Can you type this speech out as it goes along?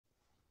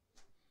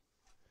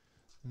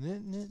Look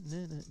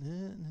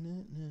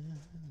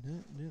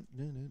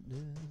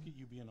at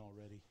you being all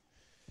ready.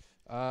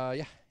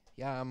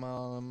 Yeah. I'm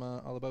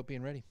all about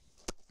being ready.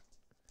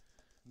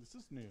 This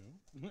is new.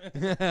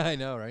 I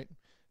know, right?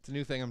 It's a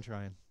new thing I'm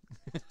trying.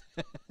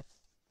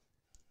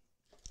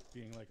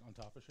 Being like on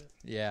top of shit.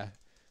 Yeah.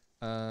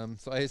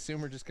 So I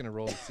assume we're just gonna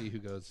roll to see who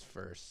goes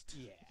first.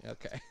 Yeah.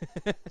 Okay.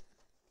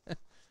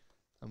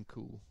 I'm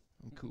cool.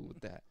 I'm cool with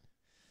that.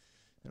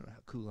 I don't know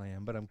how cool I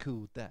am, but I'm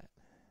cool with that.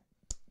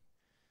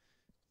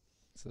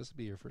 So this will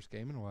be your first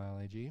game in a while,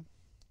 AG.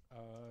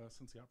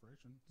 Since the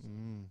operation. So.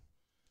 Mm.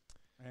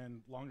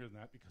 And longer than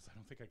that because I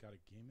don't think I got a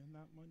game in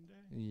that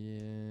Monday.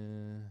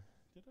 Yeah.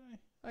 Did I?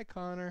 Hi,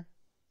 Connor.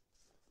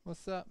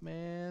 What's up,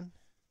 man?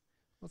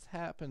 What's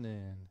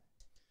happening?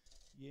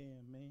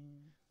 Yeah,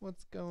 man.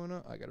 What's going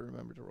on? I gotta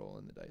remember to roll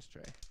in the dice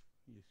tray.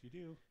 Yes, you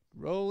do.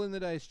 Roll in the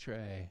dice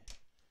tray.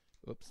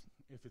 Whoops.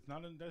 If it's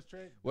not in the dice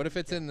tray, What if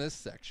it's in this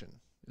section?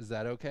 Is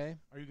that okay?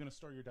 Are you going to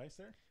store your dice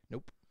there?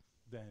 Nope.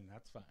 Then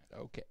that's fine.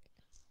 Okay.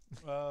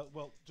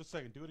 Well, just a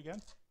second. Do it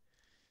again.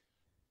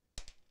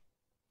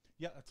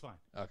 Yeah, that's fine.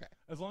 Okay.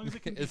 As long as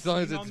it can be as long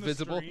as seen it's on the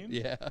visible. stream,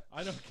 Yeah.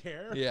 I don't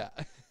care. Yeah.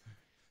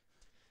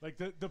 Like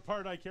the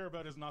part I care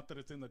about is not that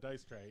it's in the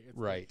dice tray. It's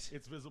right. Like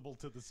it's visible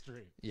to the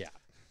stream. Yeah.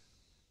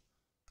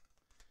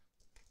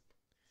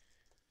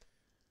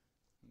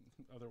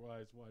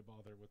 Otherwise, why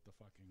bother with the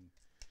fucking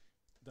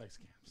dice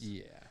cams?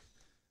 Yeah.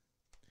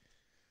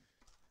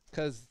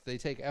 Because they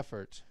take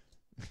effort.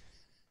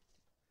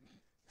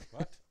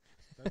 What?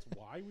 That's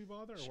why we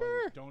bother, or Sure.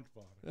 why we don't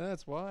bother?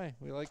 That's why.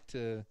 We like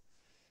to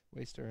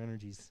waste our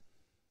energies.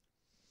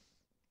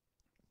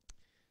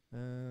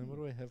 What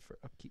do I have for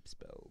upkeep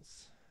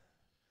spells?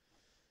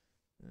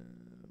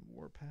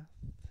 Warpath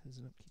is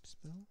an upkeep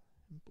spell,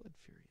 and Blood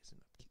Fury is an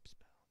upkeep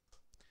spell.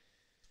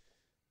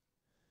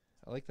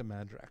 I like the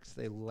Madraks.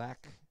 They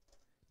lack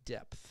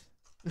depth.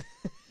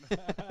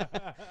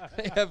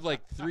 They have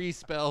like 3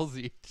 spells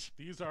each.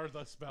 These are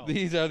the spells.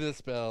 These are the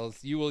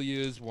spells. You will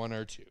use 1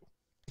 or 2.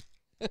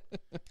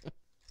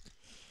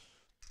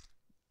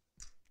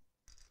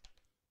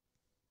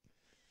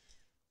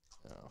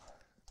 Oh,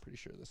 pretty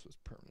sure this was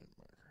permanent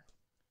marker.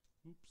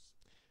 Oops.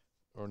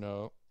 Or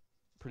no,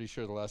 pretty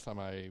sure the last time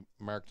I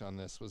marked on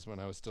this was when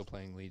I was still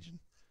playing Legion.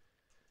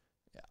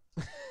 Yeah.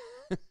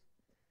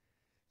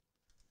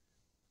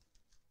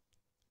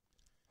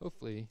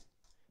 Hopefully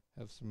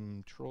have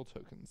some troll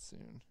tokens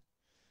soon.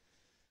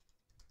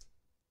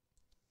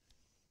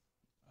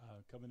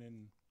 Coming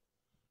in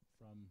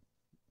from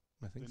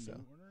I think the so.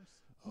 new owners.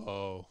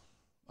 Oh,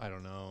 I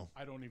don't know.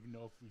 I don't even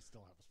know if we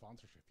still have a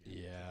sponsorship yet.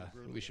 Yeah,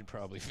 brutally we should honest.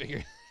 probably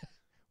figure.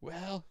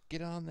 Well,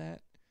 get on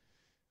that.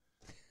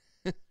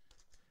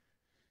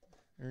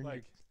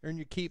 Like earn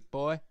your keep,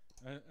 boy.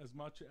 as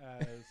much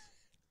as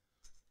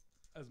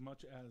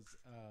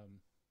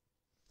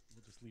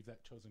we'll just leave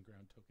that chosen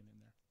ground token in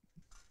there.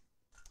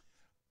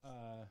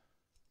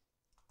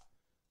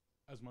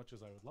 As much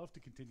as I would love to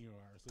continue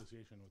our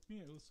association with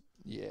Muse,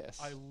 Yes.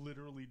 I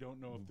literally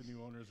don't know if the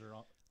new owners are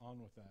on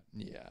with that.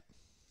 Yeah.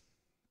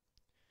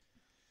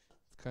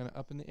 It's kind of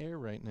up in the air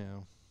right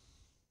now.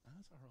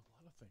 As are a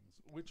lot of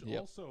things, which Yep.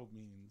 also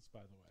means,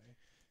 by the way,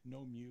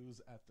 no Muse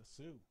at the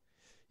Sioux.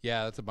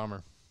 Yeah, that's a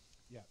bummer.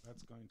 Yeah,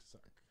 that's going to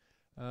suck.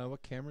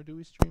 What camera do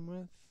we stream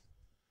with?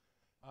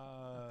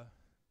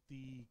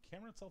 The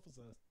camera itself is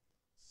a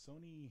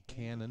Sony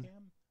Canon.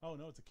 Cam? Oh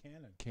no, it's a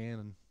Canon.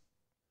 Canon.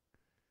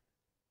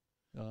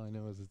 All I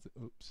know is it's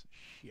oops.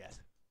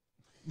 Shit.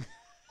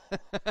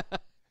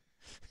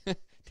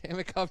 Damn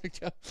it, Comic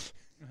Joe.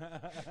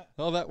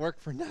 All that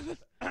work for nothing.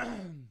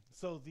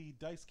 So the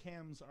dice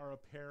cams are a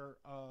pair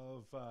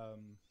of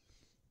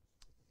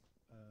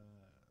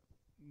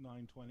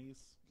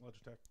 920s,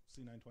 Logitech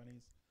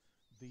C920s.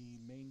 The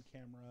main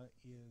camera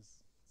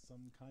is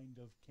some kind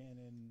of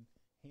Canon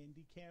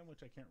Handycam,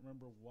 which I can't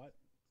remember what.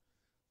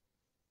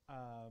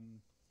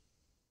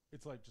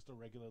 It's like just a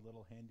regular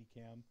little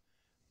Handycam.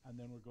 And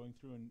then we're going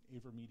through an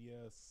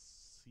Avermedia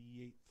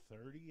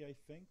C830, I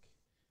think.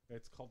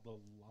 It's called the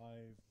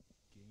Live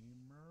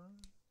Gamer,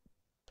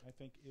 I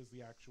think is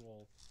the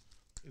actual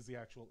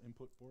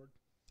input board.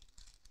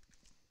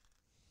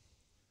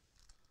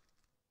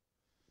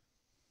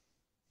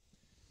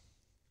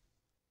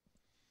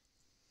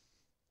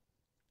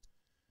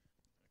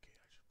 Okay,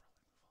 I should probably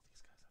move all these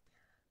guys up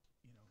here.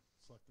 You know,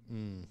 select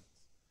them.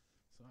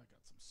 So I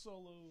got some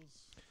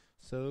solos.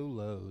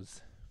 Solos.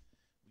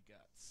 We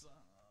got some.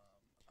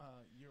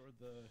 You're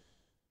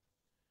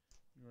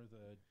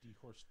the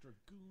Dehorse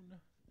Dragoon.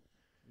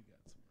 We got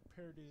some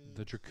repair dudes.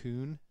 The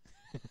Dracoon.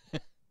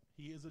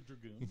 He is a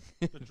dragoon.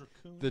 The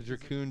Dracoon. The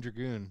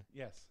Dracoon.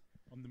 Yes,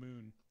 on the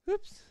moon.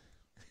 Oops.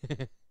 And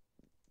then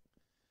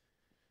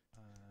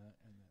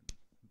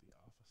the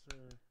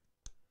officer.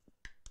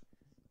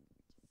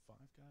 5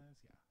 guys,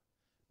 yeah.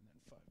 And then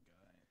 5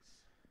 guys.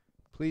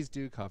 Please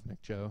do,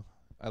 Kovnik Joe.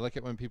 I like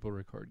it when people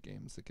record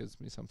games. It gives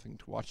me something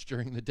to watch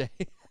during the day.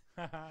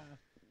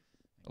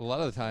 A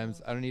lot of the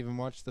times, I don't even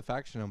watch the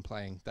faction I'm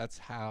playing. That's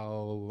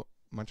how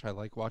much I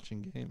like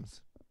watching games.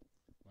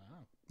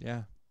 Wow.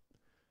 Yeah.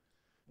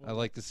 I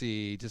like to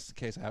see, just in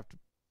case I have to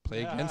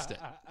play against it.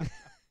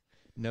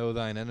 Know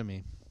thine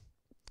enemy.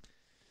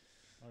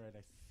 All right,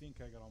 I think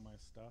I got all my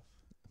stuff.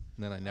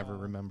 And then I never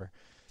remember.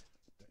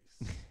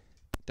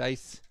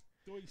 Dice.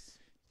 Dice.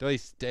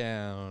 Dice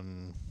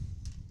down.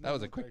 That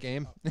was a quick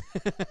game.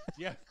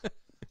 Yeah.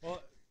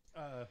 Well,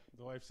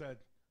 the wife said,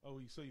 "Oh,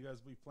 so you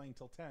guys will be playing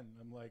till 10."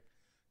 I'm like,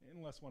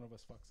 unless one of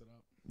us fucks it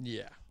up.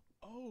 Yeah.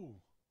 Oh,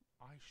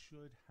 I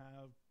should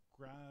have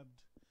grabbed.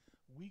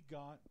 We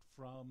got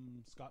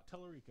from Scott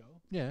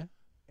Tellerico. Yeah.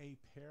 A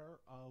pair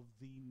of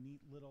the neat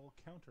little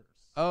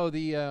counters. Oh,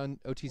 the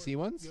OTC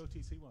ones? The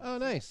OTC ones. Oh,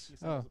 nice. He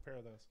sent us a pair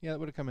of those. Yeah, that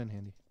would have come in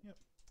handy. Yep.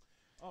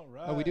 All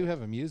right. Oh, we do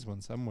have a Muse one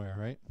somewhere,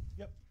 right?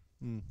 Yep.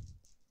 Mm.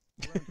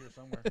 Around here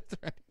somewhere. It's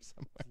around here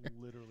somewhere. It's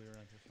literally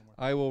around here somewhere.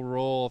 I will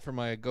roll for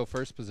my go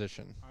first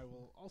position. I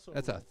will also.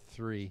 That's a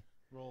 3.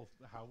 Roll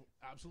how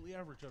absolutely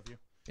average of you.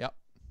 Yep.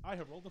 I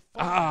have rolled a 5.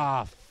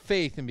 Ah,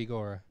 faith in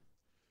Bigora.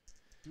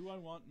 Do I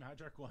want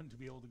Madrak 1 to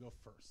be able to go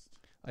first?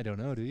 I don't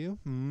know. Do you?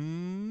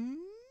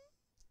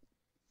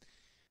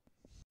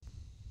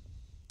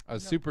 I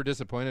was super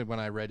disappointed when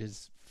I read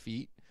his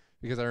feat,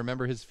 because I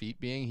remember his feat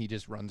being he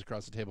just runs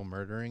across the table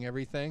murdering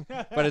everything,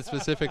 but it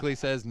specifically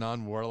says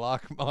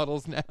non-warlock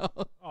models now.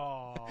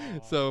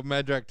 Aww. So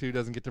Madrak 2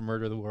 doesn't get to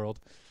murder the world.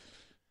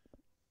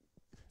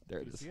 There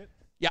it is. See it?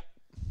 Yeah.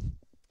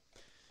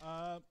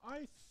 I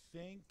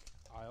think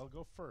I'll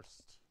go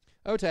first.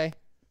 Okay.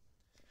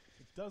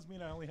 It does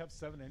mean I only have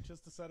 7 inches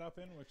to set up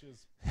in, which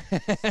is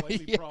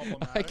slightly Yeah,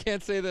 problematic. I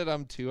can't say that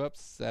I'm too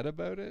upset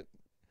about it.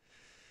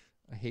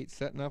 I hate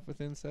setting up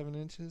within 7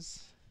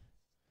 inches.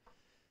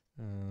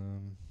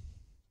 The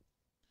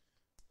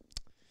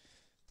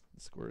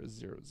score is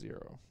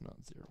 0-0,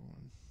 not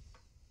 0-1.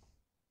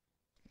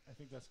 I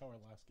think that's how our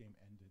last game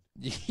ended.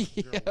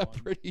 Yeah,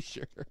 0-1. pretty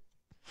sure.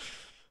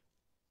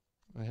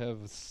 I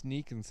have a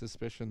sneaking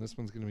suspicion this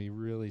one's going to be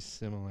really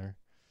similar.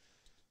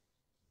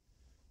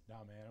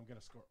 Nah, man, I'm going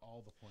to score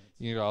all the points.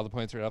 You get all the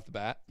points right off the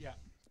bat? Yeah.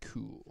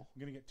 Cool. I'm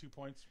going to get 2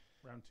 points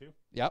round 2.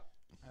 Yep.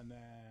 And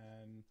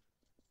then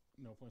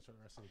no points for the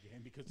rest of the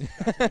game, because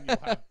that's when you'll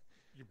have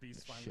your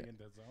beast finally in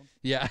dead zone.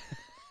 Yeah.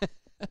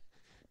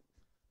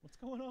 What's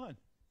going on?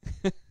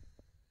 I'm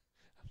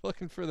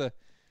looking for the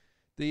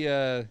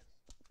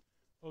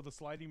Oh, the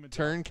sliding majob.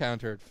 turn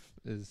counter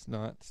is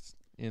not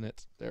in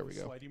it. There we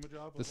go. Sliding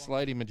majob. The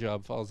slidey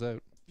majob falls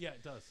out. Yeah,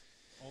 it does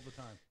all the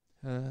time.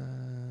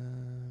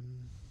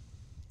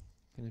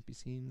 Can it be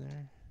seen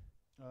there?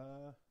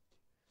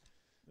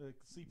 The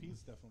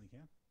CPs definitely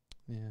can.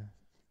 Yeah,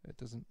 it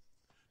doesn't.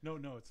 No,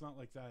 it's not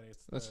like that.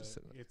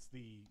 It's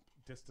the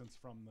distance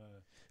from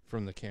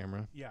the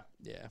camera. Yeah.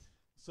 Yeah.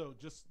 So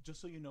just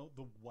so you know,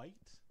 the white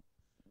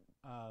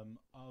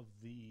of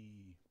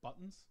the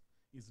buttons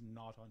is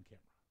not on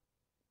camera.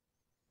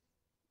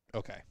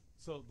 Okay.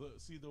 So the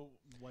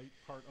white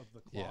part of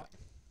the clock. Yeah.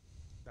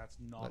 That's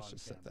not Let's on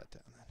just camera. set that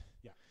down then.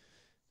 Yeah.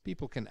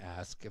 People can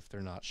ask if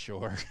they're not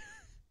sure.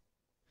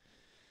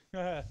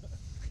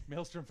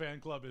 Maelstrom fan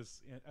club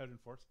is out in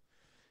force.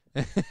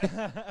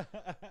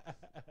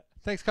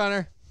 Thanks,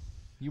 Connor.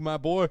 You my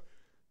boy.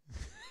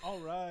 All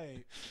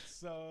right.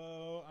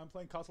 So I'm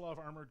playing Kozlov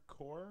Armored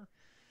Core.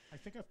 I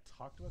think I've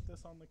talked about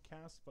this on the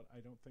cast, but I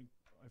don't think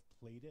I've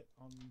played it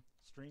on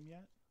stream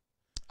yet.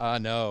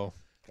 No.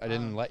 I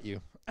didn't let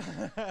you.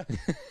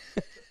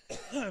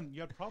 You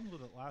had problems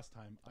with it last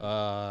time.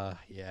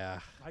 Yeah.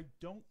 I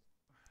don't.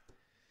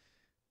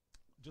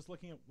 Just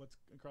looking at what's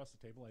across the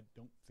table, I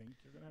don't think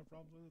you're going to have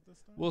problems with it this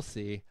time. We'll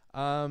see.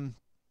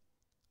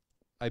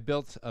 I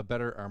built a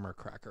better armor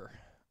cracker.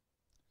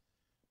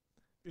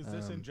 Is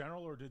this in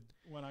general, or did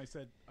when I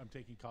said I'm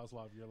taking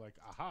Kozlov, you're like,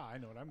 aha, I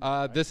know what I'm doing?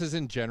 Right? This is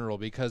in general,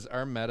 because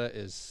our meta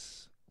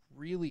is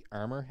really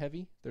armor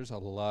heavy. There's a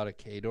lot of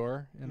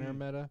K-Door in our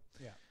meta.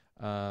 Yeah.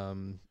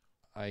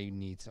 I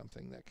need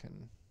something that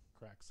can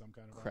crack some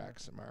kind of crack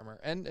some armor.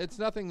 And it's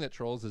nothing that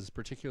Trolls is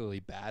particularly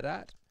bad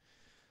at.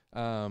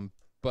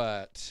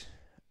 But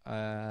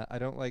I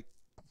don't like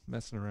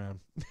messing around.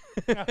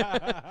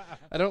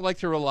 I don't like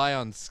to rely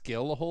on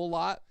skill a whole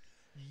lot.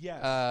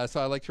 Yes. So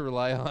I like to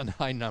rely on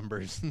high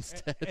numbers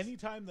instead.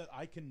 Anytime that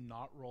I can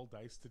not roll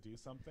dice to do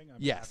something,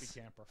 I'm a happy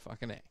camper.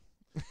 Fucking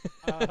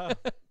A.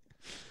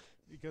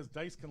 Because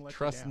dice can let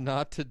trust you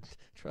down.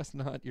 Trust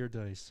not your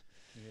dice.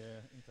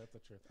 Yeah, ain't that the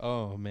truth?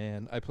 Oh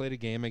man, I played a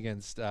game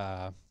against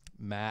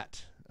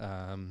Matt,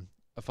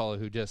 a fellow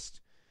who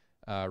just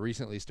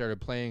recently started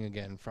playing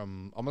again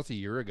from almost a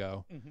year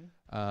ago.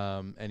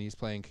 Mm-hmm. And he's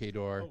playing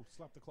K-Door. Oh,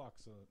 slap the clock.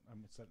 So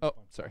I'm setting Oh, up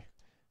on sorry.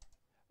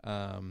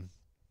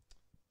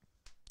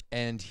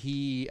 And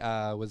he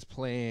was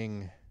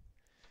playing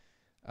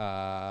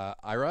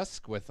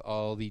Irusk with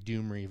all the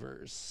Doom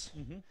Reavers.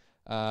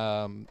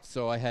 Mm-hmm.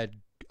 So I had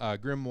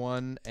Grim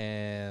 1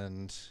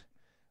 and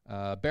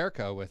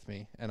Berka with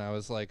me, and I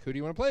was like, who do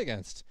you want to play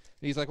against?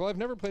 And he's like, well, I've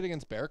never played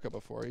against Berka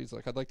before. He's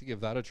like, I'd like to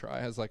give that a try.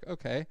 I was like,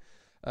 okay.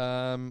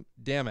 Damn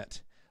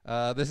it.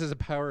 This is a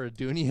Power of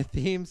Dunia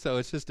theme, so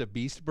it's just a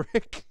beast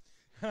brick.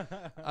 You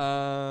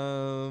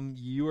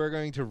are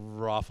going to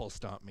raffle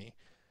stomp me.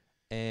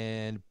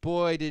 And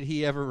boy, did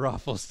he ever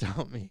raffle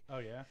stomp me. Oh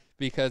yeah.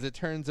 Because it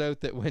turns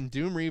out that when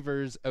Doom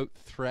Reavers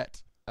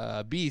out-threat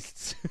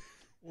beasts,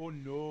 Oh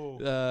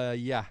no.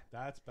 yeah,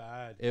 That's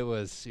bad. it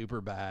was super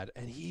bad.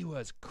 And he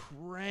was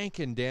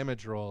cranking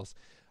damage rolls.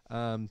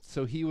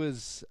 So he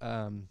was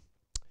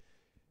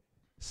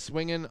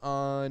swinging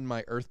on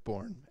my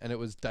Earthborn, and it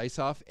was dice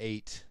off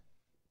 8,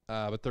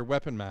 but they're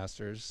weapon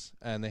masters,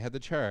 and they had the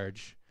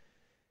charge.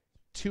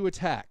 2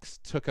 attacks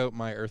took out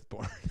my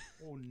Earthborn.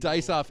 Oh no.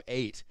 Dice off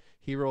 8.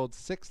 He rolled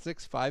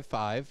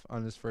 6-6-5-5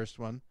 on his first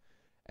one,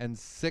 and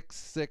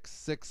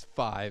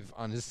 6-6-6-5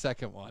 on his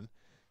second one,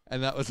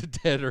 and that was a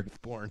dead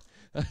Earthborn.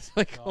 I was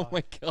like, God. oh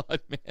my god,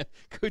 man,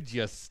 could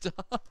you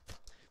stop,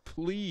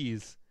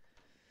 please?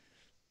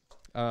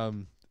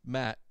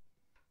 Matt,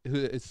 who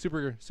is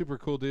super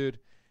cool dude,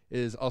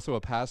 is also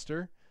a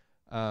pastor.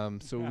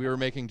 So we were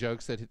making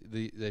jokes that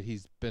that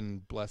he's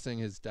been blessing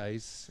his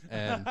dice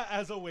and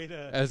as a way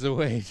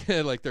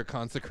to like they're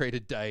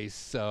consecrated dice.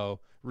 So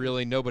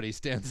really nobody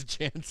stands a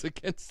chance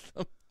against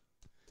them.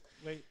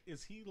 Wait,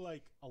 is he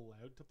like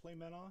allowed to play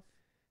Menoth?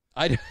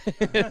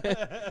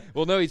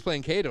 Well, no, he's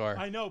playing Kador.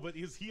 I know, but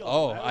is he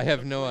Oh, allowed I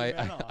have to no play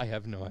I Menoth?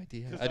 have no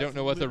idea. 'Cause I don't that's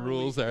know what the literally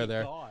rules are a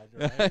there. god,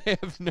 right? I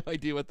have no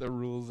idea what the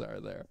rules are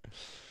there.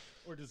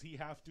 Or does he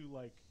have to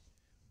like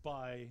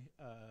by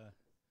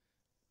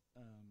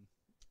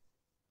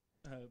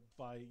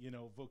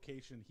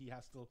vocation, he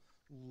has to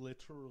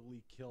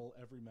literally kill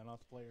every Menoth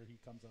player he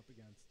comes up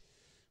against?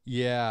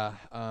 Yeah.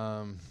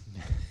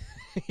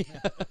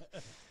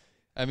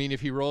 I mean,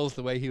 if he rolls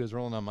the way he was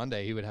rolling on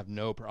Monday, he would have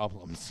no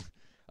problems.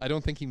 I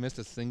don't think he missed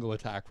a single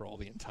attack roll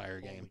the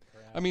entire game.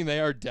 Holy crap. I mean, they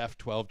are def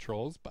 12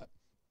 trolls, but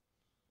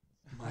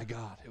my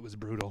God, it was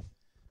brutal.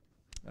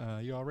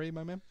 You all ready,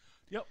 my man?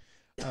 Yep.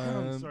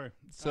 Sorry.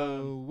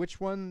 So, which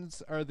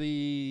ones are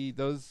the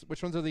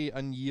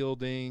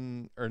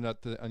unyielding, or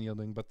not the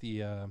unyielding, but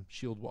the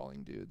shield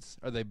walling dudes?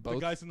 Are they both?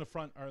 The guys in the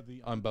front are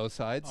the on both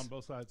sides. On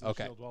both sides,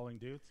 Okay. shield walling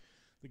dudes.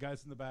 The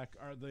guys in the back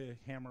are the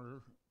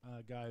hammer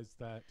guys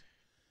that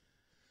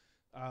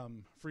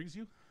freeze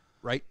you.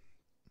 Right.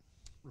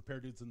 Repair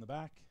dudes in the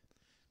back.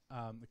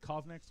 The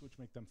Kovniks, which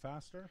make them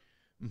faster.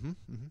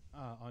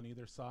 On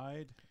either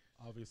side,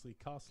 obviously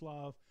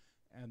Kozlov,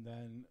 and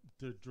then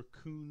the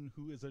Dracoon,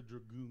 who is a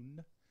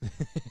Dragoon.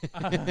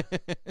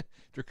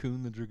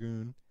 Dracoon the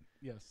Dragoon.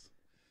 Yes.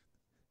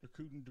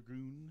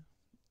 Dragoon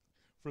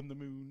from the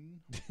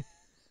moon.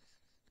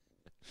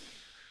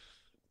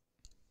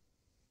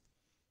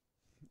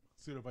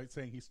 Pseudobite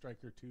saying he's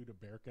Striker 2 to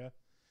Berka,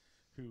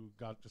 who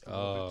got just a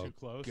little bit too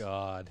close. Oh,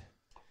 God.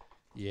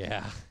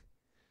 Yeah.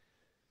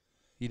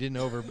 He didn't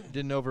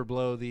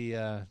overblow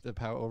the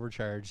power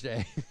overcharge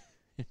day.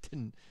 It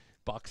didn't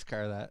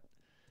boxcar that.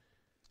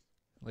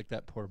 Like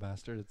that poor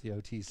bastard at the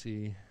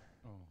OTC.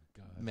 Oh,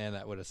 God. Man,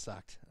 that would have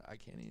sucked. I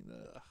can't even.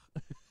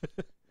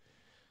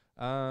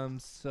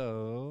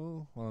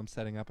 So, while I'm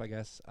setting up, I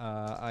guess,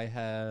 I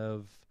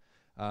have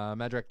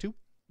Madrak 2.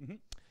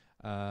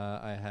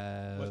 I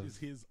have... What is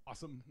his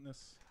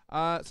awesomeness?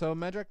 So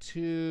Madrak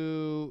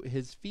 2,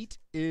 his feat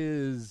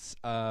is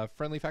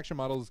friendly faction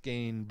models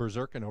gain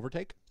Berserk and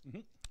Overtake,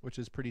 which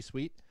is pretty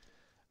sweet.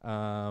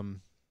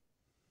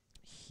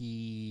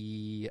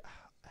 He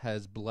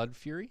has Blood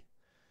Fury,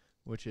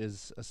 which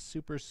is a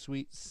super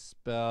sweet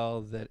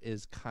spell that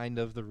is kind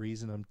of the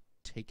reason I'm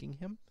taking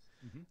him,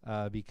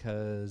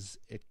 because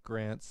it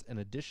grants an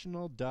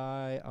additional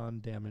die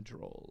on damage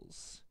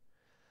rolls.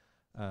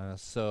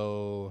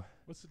 So...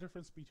 What's the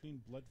difference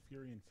between Blood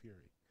Fury and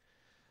Fury?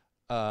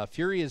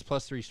 Fury is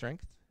 +3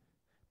 strength.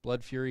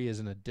 Blood Fury is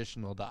an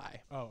additional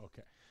die. Oh,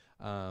 okay.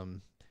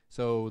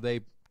 So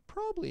they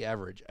probably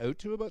average out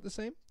to about the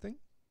same thing.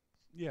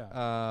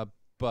 Yeah.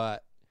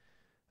 But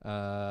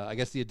I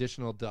guess the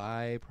additional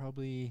die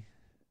probably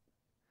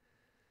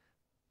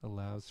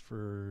allows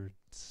for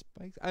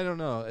spikes. I don't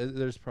know.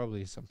 There's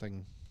probably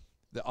something.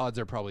 The odds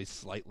are probably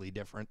slightly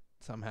different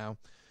somehow.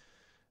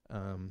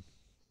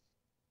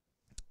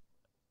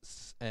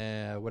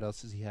 What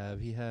else does he have?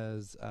 He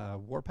has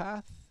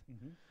Warpath,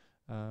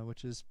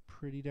 which is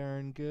pretty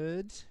darn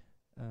good.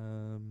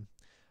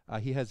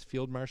 He has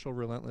Field Marshal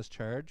Relentless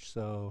Charge,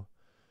 so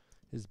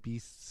his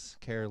beasts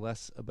care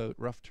less about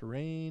rough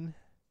terrain.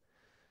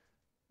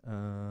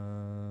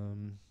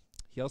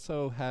 He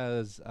also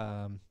has,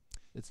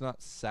 it's not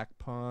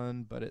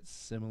Sackpawn, but it's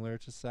similar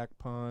to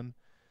Sackpawn.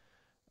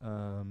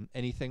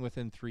 Anything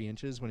within 3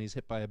 inches when he's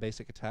hit by a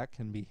basic attack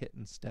can be hit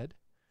instead.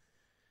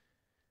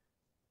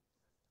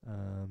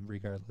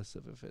 Regardless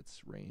of if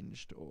it's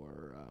ranged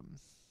or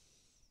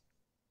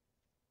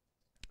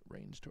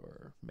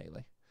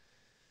melee.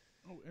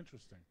 Oh,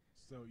 interesting.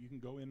 So you can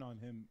go in on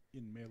him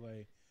in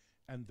melee,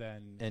 and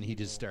then he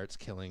just starts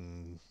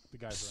killing the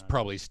guys around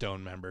probably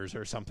stone members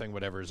or something,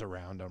 whatever's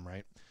around him,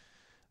 right?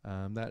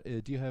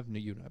 Do you have no?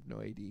 You have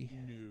no AD.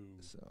 No.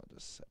 So I'll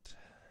just start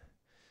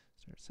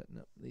setting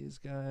up these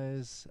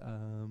guys.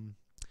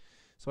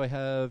 So I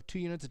have 2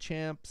 units of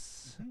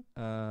champs.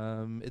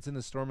 It's in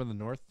the Storm of the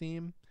North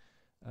theme.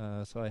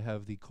 So I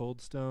have the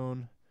Cold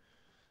Stone.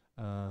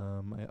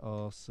 I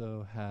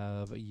also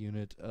have a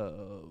unit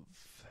of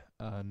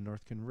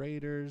Northkin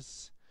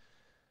Raiders,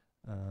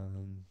 a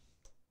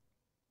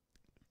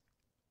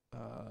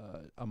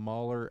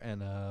Mauler,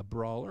 and a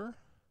Brawler.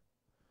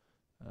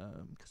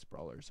 Because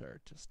Brawlers are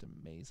just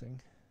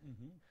amazing.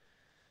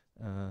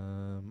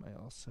 I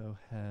also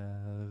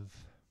have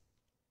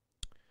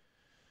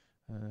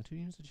 2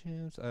 units of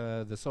champs.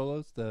 The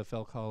solos, the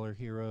Fellcaller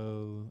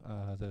hero,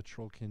 the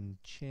Trollkin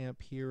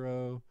champ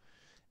hero,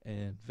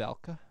 and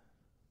Valka,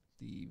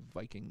 the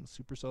Viking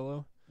super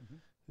solo,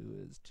 who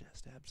is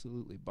just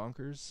absolutely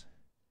bonkers.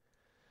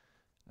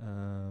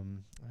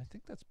 I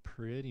think that's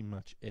pretty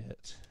much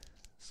it.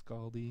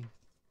 Scaldy,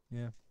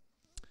 yeah.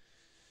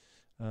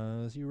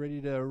 Is you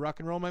ready to rock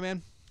and roll, my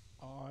man?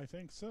 I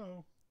think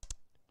so.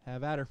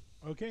 Have at her.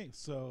 Okay,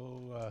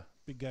 so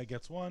big guy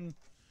gets 1.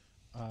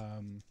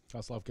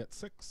 Kozlov gets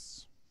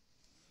 6.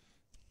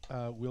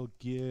 We'll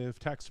give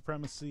tax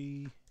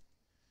supremacy.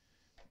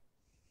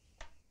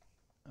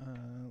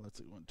 Let's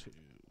see, 1, 2,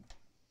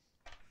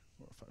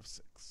 4, 5,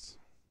 6. So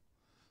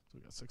we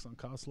got 6 on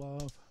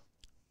Kozlov.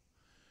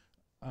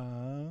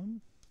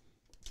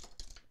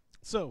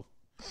 So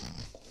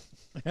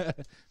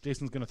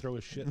Jason's gonna throw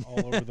his shit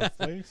all over the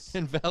place.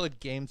 Invalid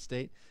game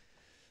state.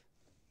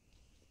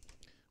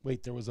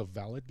 Wait, there was a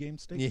valid game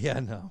state? Yeah,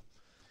 no.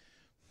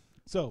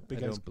 So I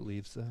don't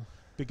believe so.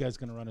 big guy's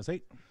gonna run his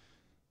 8.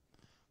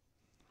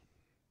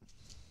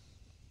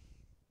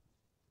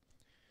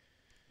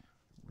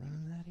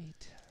 Running that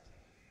 8.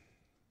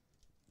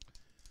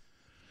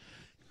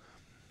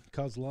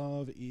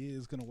 Kozlov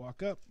is gonna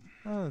walk up.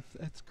 Oh,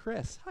 that's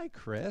Chris. Hi,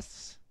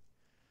 Chris.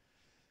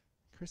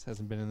 Chris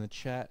hasn't been in the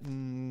chat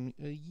in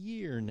a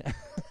year now.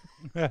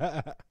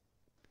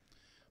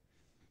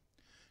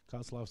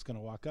 Kozlov's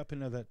gonna walk up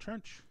into that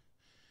trench.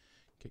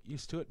 Get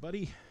used to it,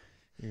 buddy.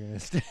 You're gonna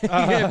stay. You're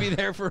gonna be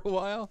there for a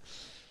while.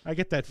 I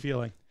get that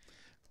feeling.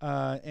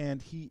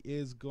 And he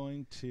is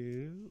going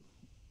to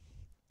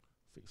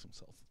face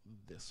himself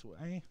this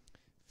way.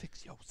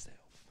 Fix yourself.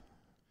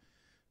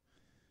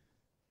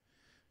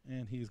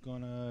 And he's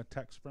going to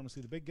attack supremacy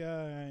the big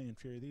guy,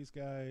 inferior these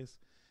guys.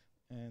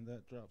 And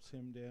that drops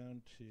him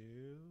down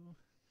to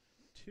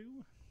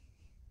 2.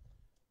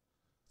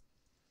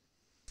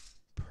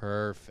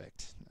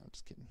 Perfect. No, I'm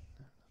just kidding.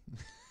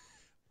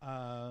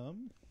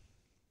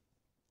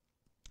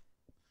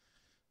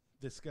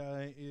 This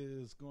guy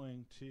is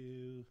going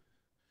to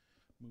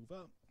move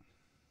up.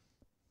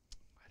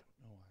 I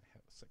don't know. I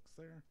have a 6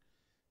 there.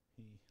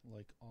 He,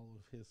 like all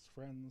of his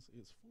friends,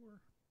 is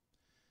 4.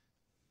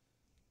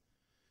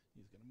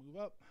 He's going to move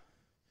up.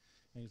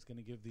 And he's going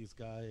to give these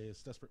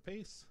guys desperate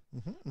pace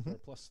for a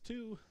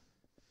 +2.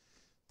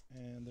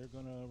 And they're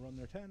going to run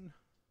their 10.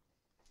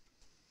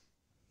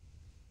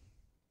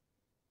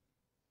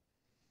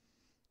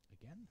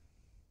 Again?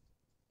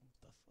 What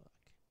the fuck?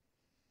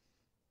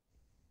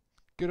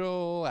 Good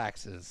old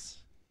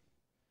axes.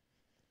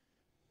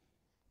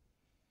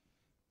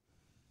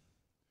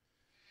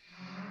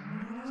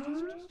 I'll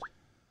run there.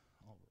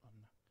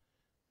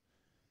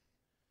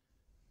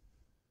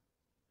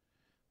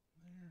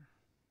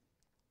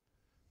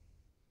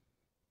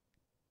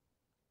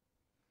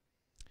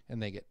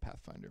 And they get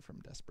Pathfinder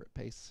from Desperate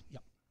Pace.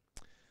 Yep.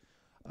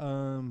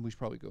 We should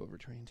probably go over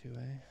terrain too,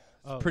 eh?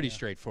 Oh, Pretty yeah.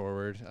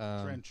 straightforward.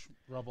 Trench,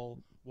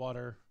 rubble,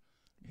 water,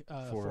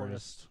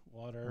 forest,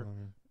 water,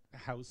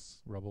 house,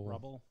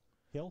 rubble,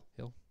 hill.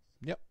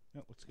 Yep.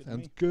 That looks good to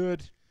Sounds me.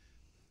 good.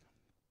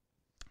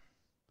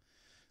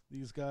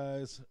 These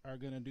guys are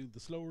going to do the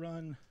slow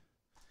run.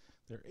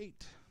 They're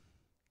 8.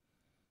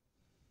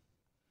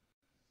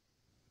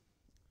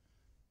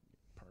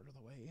 Part of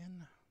the way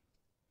in.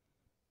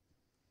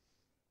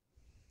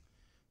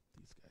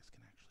 These guys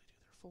can actually do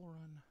their full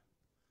run.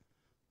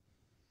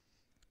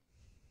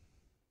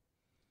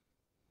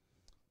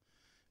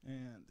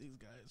 And these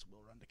guys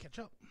will run to catch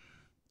up.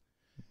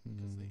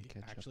 Because they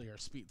actually are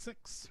speed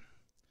 6.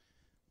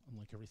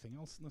 Unlike everything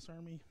else in this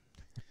army.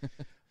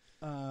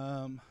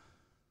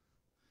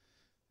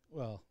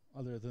 Well,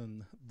 other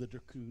than the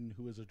Dragoon,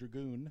 who is a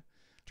Dragoon.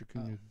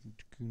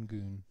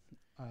 Dragoon.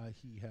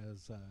 He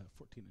has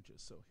 14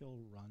 inches, so he'll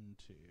run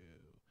to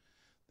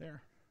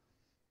there.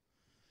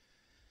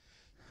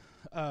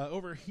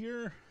 Over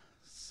here,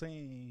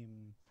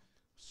 same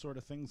sort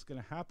of thing's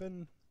going to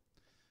happen.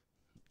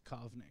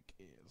 Kovnik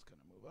is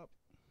going to move up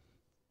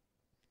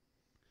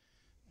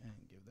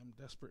and give them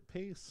desperate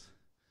pace.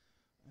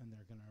 And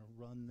they're going to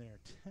run their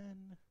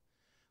 10.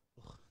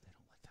 Ugh, they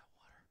don't like that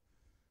water.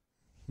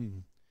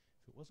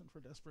 If it wasn't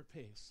for desperate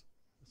pace,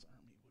 this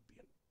army would be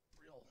in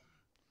real...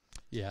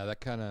 Yeah,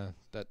 that's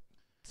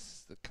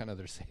kind of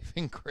their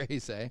saving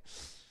grace, eh?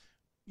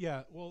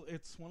 Yeah, well,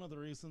 it's one of the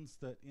reasons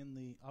that in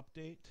the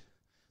update,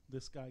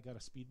 this guy got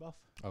a speed buff.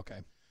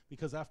 Okay.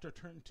 Because after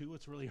turn 2,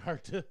 it's really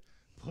hard to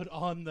put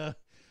on the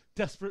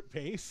desperate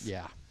pace.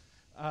 Yeah.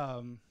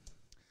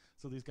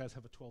 So these guys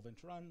have a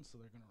 12-inch run, so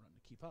they're going to run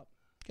to keep up.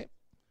 Okay.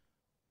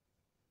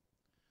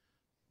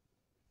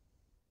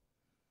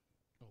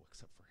 Oh,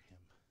 except for him.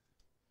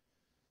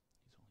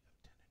 He's only got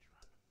a 10-inch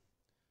run.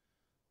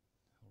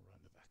 He'll run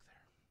to back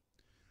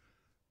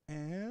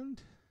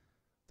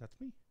That's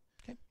me.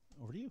 Okay.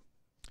 Over to you.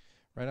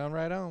 Right on,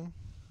 right on.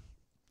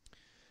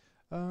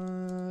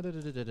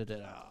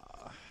 Da-da-da-da-da-da.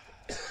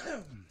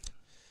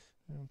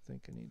 I don't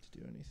think I need to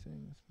do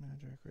anything with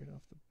Madrak right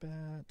off the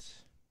bat.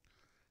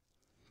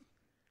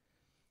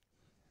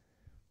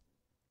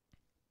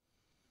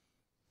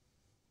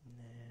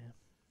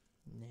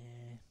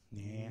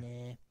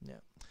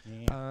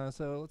 No.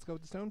 So let's go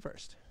with the stone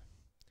first.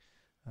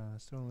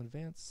 Stone will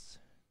advance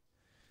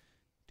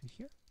to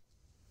here.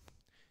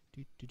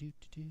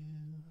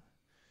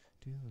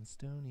 Doing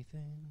stony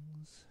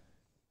things.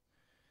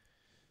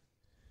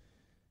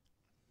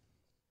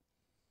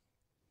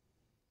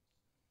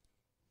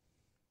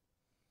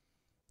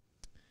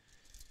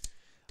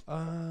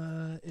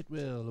 It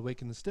will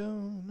awaken the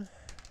stone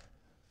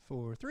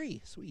for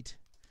 3. Sweet.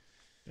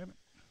 Damn it.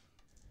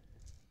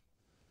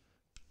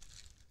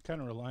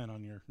 Kind of relying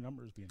on your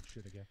numbers being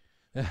shit again.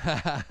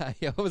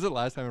 Yeah, what was it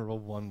last time? I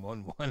rolled 1,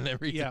 1, 1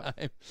 every Yeah.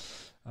 time.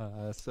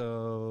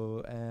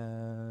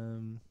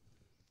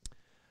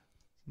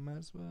 Might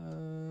as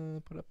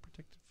well put up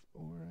protective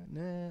aura.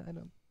 Nah, I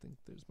don't think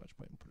there's much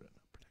point in putting up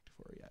protective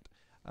aura yet.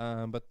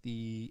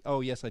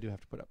 Yes, I do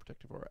have to put up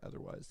protective aura.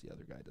 Otherwise, the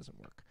other guy doesn't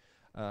work.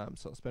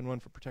 So I'll spend 1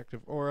 for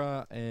protective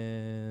aura,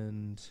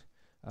 and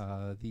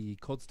the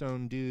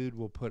coldstone dude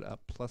will put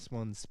up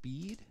 +1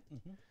 speed.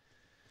 Mm-hmm.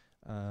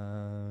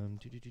 And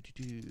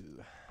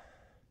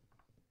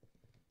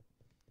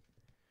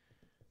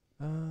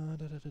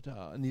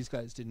these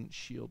guys didn't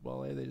shield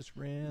wall, eh? They just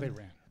ran? They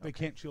ran. They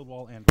Okay. can't shield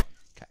wall and run.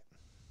 Okay.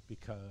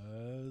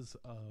 Because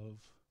of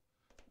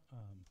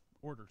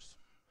orders.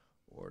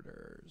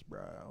 Orders,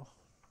 bro.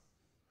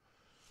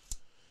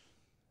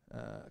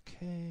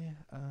 Okay.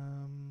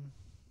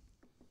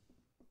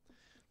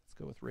 Let's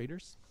go with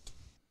Raiders.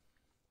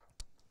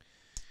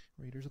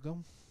 Raiders will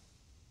go.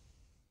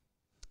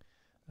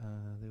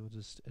 They will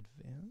just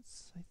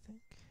advance, I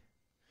think.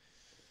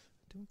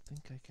 I don't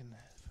think I can...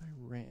 If I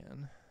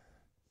ran...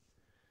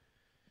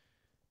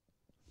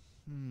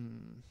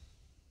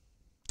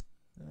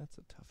 That's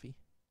a toughie.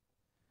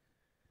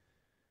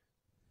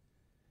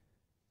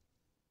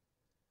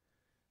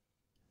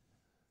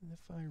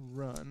 If I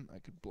run, I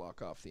could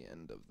block off the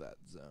end of that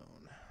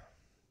zone.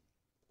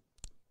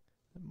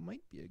 That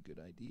might be a good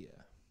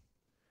idea.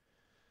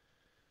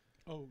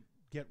 Oh,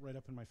 get right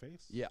up in my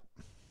face? Yeah.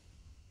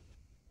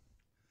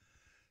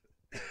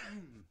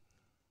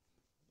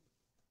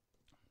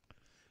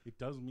 It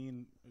does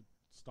mean it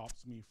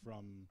stops me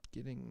from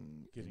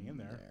Getting in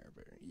there.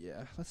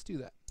 Yeah, let's do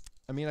that.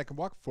 I mean, I can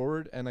walk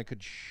forward and I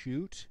could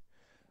shoot,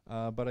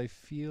 but I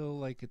feel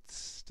like it's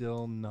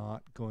still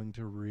not going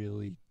to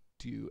really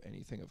do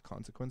anything of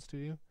consequence to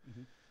you.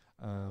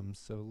 Mm-hmm.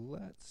 So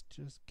let's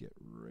just get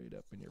right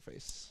up in your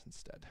face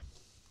instead.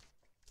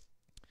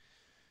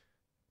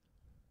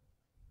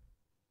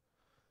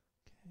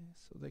 Okay,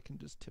 so they can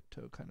just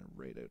tiptoe kind of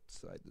right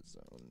outside the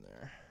zone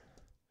there.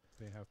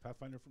 They have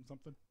Pathfinder from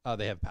something?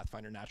 They have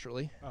Pathfinder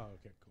naturally. Oh,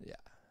 okay, cool.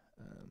 Yeah.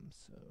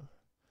 So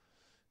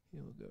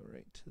he'll go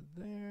right to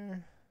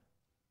there.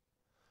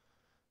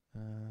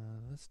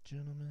 This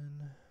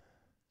gentleman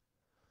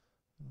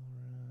will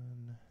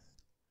run.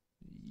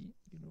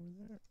 Get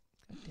over there.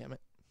 God damn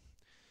it.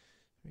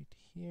 Right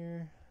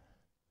here.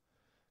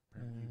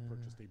 Apparently you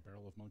purchased a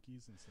barrel of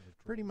monkeys instead of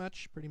trolls. Pretty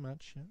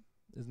much, yeah.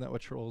 Isn't that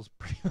what trolls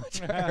pretty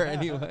much are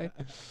anyway?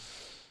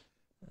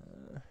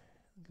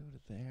 Go to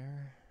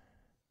there.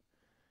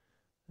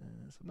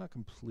 So I'm not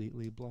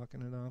completely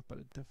blocking it off, but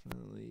it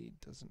definitely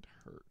doesn't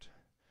hurt.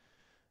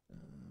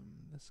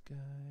 This guy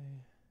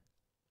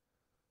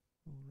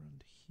will run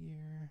to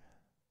here.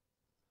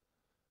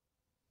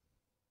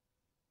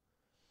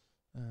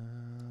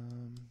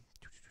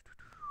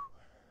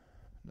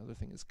 Another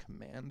thing is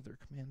command. Their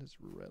command is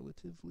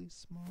relatively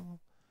small.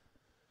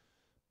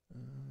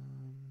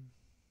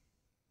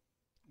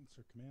 What's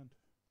their command?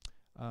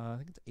 I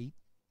think it's 8.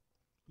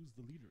 Who's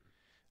the leader?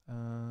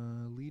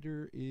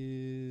 Leader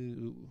is...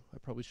 Ooh, I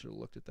probably should have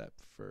looked at that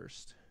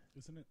first.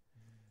 Isn't it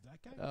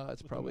that guy?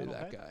 It's probably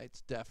that guy.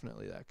 It's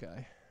definitely that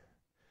guy.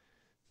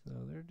 So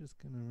they're just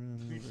going to run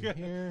over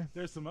here.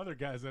 There's some other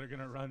guys that are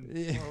going to run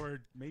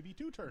forward maybe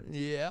 2 turns.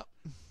 Yeah.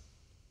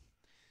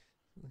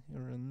 He'll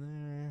run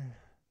there.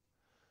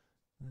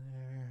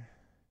 There.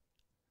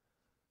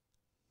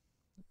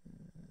 And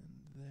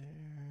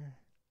there.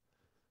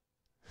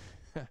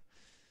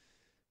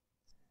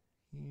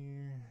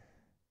 Here.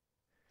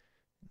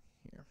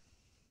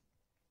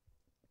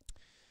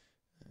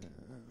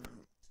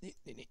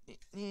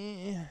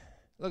 Here.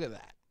 Look at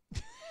that.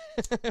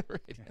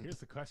 Right. Here's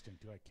the question.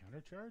 Do I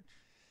countercharge?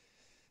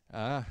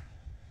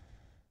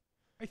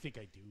 I think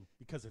I do,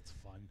 because it's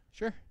fun.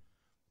 Sure.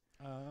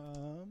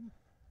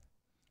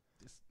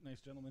 This nice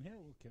gentleman here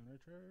will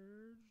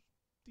countercharge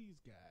these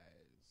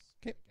guys.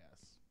 'Kay. I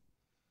guess.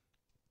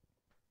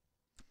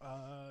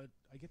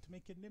 I get to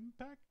make an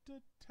impact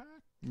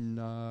attack?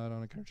 Not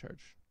on a counter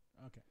charge.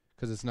 Okay.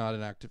 Because it's not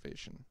an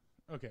activation.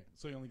 Okay,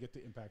 so you only get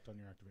to impact on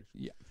your activation.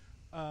 Yeah.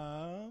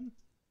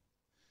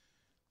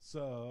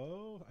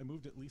 So I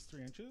moved at least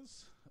 3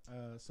 inches.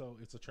 So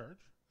it's a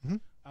charge. Mm-hmm.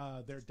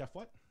 They're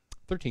Deathclok.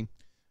 13.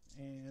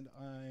 And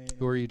I.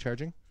 Who are you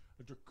charging?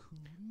 A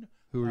Dracoon.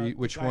 Who are you?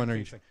 Which one are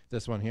you?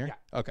 This one here?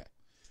 Yeah. Okay.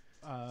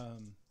 I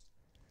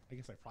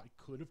guess I probably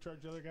could have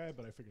charged the other guy,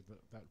 but I figured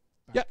that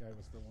Yep. guy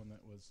was the one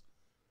that was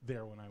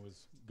there when I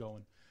was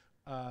going.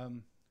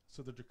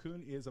 So the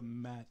Dracoon is a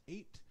mat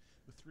 8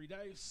 with 3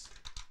 dice.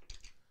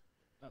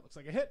 That looks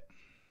like a hit.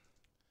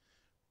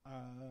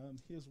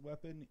 His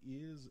weapon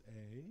is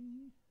a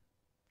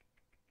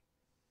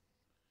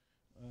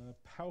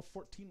POW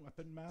 14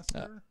 weapon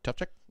master. Tough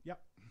check? Yep.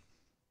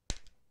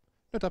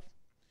 No tough.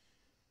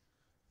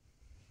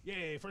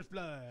 Yay, first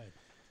blood.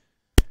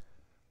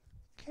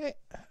 Okay.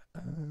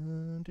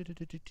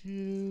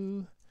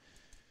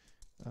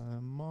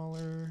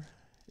 Mauler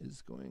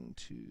is going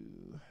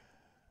to.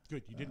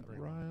 Good, you didn't bring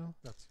a bomber. Ryle.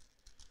 That's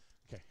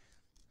okay.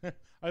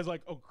 I was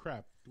like, oh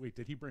crap! Wait,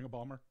 did he bring a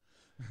bomber?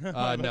 No.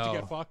 To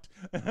get fucked.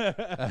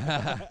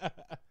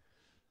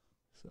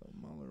 So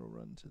Mauler will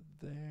run to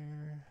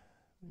there.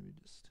 Maybe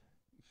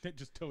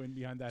just toe in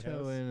behind that house.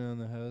 toe in on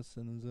the house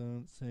in the zone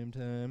at the same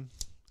time.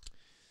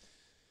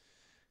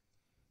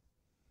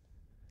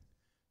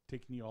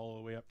 Taking you all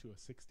the way up to a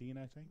 16,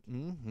 I think.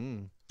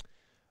 Mm-hmm.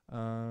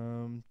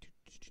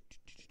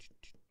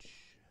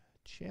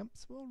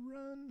 Champs will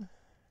run.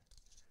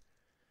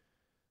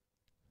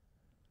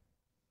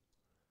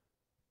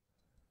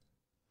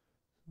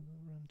 So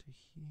they'll run to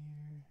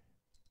here.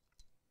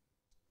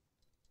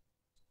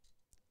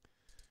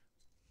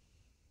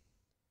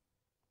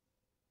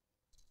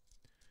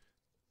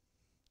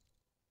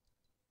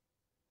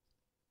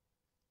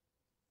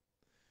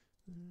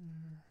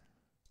 There.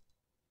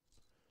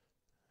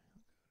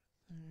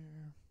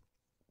 There.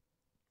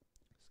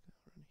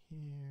 Scout run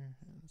here,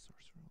 and the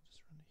sorcerer will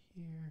just run to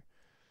here.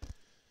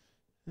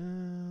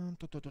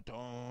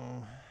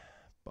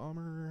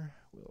 Bomber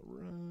will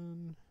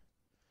run.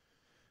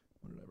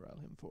 What did I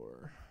rile him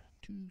for?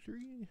 2,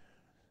 3.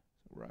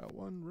 So rile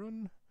 1,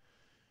 run.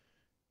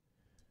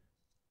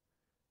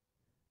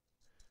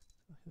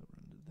 So he'll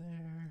run to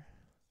there.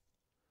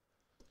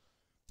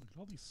 Look at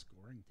all these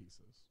scoring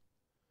pieces.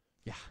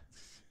 Yeah.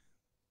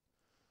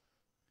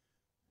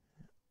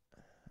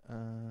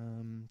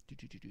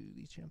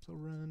 These champs will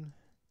run.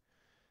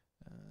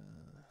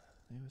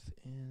 They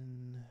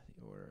within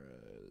the aura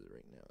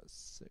right now is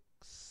 6.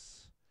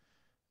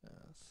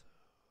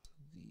 So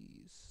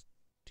these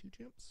 2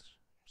 champs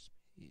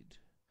speed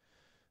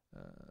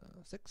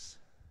 6.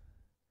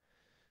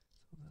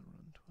 So they'll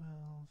run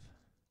 12.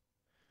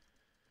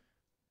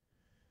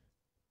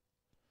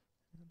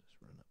 He'll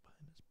just run up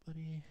behind his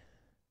buddy.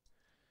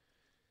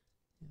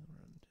 He'll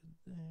run to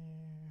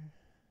there.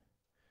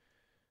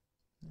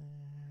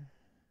 There.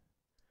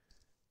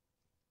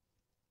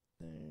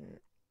 There.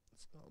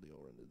 Scaldy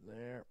will run to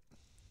there.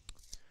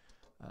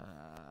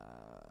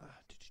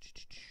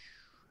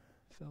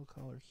 Fell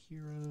Collar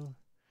Hero.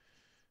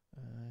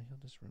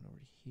 He'll just run over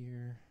to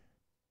here.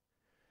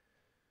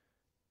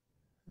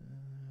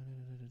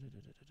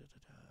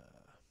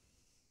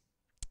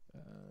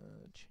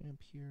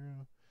 Champ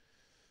Hero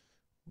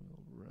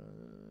will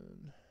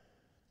run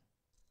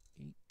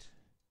 8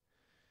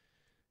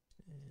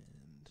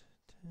 and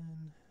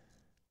 10.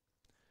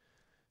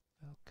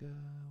 Valka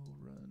will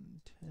run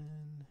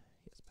 10.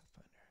 Yes,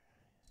 Pathfinder.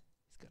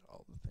 He's got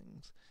all the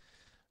things.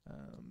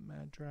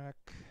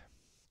 Madrak.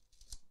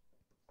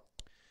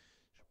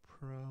 Should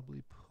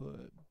probably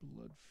put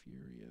Blood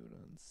Fury out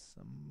on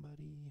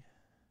somebody.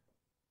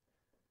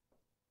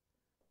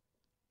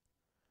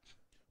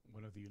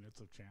 One of the units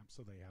of champs,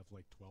 so they have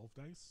like 12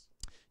 dice.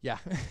 Yeah.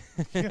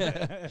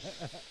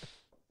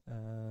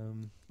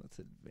 Let's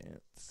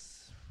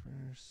advance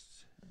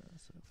first.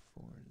 So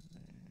 4 to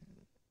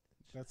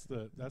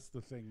there. That's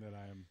the thing that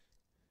I'm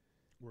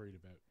worried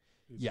about.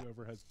 Is Yeah.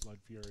 whoever has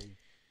Blood Fury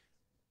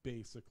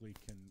basically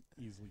can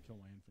easily kill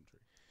my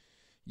infantry.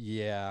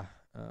 Yeah.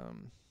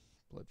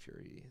 Blood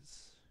Fury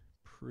is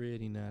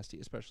pretty nasty,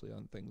 especially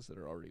on things that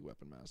are already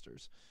weapon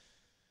masters.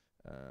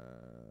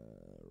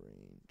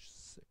 Range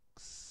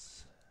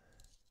 6.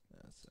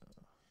 So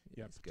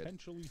Yeah, he's good.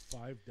 potentially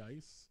 5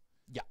 dice.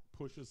 Yeah.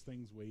 Pushes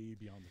things way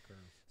beyond the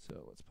curve.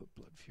 So let's put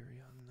Blood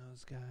Fury on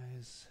those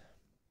guys.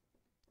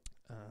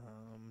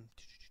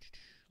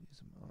 Leaves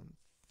him on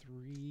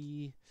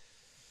 3.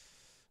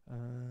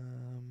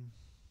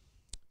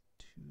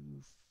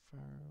 Too far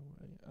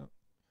away. Oh.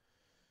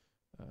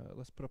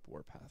 Let's put up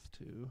Warpath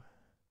too.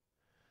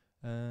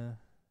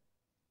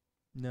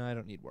 No, I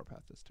don't need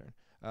Warpath this turn.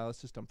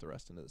 Let's just dump the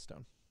rest into the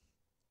stone.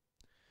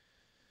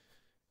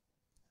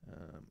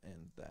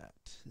 And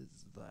that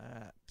is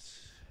that.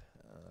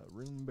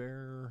 Rune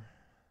Bearer.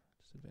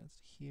 Just advance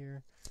to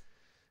here.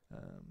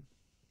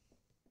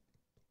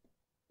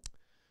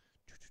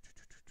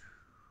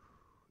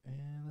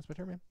 And that's my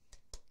turn, man.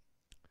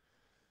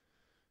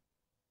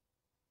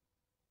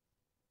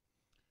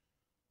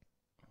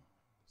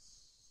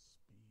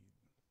 Speed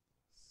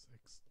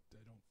 6,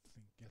 I don't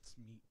think gets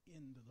me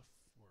into the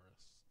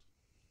forest.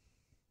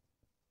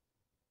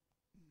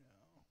 No.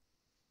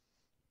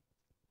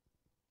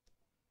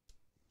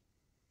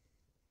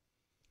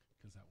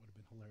 Because that would have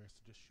been hilarious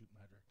to just shoot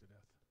Madrak to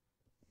death.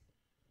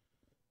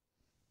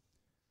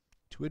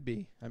 Twould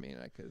be. I mean,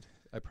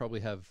 I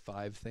probably have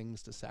 5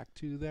 things to sack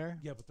to there.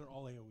 Yeah, but they're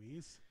all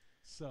AoEs.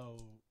 So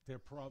you're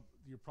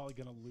probably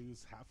going to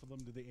lose half of them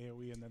to the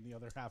AoE, and then the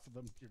other half of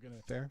them you're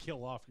going to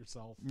kill off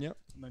yourself. Yep.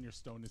 And then your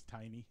stone is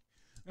tiny.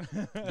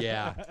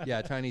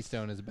 Yeah, tiny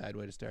stone is a bad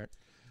way to start.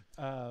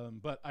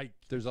 But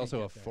there's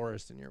also a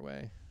forest in your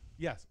way.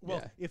 Yes.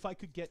 Well, if I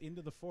could get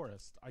into the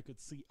forest, I could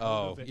see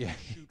out of it and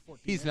shoot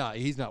 14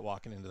 He's not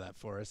walking into that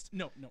forest.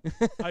 No.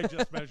 I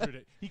just measured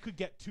it. He could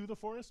get to the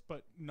forest,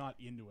 but not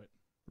into it.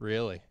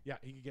 Really? Yeah,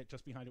 he could get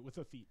just behind it with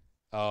the feet.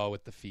 Oh,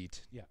 with the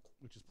feet. Yeah,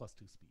 which is +2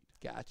 speed.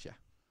 Gotcha.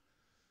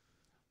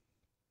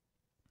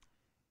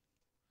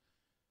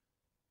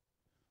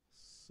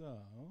 So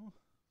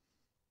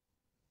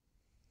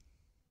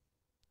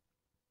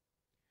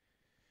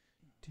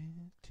if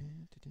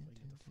I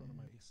get the front of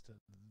my ace to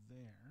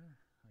there,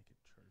 I could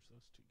charge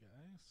those 2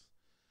 guys.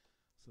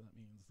 So that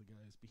means the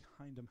guys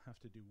behind him have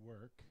to do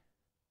work.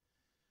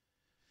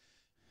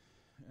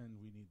 And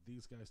we need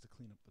these guys to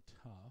clean up the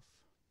tough.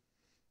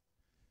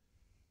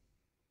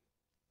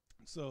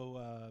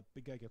 So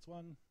big guy gets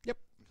 1. Yep.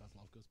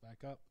 Kozlov goes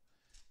back up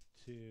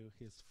to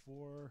his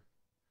 4,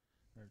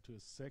 or to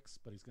his 6,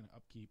 but he's going to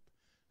upkeep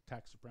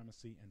attack,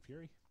 supremacy, and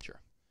fury.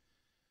 Sure.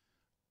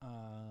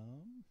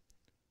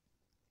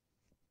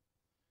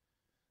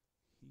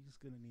 He's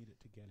going to need it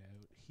to get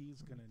out.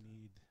 He's going to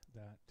need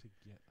that to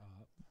get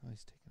up. Oh,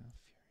 he's taking off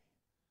fury.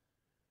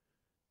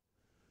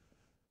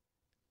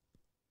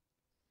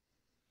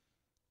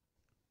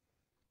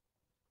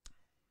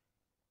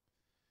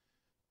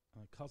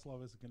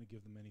 Kozlov isn't going to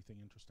give them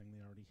anything interesting.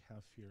 They already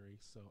have fury,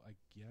 so I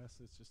guess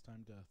it's just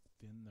time to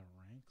thin the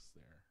ranks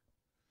there.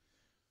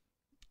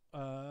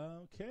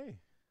 Okay.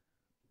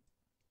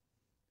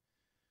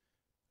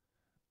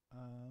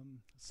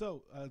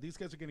 So these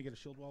guys are going to get a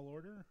shield wall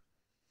order.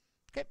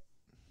 Okay.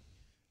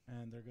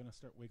 And they're going to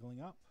start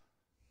wiggling up.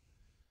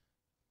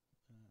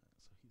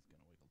 So he's going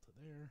to wiggle to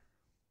there.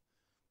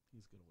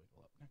 He's going to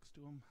wiggle up next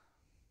to him.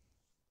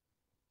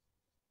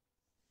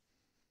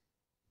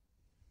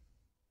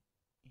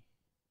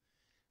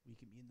 We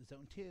can be in the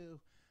zone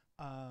too.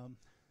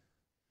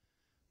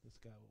 This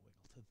guy will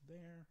wiggle to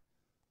there.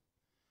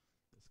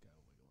 This guy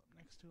will wiggle up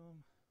next to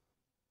him.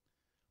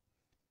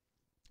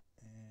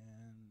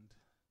 And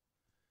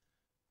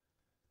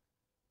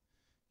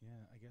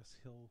yeah, I guess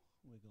he'll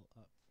wiggle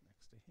up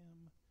next to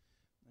him.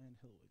 And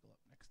he'll wiggle up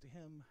next to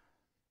him.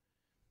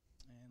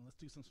 And let's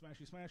do some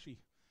smashy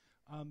smashy.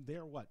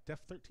 They're what?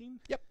 Def 13?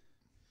 Yep.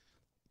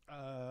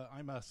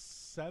 I'm a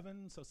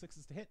 7, so 6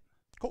 is to hit.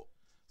 Cool.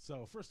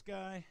 So first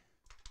guy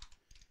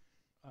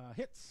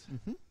hits.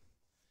 Mm-hmm.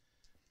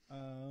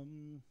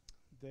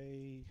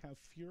 They have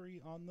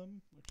fury on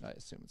them. I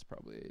assume it's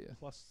probably a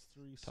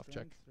 +3 tough strength,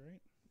 check.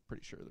 right?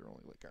 Pretty sure they're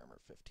only like armor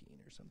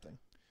 15 or something.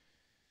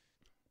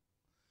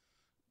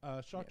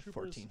 Shock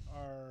troopers 14.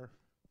 are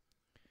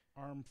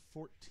arm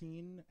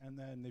 14, and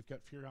then they've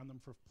got fury on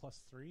them for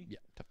 +3. Yeah,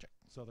 tough check.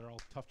 So they're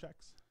all tough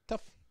checks.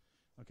 Tough.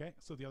 Okay,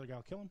 so the other guy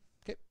will kill him.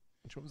 Okay.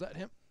 Which one was that?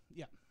 Him?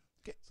 Yeah.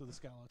 Okay. So this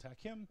guy will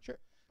attack him. Sure.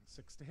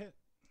 6 to hit.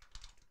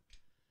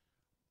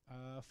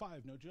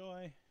 5, no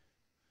joy.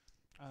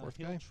 Fourth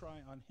he'll guy.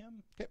 try on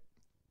him. Okay.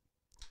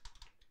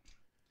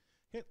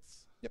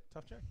 Hits. Yep.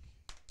 Tough check.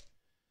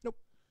 Nope.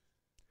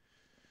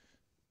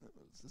 That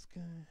was this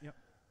guy. Yep.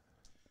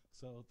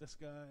 So this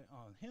guy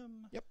on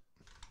him. Yep.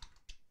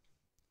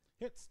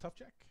 Hits. Tough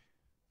check.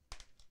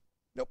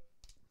 Nope.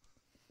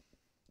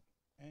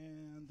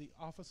 And the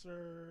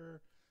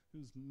officer,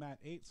 who's Mat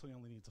 8, so he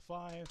only needs a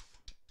 5.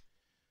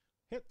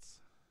 Hits.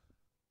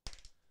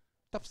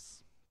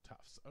 Toughs.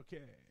 Toughs.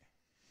 Okay.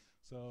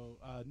 So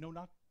no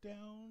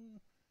knockdown.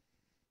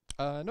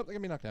 Nope, they're gonna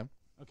be knocked down.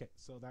 Okay,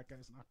 so that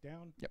guy's knocked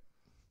down. Yep.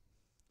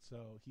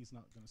 So he's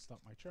not going to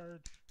stop my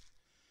charge.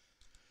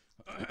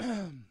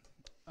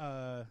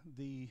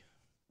 The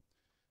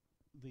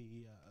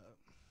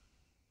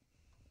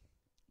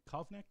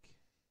Kovnik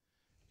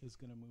is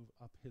going to move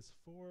up his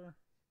 4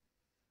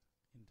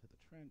 into the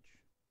trench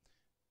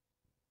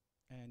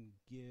and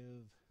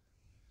give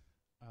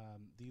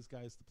these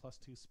guys the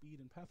 +2 speed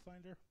in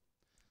Pathfinder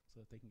so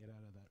that they can get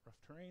out of that rough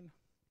terrain.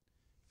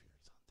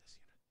 Fury's on this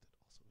unit that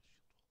also is shield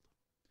walled.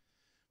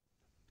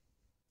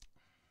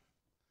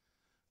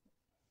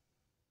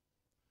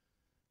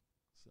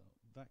 So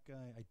that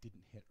guy I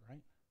didn't hit,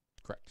 right?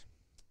 Correct.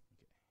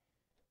 Okay.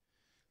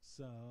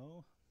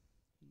 So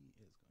he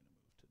is going to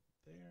move to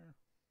there.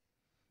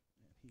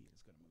 And he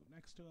is going to move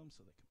next to him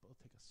so they can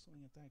both take a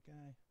swing at that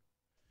guy.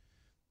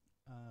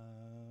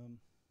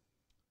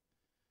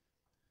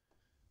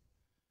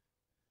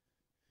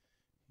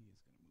 He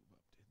is going to move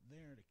up to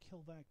there to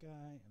kill that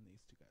guy, and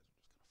these 2 guys are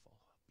just going to fall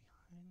up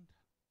behind.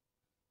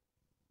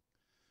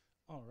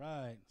 All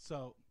right,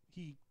 so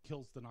he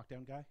kills the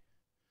knockdown guy.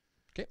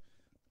 Okay.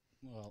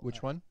 Well,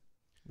 Which one?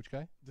 Which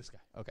guy? This guy.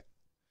 Okay.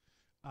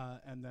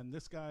 And then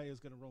this guy is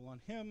going to roll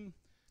on him.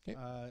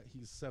 Okay.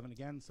 He's 7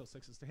 again, so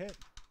 6 is to hit.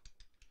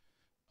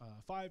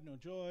 5, no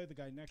joy. The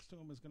guy next to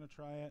him is going to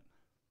try it.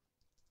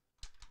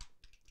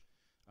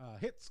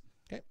 Hits.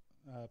 Okay.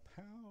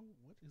 POW.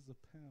 What is a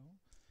POW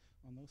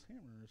on those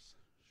hammers?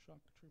 Shock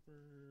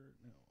Trooper.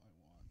 No, I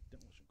want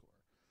Demolition Core.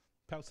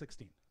 POW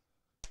 16.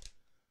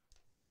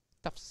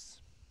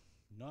 Toughs.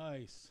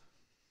 Nice.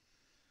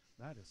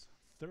 That is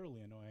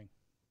thoroughly annoying.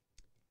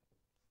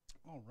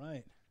 All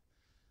right.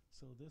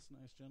 So this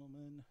nice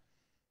gentleman.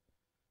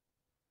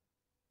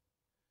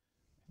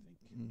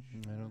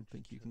 I don't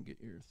think you can get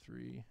your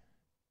 3.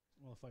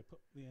 Well, if I put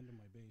the end of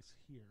my base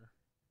here,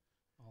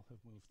 I'll have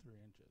moved 3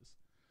 inches.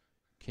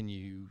 Can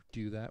you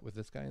do that with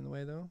this guy in the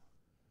way, though?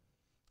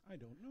 I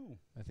don't know.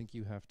 I think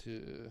you have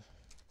to...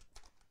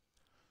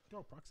 Throw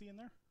a proxy in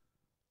there?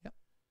 Yep.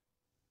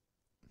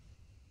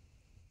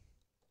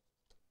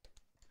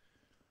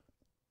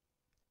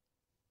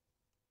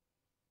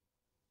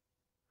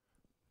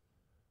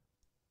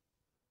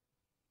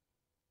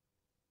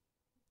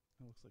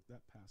 It looks like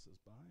that passes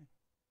by.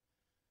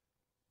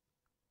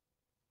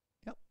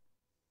 Yep.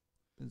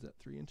 Is that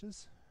 3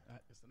 inches?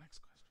 That is the next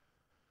question.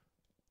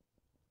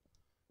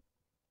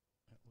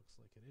 That looks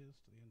like it is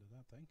to the end of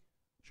that thing.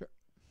 Sure.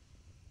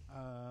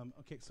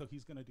 Okay, so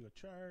he's going to do a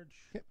charge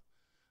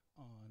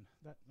on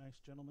that nice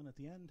gentleman at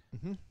the end.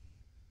 Mm-hmm.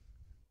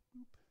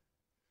 Boop.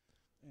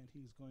 And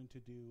he's going to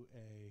do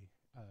a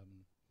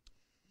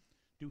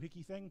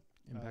doohickey thing.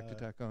 Impact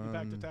attack on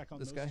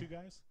those guy? 2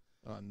 guys.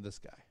 On this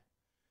guy.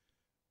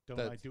 Don't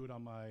I do it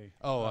on my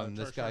on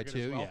this guy target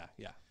too? as well?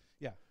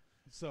 Yeah.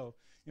 So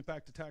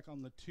impact attack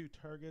on the 2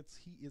 targets.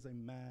 He is a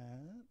mat.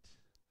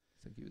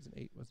 I think he was an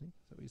 8, wasn't he?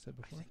 Is that what you said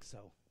before? I think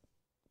so.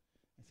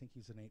 I think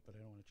he's an 8, but I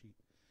don't want to cheat.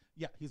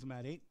 Yeah, he's a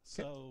mat 8.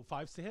 So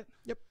 5s to hit.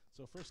 Yep.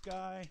 So first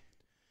guy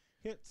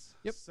hits.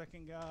 Yep.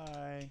 Second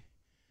guy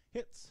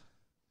hits.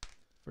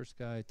 First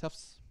guy,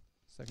 toughs.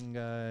 Second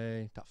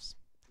guy, toughs.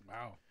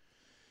 Wow.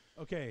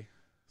 Okay.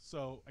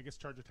 So I guess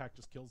charge attack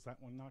just kills that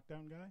one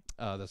knockdown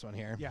guy. This one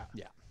here? Yeah.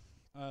 Yeah.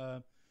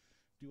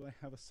 Do I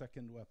have a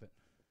second weapon?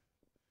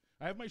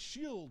 I have my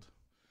shield.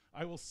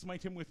 I will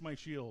smite him with my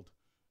shield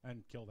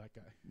and kill that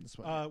guy. This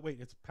one. Wait,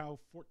 it's POW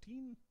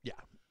 14? Yeah.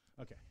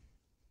 Okay.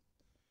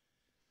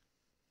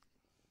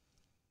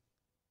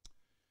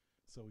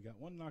 So we got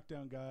 1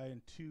 knockdown guy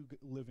and 2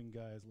 living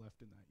guys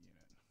left in that unit.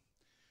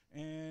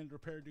 And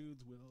repair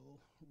dudes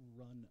will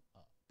run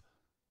up.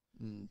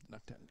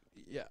 Knockdown.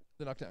 Yeah,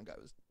 the knockdown guy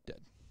was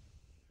dead.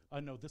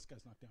 No, this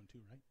guy's knocked down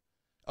too, right?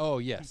 Oh,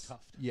 yes. He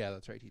tuffed. Yeah,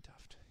 that's right. He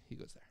tuffed. He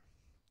goes there.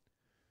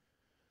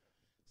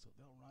 So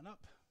they'll run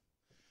up.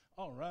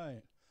 All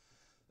right.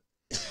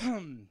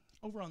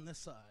 Over on this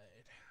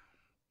side.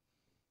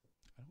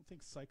 I don't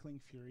think Cycling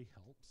Fury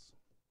helps.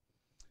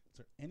 Is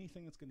there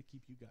anything that's going to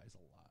keep you guys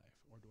alive?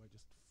 Or do I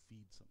just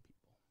feed some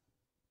people?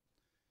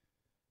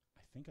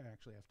 I think I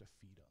actually have to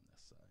feed on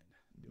this side.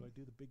 Do I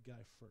do the big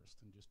guy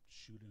first and just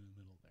shoot in the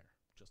middle there,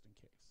 just in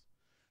case?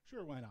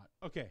 Sure, why not?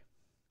 Okay.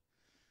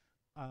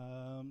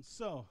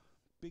 So,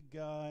 big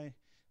guy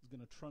is going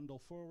to trundle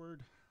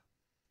forward.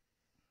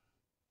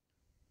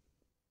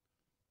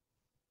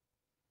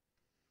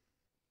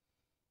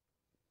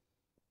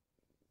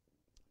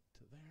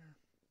 To there.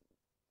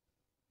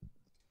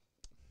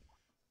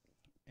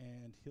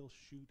 And he'll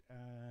shoot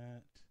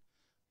at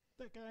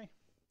that guy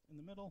in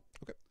the middle.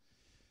 Okay.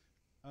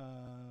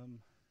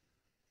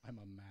 I'm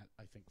a mat,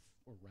 I think,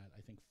 or rat,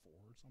 I think 4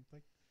 or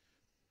something.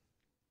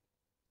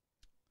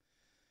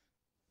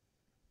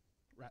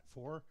 Rat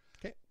 4.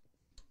 Okay.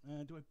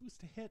 Do I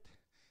boost a hit?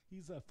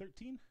 He's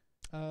 13?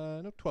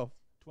 Nope, 12.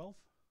 12?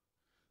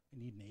 I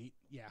need an 8.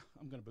 Yeah,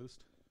 I'm going to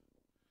boost.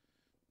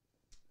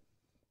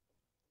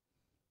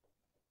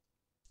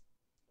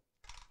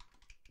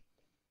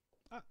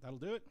 That'll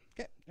do it.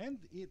 Okay. And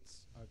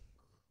it's a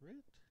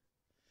crit.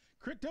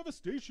 Crit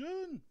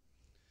devastation!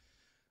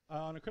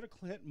 On a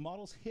critical hit,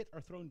 models hit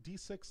are thrown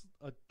d6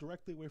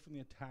 directly away from the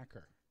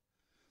attacker.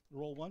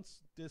 Roll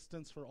once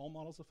distance for all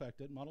models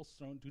affected. Models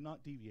thrown do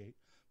not deviate.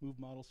 Move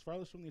models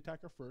farthest from the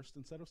attacker first.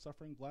 Instead of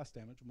suffering blast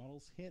damage,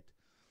 models hit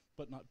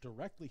but not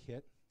directly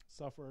hit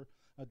suffer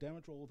a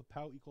damage roll with a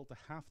POW equal to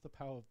half the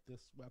POW of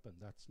this weapon.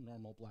 That's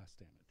normal blast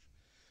damage.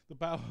 The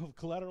POW of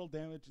collateral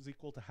damage is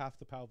equal to half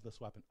the POW of this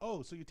weapon.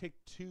 Oh, so you take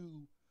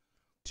two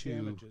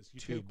damages. You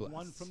take blasts.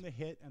 1 from the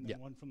hit and then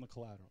 1 from the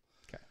collateral.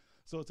 Okay.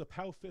 So it's a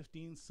POW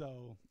 15,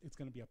 so it's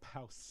going to be a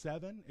POW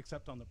 7,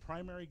 except on the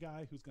primary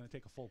guy who's going to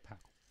take a full POW.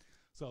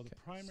 So the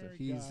primary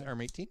so he's guy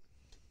arm 18?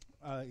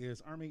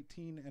 is arm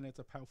 18, and it's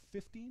a POW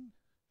 15.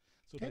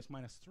 So dice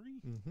minus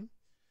 3. Mm-hmm.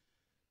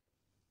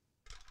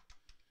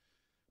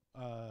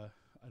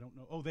 I don't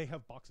know. Oh, they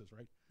have boxes,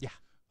 right? Yeah.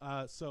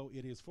 So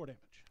it is 4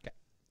 damage. Okay.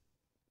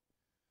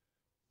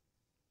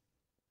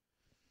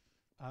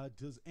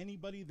 Does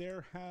anybody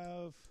there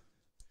have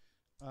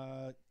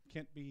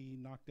can't be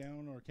knocked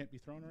down or can't be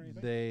thrown or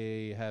anything?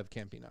 They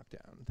can't be knocked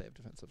down. They have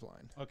defensive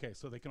line. Okay,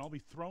 so they can all be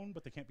thrown,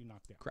 but they can't be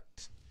knocked down.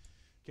 Correct.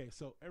 Okay,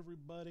 so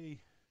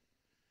everybody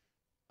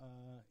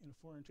in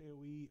a 4-inch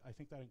AoE, I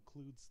think that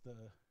includes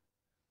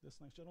this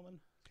nice gentleman.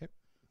 Okay.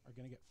 Are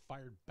going to get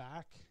fired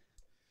back,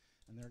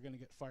 and they're going to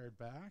get fired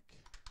back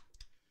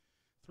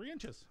 3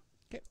 inches.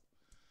 Okay.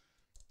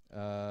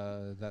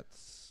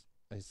 That's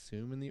I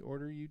assume in the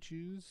order you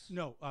choose.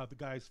 No, the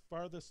guys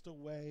farthest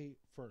away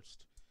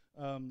first.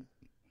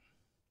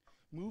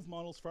 Move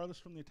models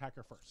farthest from the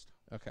attacker first.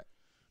 Okay.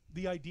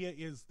 The idea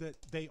is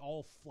that they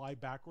all fly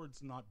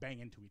backwards, not bang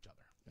into each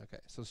other. Okay.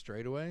 So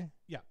straight away.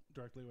 Yeah,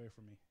 directly away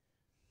from me.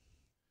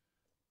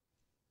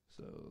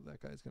 So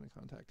that guy's going to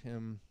contact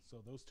him.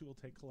 So those two will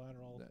take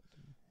collateral.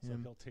 So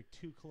Him. he'll take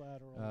 2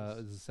 collaterals.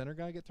 Does the center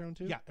guy get thrown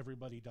too? Yeah,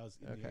 everybody does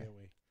in the Okay.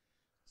 AoE.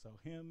 So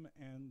him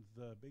and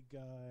the big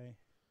guy.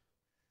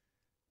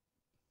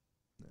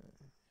 He'll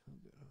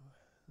go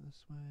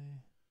this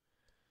way.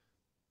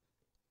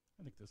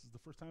 I think this is the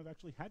first time I've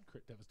actually had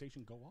crit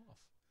devastation go off.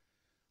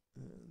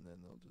 And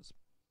then they'll just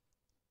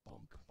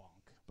Bonk,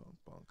 bonk. bonk,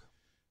 bonk.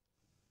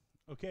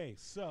 Okay,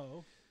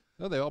 so...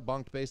 Oh, they all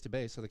bonked base to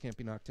base, so they can't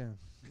be knocked down.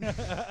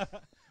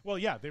 Well,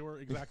 yeah, they were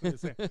exactly the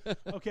same.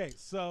 Okay,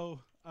 so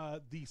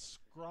the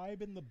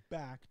scribe in the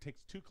back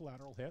takes 2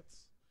 collateral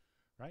hits,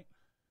 right?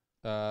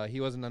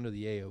 He wasn't under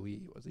the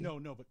AoE, was he? No,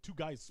 but 2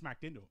 guys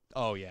smacked into him,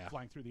 Oh, yeah.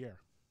 flying through the air.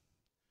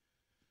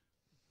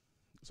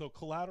 So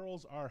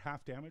collaterals are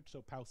half damage,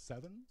 so POW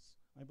 7s,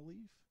 I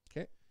believe.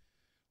 Okay.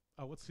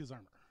 What's his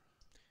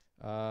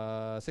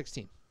armor?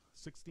 16.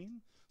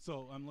 16?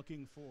 So I'm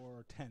looking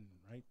for 10,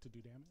 right, to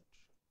do damage?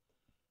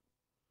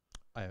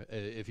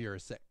 If you're a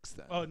 6,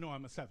 then. Oh, no,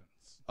 I'm a 7.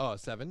 Oh,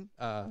 7?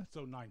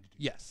 So 9 to do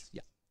Yes.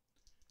 Yeah.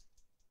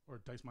 Or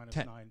dice minus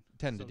 10. 9.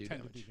 10 so to do 10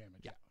 damage. to do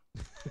damage, Yeah.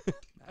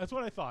 That's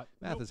what I thought.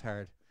 Math Nope. is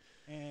hard.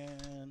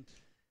 And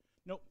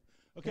nope.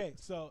 Okay,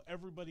 so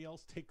everybody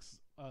else takes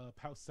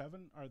POW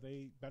 7. Are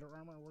they better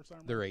armor or worse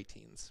armor? They're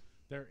 18s.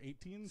 They're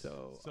 18s.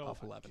 So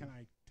off 11. Can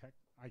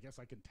I guess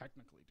I can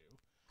technically do.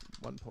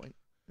 1 point.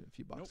 If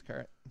you box Nope.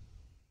 carrot.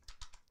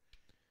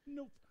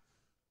 Nope.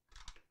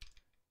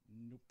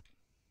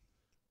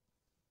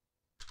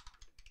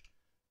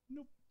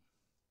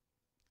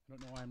 I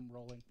don't know why I'm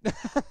rolling.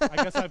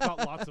 I guess I've got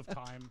lots of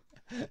time.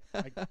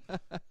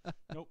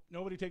 Nope.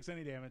 Nobody takes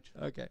any damage.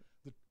 Okay.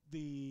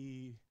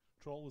 The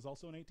troll was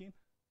also an 18?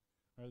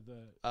 Or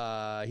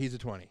the He's a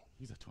 20.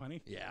 He's a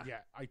 20? Yeah.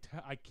 Yeah,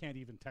 I can't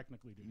even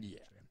technically do damage Yeah.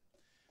 to him.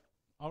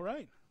 All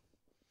right.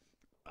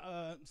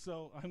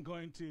 So I'm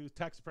going to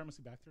attack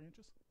supremacy back 3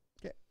 inches.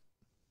 Okay.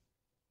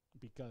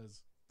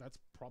 Because that's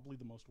probably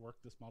the most work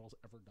this model's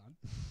ever done.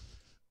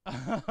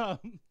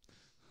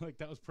 Like,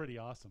 that was pretty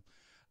awesome.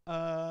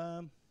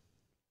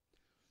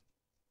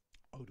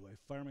 Oh, do I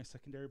fire my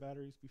secondary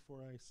batteries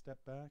before I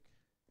step back?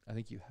 I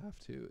think you have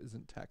to.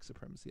 Isn't tax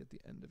supremacy at the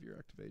end of your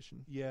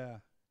activation? Yeah.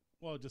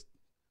 Well, I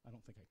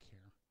don't think I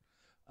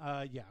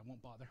care. Yeah, I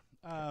won't bother.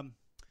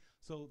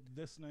 So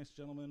this nice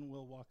gentleman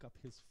will walk up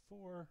his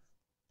 4.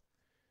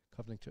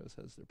 Covenant Joe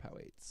says they're POW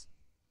 8s.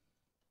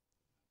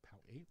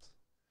 POW 8s?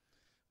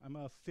 I'm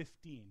a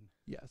 15.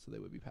 Yeah, so they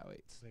would be POW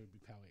 8s. They would be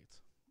POW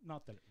 8s.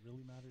 Not that it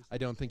really matters. I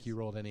don't think you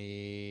rolled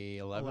any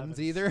 11s 11s.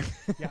 either.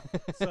 Yeah.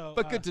 So,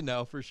 but good to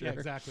know for sure. Yeah,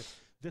 exactly.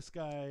 This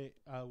guy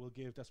will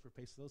give desperate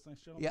pace to those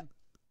nice gentlemen. Yeah.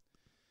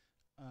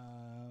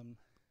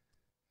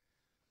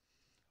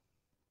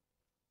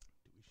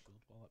 Do we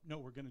shield wall up? No,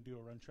 we're going to do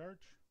a run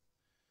charge.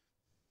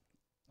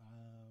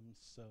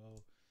 So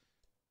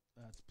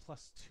that's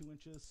plus 2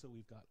 inches, so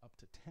we've got up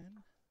to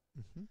 10.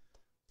 Mm-hmm.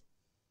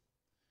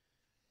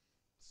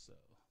 So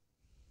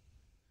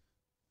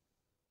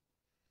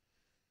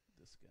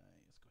this guy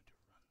is going to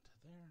run to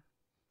there.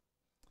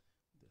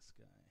 This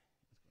guy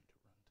is going to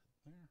run to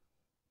there.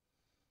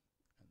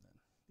 And then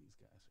these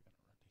guys are going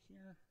to run to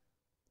here.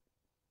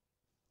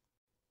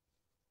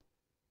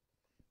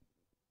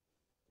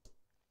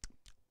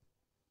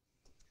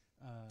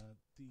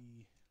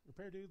 The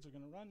repair dudes are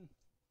going to run.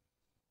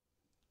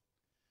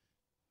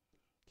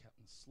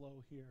 Captain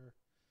Slow here.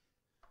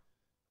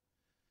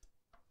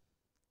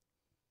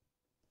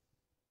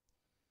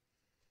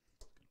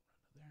 Going to run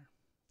to there.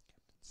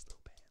 Captain Slow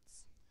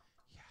Pants.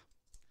 Yeah.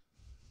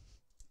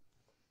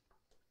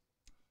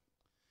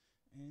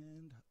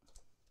 And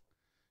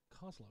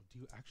Kozlov, do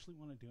you actually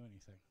want to do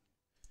anything?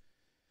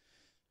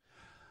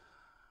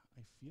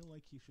 I feel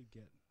like you should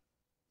get...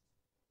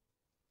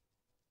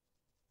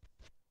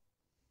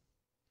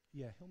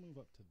 Yeah, he'll move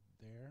up to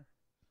there.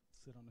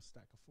 Sit on a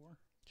stack of 4.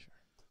 Sure.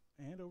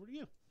 And over to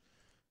you.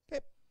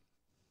 Okay.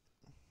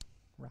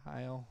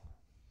 Ryle.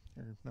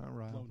 Or not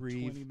Ryle. Blown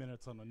Reeve. 20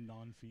 minutes on a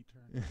non-feat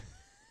turn.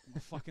 I'm a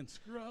fucking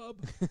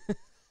scrub.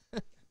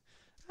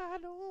 I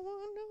don't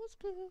want no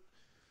scrub.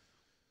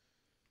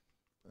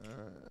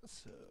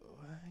 So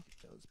I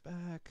get those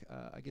back.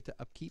 I get to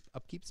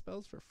upkeep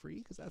spells for free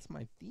because that's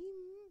my theme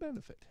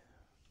benefit.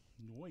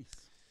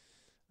 Nice.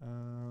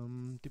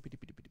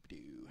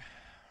 Doopy-doopy-doopy-doopy-doo.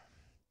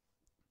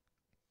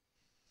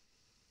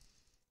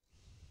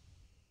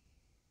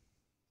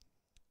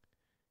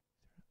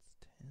 That's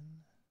 10.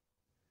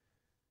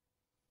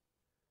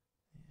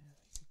 Yeah,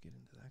 I could get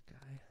into that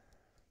guy.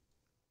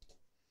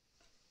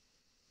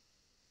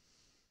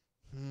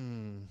 Where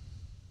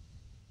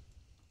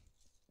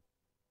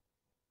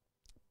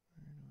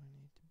do I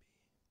need to be?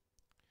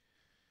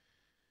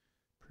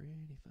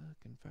 Pretty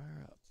fucking far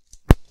up.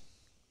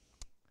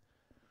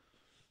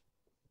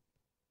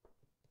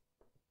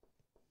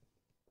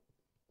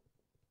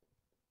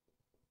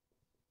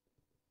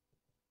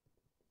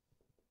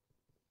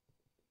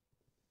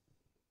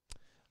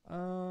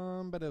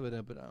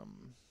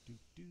 Ba-da-ba-da-ba-dum. Do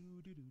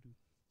do do do do.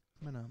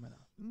 Mana,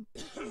 mana.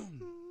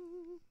 Mana,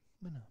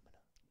 mana.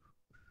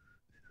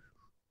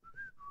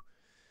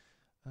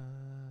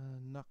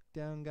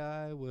 Knockdown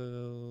guy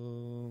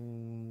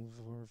will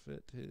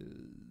forfeit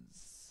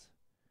his.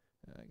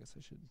 I guess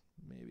I should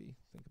maybe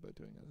think about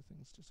doing other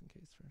things just in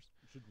case first.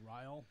 You should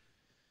rile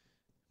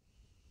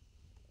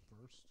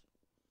first,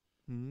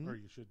 Hmm? or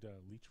you should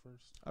leech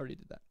first. Already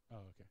did that.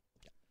 Oh, okay.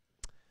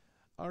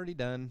 Already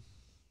done.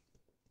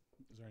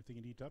 Is there anything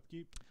you need to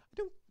upkeep? I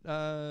don't.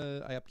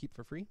 I upkeep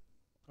for free.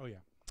 Oh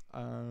yeah.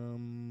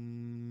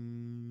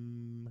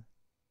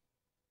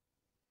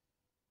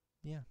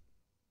 Yeah.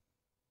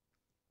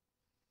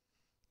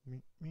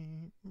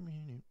 And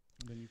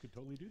then you could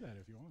totally do that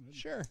if you wanted.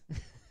 Sure.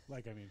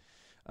 Like, I mean,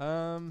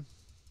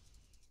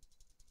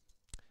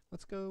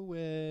 Let's go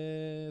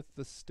with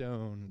the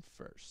stone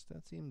first.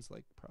 That seems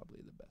like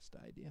probably the best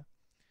idea.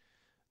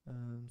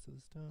 So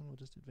the stone will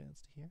just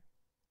advance to here.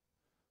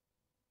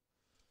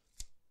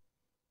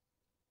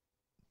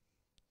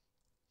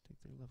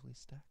 Take their lovely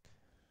stack.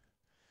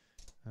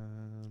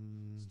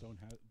 stone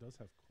does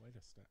have quite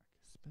a stack.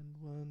 Spend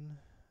one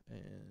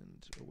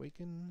and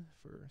awaken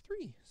for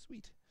 3.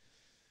 Sweet.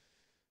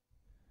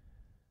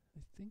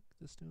 I think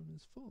the stone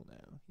is full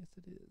now. Yes,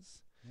 it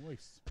is.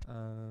 Nice.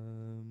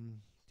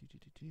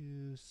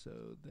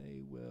 So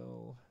they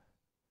will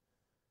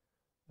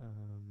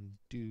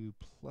do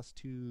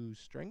 +2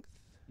 strength.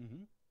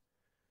 Mm-hmm.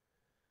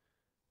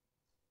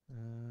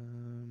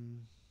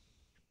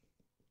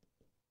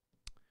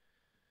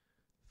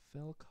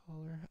 Fell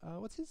collar.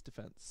 What's his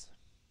defense?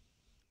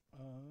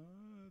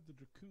 The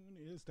Dracoon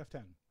is Def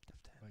 10,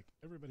 Def 10. like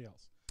everybody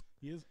else.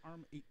 He is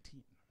arm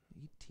 18.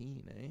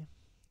 18, eh?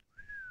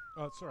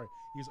 Oh, sorry.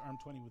 He's arm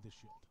 20 with his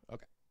shield.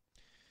 Okay.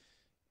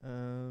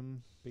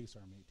 Base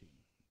arm 18.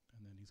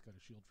 And then he's got a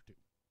shield for 2.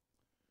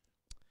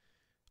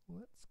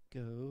 Let's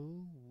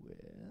go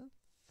with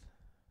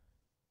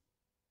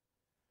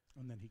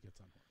And then he gets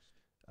unhorsed.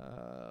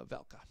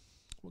 Velka.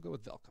 We'll go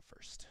with Velka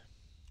first.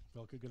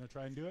 Velka gonna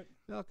try and do it?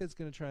 Velka's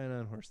gonna try and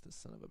unhorse this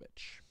son of a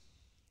bitch.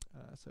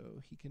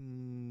 So he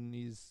can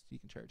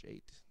charge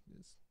 8.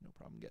 There's no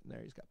problem getting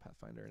there. He's got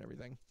Pathfinder and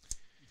everything.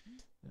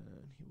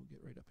 And he will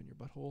get right up in your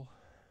butthole.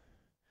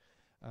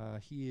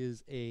 He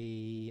is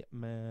a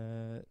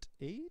mat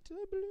 8,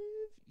 I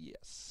believe.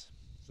 Yes.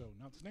 So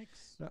not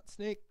snakes. Not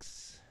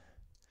snakes.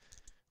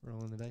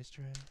 Rolling the dice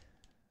tray.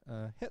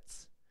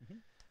 Hits.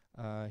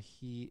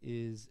 He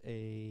is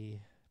a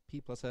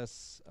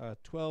P+S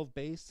 12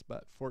 base,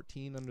 but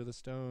 14 under the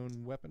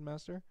stone weapon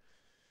master.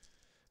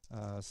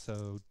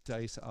 So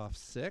dice off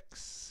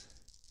 6.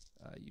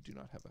 You do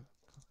not have a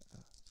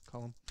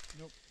column.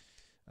 Nope.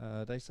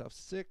 Dice off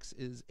 6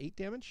 is 8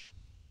 damage.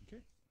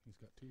 Okay. He's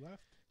got 2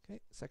 left. Okay,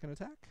 second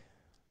attack.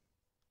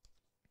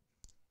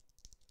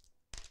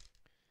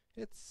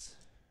 Hits.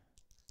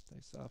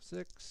 Dice off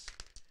 6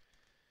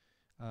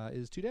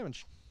 is 2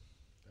 damage.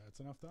 That's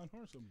enough to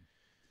unhorse him.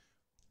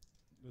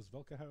 Does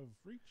Velka have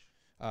reach?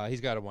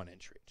 He's got a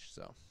 1-inch reach,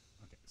 so.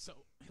 Okay,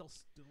 so he'll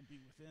still be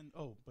within.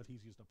 Oh, but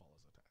he's used up all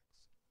his attacks.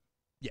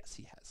 Yes,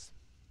 he has.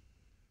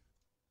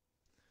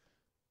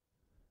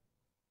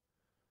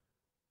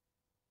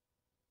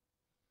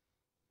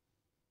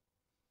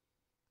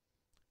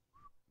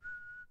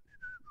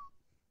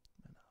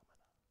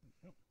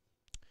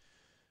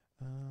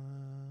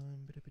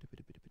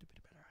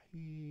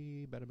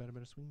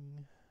 Better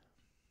swing.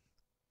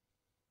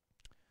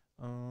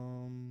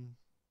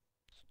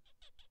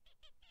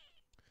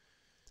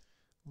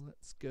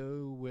 Let's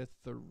go with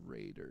the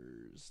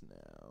Raiders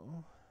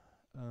now.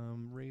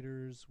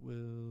 Raiders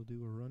will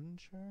do a run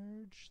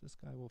charge. This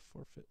guy will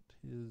forfeit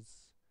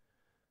his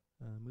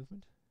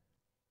movement.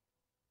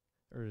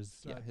 Or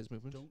his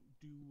movement. Don't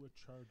do a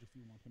charge if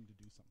you want him to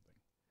do something.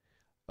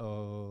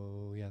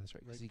 Oh, yeah, that's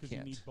right. Right? Because he Because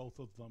can't. you need both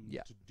of them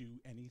Yeah. to do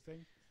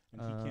anything,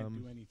 and he can't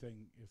do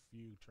anything if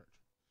you charge.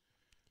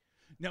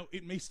 Now,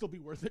 it may still be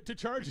worth it to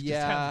charge. Yeah.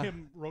 Just have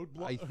him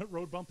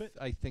road bump it.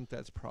 I think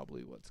that's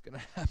probably what's going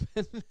to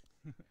happen.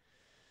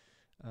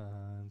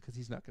 Because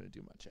he's not going to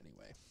do much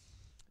anyway.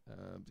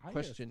 The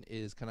question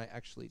is, can I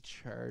actually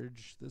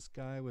charge this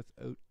guy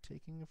without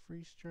taking a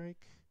free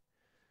strike?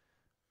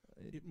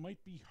 It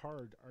might be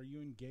hard. Are you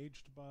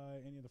engaged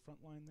by any of the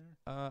front line there?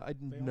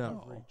 They all no.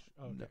 have reach.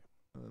 Oh, okay. No.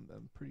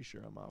 I'm pretty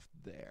sure I'm off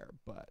there,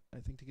 but I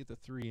think to get the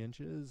 3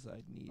 inches,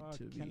 I'd need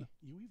to be. Can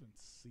you even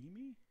see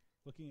me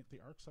looking at the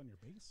arcs on your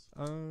base?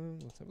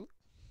 Let's have a look.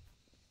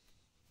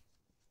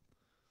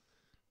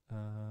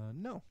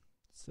 No.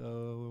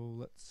 So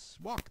let's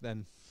walk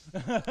then.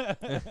 We're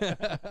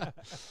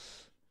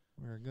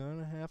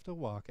gonna have to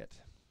walk it.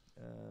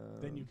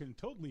 Then you can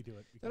totally do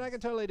it. Then I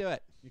can totally do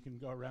it. You can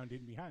go around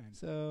in behind.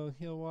 So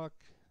he'll walk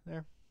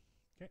there.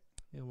 Okay.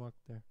 He'll walk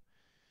there.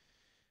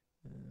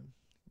 We'll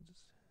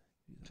just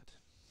do that.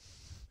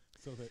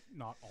 So that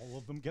not all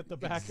of them get the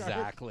back arc.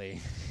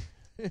 Exactly.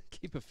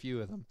 Keep a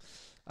few of them.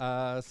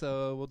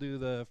 So we'll do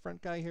the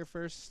front guy here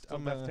first. So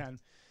Def 10.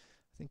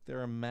 I think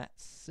they're a mat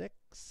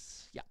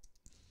 6. Yeah.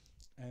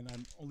 And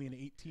I'm only an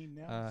 18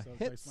 now. So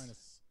Hits. dice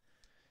minus.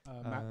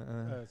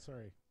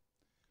 Sorry.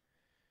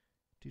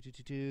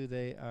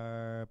 They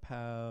are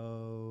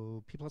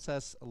P plus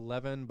S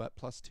 11, but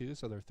plus 2,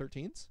 so they're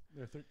 13s.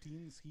 They're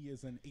 13s. He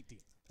is an 18.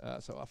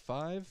 So a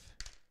 5.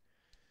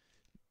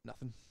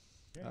 Nothing.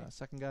 Okay.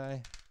 Second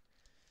guy.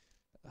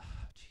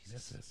 Jesus.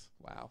 Misses.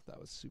 Wow, that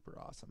was super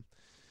awesome.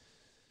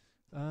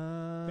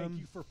 Thank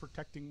you for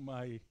protecting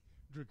my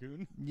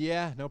Dragoon.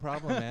 Yeah, no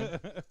problem, man.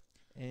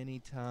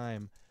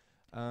 Anytime.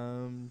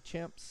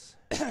 Champs.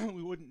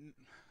 We wouldn't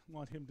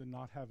want him to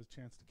not have a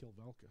chance to kill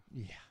Velka.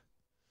 Yeah.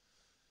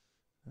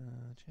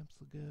 Champs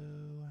will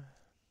go.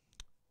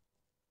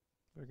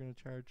 They're going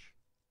to charge.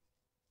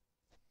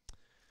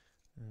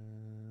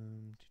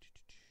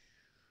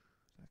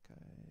 That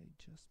guy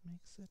just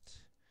makes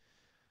it.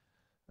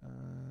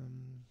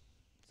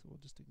 So we'll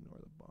just ignore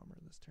the bomber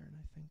this turn,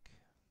 I think.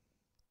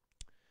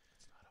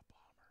 It's not a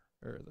bomber.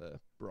 Or the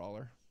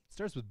brawler. It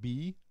starts with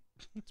B.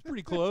 It's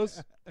pretty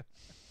close.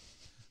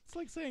 It's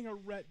like saying a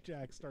Ret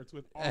Jack starts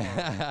with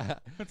R.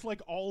 It's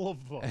like all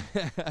of them.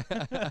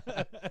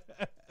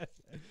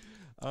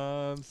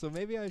 So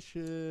maybe I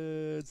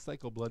should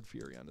cycle Blood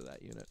Fury onto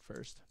that unit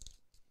first.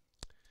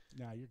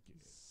 Nah, you're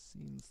good.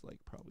 Seems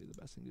like probably the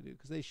best thing to do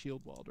because they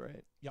shield walled,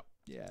 right? Yep.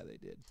 Yeah, they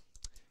did.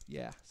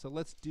 Yeah, so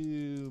let's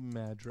do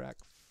Madrak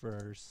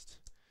first.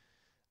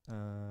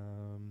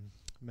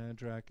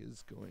 Madrak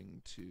is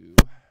going to.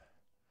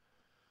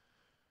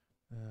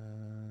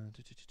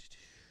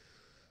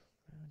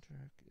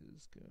 Madrak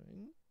is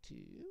going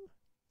to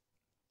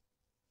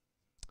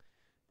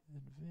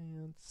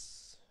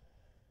advance.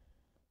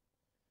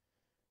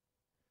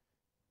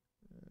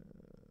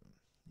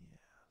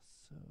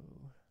 So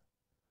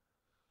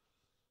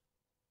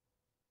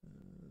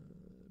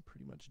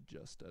pretty much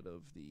just out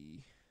of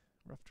the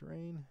rough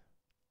terrain.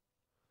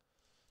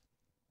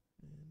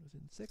 And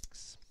within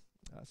 6.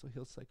 So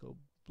he'll cycle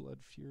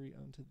Blood Fury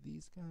onto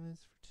these guys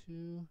for 2.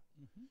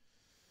 Mm-hmm.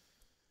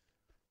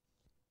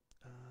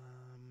 I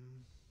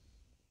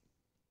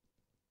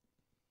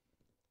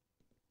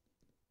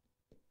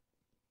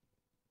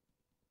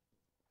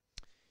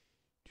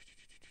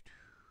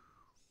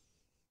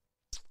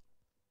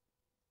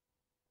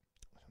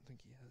don't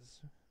think he has.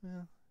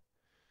 Well.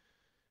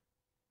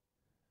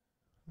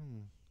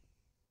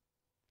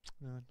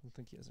 No, I don't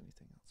think he has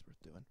anything else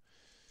worth doing.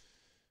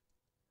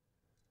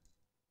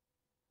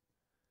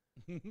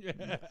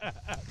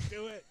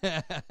 Do it. Do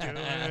it.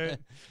 That'd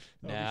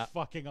Nah. be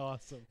fucking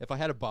awesome. If I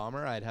had a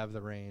bomber, I'd have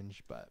the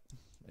range, but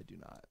I do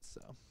not.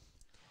 So.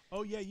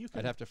 Oh yeah, you can.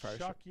 I'd have to fire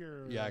chuck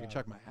your. Yeah, I can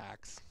chuck my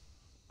hacks.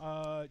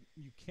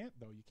 You can't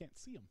though. You can't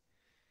see them.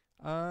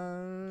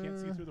 You You can't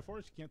see through the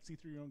forest. You can't see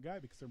through your own guy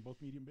because they're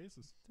both medium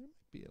bases. There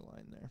might be a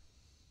line there.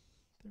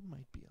 There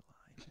might be a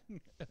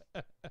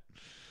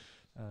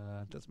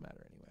line. Doesn't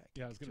matter anyway.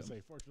 Yeah, I was gonna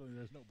say. Fortunately,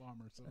 there's no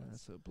bomber, so.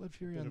 So Blood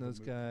Fury bit on of a those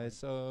moot guys. point.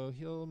 So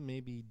he'll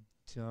maybe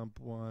dump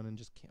 1 and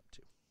just camp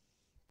 2,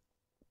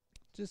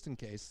 just in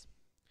case.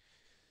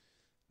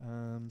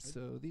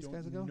 So these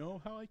guys will go. I don't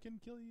know how I can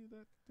kill you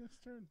this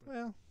turn. But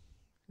Well,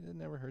 it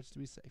never hurts to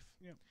be safe.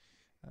 Yep.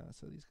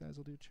 So these guys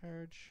will do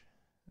charge.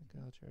 That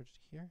guy will charge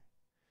to here.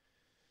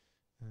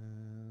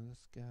 This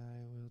guy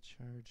will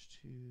charge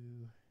to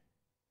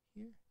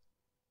here.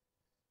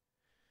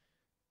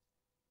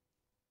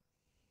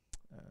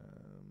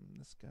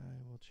 This guy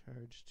will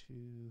charge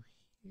to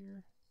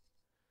here.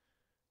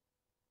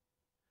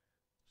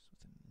 Just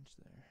within an inch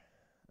there.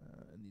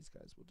 And these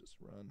guys will just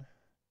run.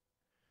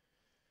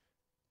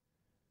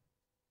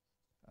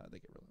 They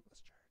get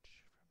relentless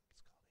charge from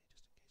Scaldi,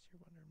 just in case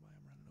you're wondering why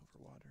I'm running over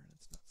water and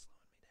it's not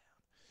slowing me down.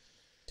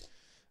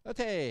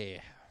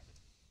 Okay.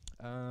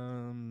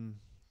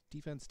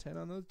 Defense 10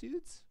 on those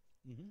dudes.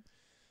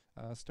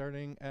 Mm-hmm.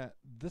 Starting at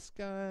this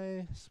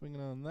guy,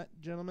 swinging on that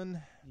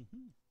gentleman.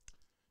 Mm-hmm.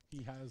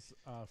 He has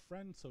a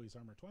friend, so he's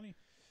armor 20.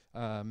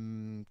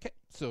 Okay,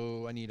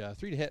 so I need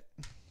 3 to hit.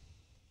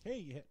 Hey,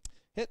 you hit.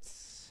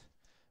 Hits.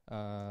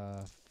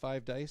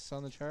 5 dice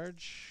on the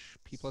charge.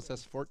 P plus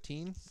S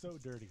 14. So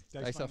dirty.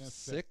 Dice off minus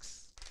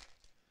 6.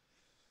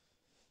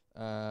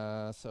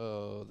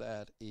 So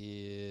that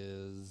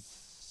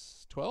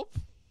is 12.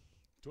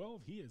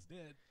 12. He is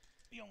dead.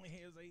 He only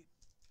has 8.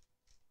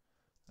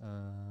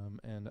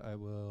 And I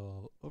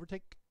will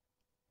overtake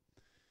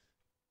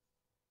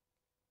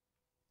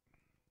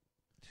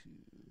to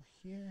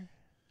here.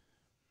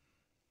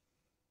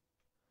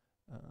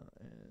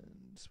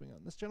 And swing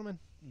on this gentleman.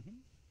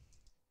 Mm-hmm.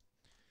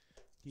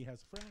 He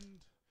has a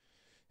friend.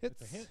 Hits.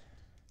 With a hit.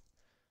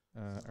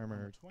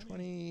 Armor 20.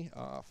 20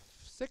 off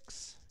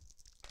 6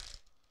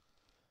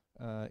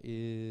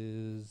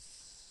 is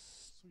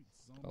Sweet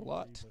a zombie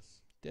lot.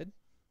 Davis. Dead.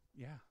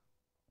 Yeah.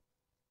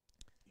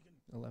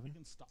 11. You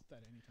can stop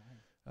that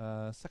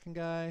anytime. Second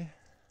guy.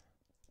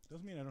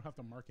 Doesn't mean I don't have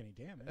to mark any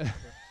damage.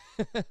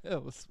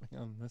 We'll swing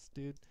on this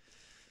dude.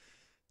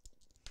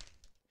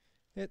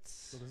 Hits.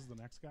 So this is the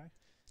next guy?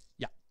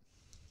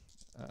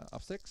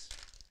 Off 6.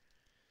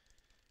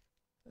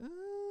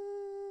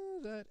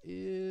 That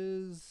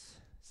is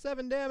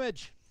 7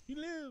 damage. He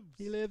lives!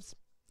 He lives.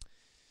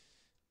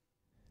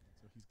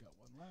 So he's got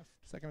 1 left.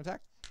 Second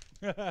attack.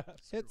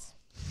 Hits.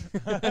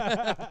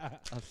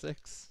 Off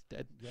 6.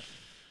 Dead. Yep.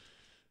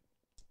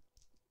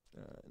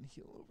 And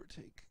he'll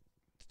overtake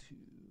to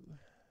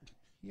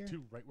here.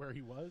 To right where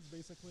he was,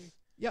 basically.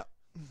 Yep.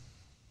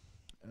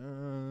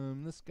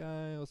 This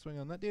guy will swing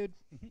on that dude.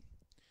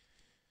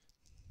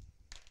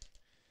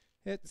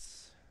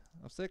 Hits.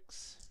 Off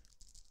 6.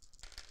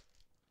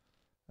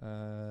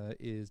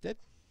 Is dead.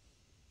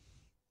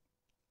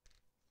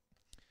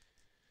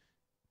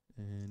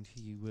 And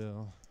he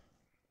will...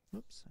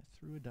 Oops, I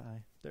threw a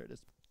die. There it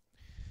is.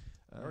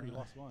 Already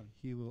lost one.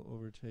 He will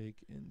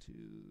overtake into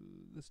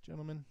this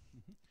gentleman.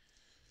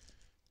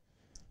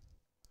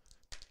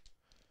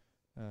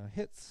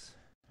 Hits.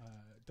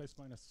 Dice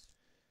minus...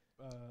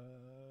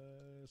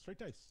 straight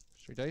dice.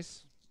 Straight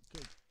dice.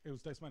 Okay. It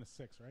was dice minus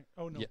 6, right?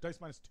 Oh, no. Yeah. Dice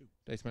minus 2.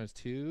 Dice minus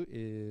 2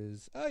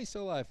 is... Oh, he's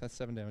still alive. That's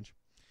 7 damage.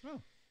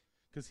 Oh.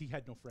 Because he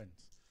had no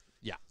friends.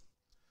 Yeah.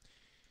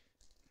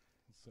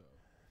 So...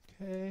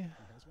 Okay.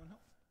 He has 1 health.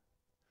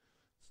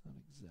 It's not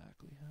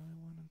exactly how I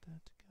wanted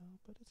that to go,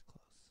 but it's close.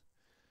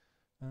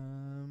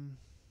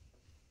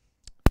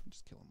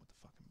 Just kill him with the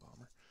fucking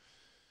bomber.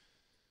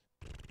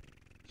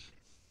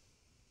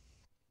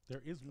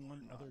 There is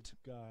one other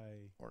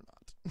guy. Or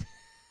not.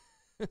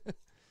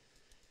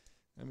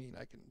 I mean,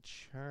 I can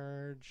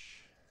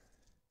charge.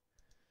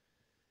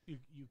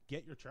 You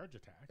get your charge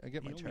attack. I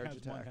get my he only charge has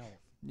attack. 1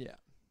 health. Yeah.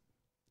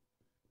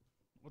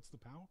 What's the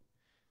power?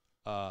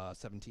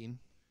 17.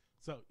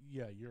 So,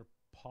 yeah, you're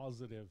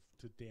positive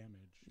to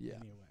damage Yeah.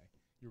 anyway.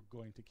 You're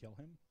going to kill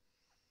him?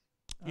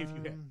 If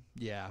you hit.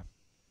 Yeah.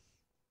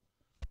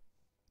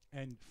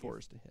 And 4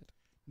 is to hit.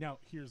 Now,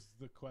 here's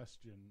the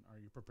question. Are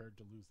you prepared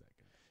to lose that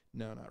guy?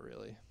 No, not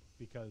really.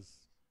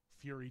 Because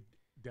Fury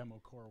Demo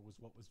Core was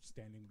what was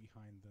standing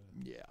behind the...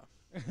 Yeah.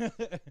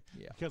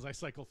 Yeah. Because I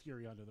cycle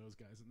Fury onto those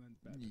guys and then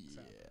bad things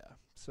happen. Yeah.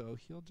 So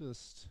he'll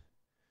just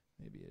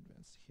maybe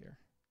advance to here.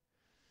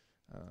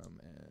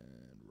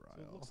 And Ryle.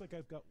 So it looks like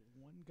I've got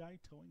 1 guy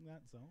towing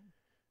that zone.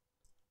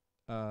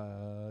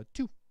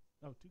 2.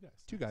 Oh, 2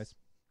 guys. 2 Nice. guys.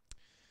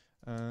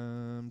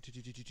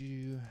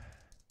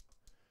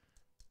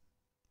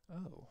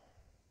 Oh.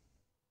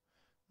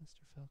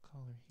 Mr.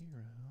 Fellcaller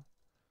Hero.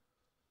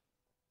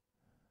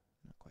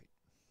 Not quite.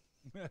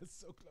 That's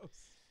so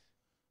close.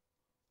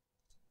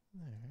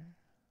 There.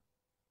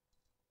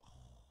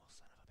 Oh,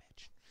 son of a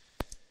bitch.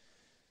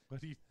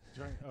 What are you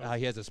trying?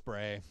 He has a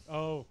spray.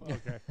 Oh,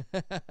 okay.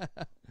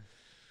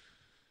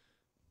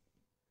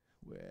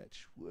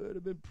 Which would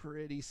have been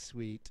pretty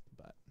sweet,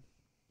 but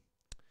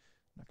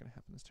not going to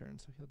happen this turn,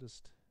 so he'll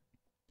just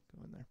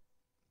go in there.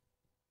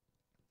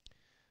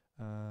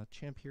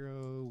 Champ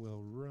Hero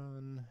will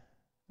run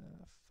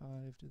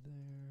 5 to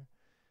there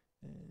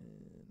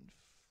and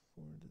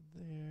 4 to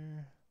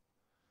there.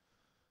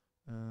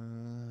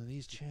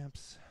 These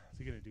champs. Is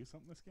he going to do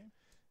something this game?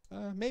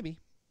 Maybe.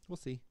 We'll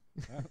see.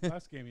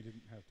 Last game he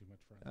didn't have too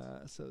much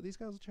friends. So these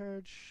guys will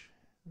charge.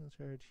 He'll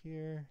charge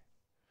here.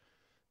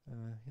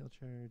 He'll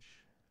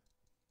charge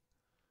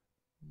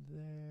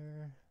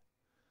there.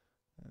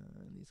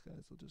 And these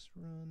guys will just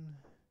run.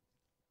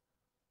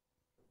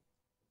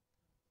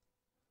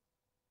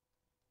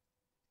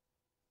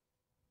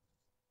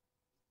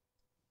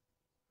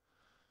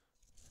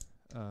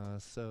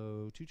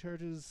 So 2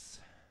 charges.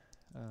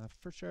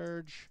 First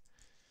charge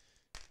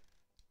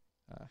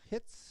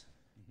hits.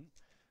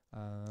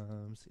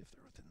 See if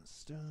they're within the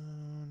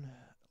stone.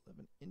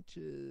 11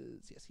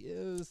 inches. Yes, he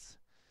is.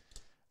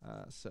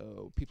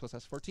 So P plus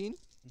S 14.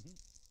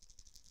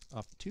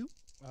 Off 2.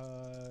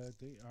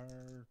 They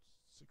are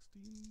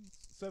 16s?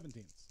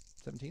 17s.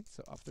 17,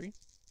 so off 3.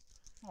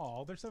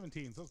 Oh, they're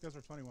 17s. Those guys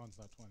are 21s,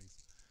 not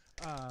 20s.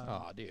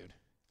 Oh, dude.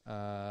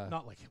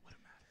 Not like it would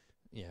have mattered.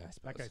 Yeah, I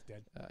suppose. That guy's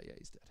dead. Yeah,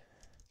 he's dead.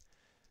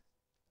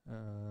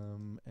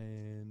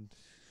 And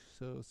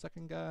so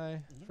second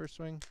guy, first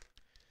swing,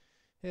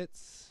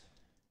 hits.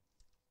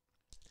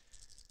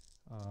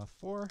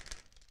 4.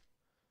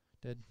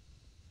 Dead.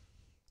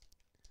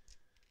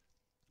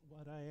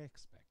 What I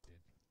expected.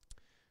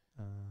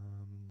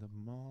 The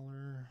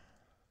Mauler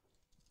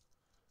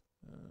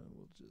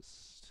will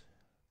just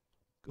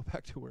go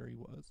back to where he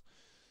was.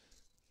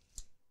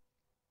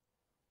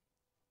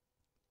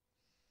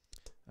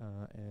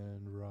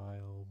 And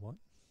Ryle 1.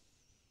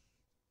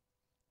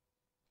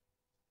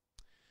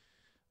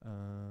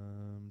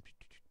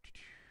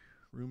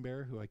 Room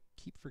Bear, who I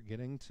keep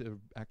forgetting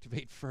to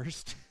activate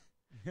first,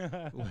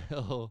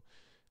 will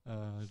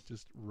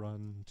just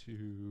run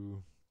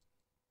to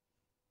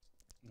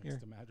Next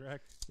to Madrak.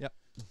 Yep.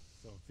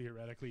 So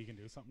theoretically you can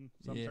do something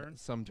turn.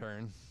 Some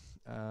turn.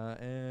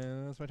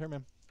 And that's my turn,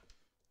 man.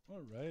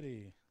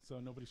 Alrighty. So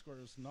nobody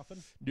scores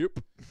nothing?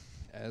 Nope.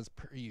 As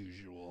per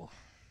usual.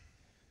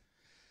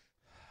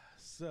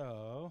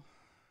 So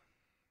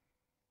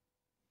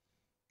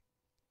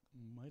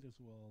might as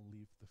well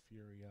leave the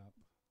Fury up.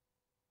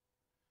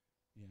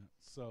 Yeah.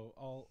 So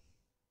I'll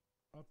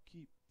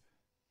upkeep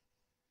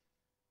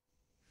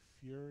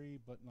Fury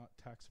but not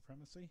Tax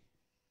Supremacy.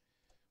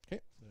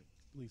 Okay. So it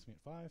leaves me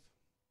at 5.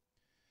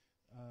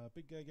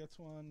 Big guy gets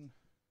 1.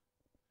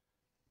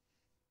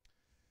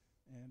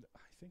 And I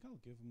think I'll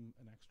give him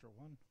an extra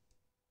 1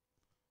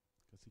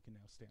 because he can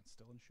now stand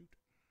still and shoot.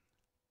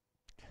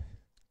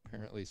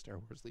 Apparently, Star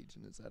Wars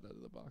Legion is out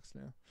of the box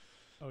now.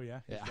 Oh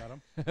yeah, he's Yeah. got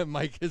him.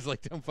 Mike is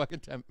like, don't fucking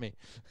tempt me.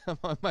 I'm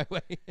on my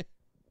way.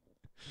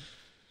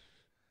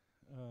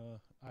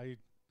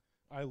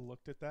 I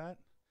looked at that.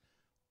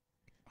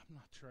 I'm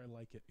not sure I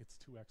like it. It's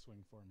too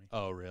X-Wing for me.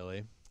 Oh,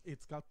 really?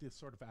 It's got this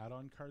sort of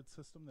add-on card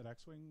system that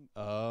X-Wing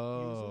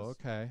Oh, uses.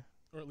 okay.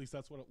 Or at least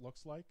that's what it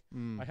looks like.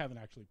 Mm. I haven't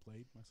actually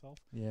played myself.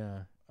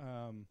 Yeah.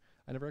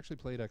 I never actually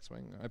played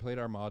X-Wing. I played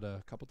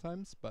Armada a couple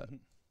times, but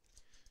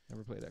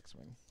never played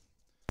X-Wing.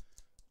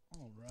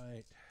 All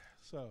right.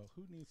 So,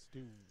 who needs to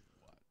do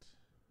what?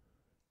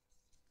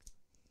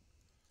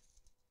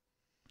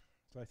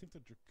 So I think the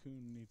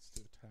Dracoon needs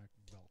to attack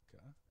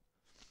Velka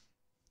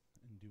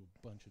and do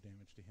a bunch of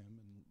damage to him,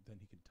 and then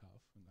he can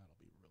tough, and that'll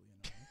be really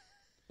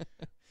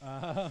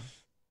annoying.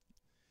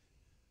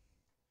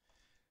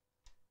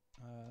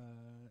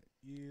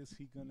 Is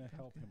he going to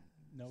help him?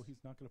 No,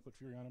 he's not going to put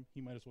Fury on him.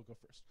 He might as well go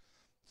first.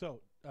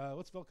 So,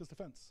 what's Velka's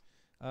defense?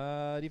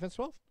 Defense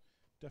 12.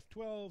 Def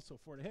 12, so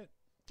 4 to hit.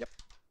 Yep.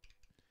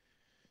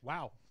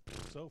 Wow.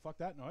 So, fuck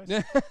that noise.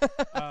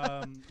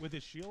 With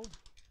his shield?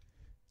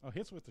 Oh,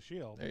 hits with the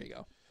shield. There you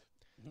go.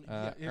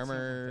 Yeah,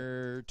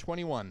 Armor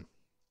 21.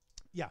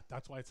 Yeah,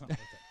 that's why it's not worth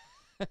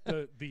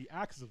it. The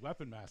axe is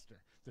Weapon Master.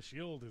 The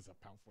shield is a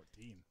pound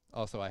 14.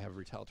 Also, I have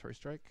Retaliatory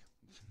Strike.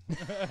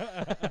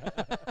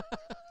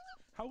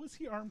 How is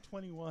he armed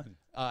 21?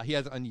 He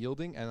has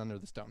Unyielding and Under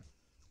the Stone.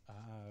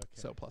 Okay.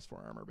 So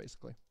 +4 armor,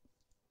 basically.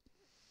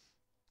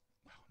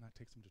 Wow, and that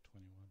takes him to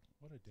 21.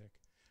 What a dick.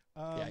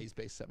 Yeah, he's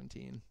base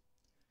 17.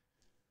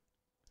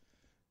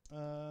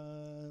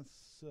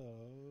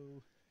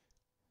 So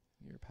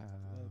Your pal.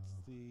 that's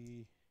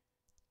the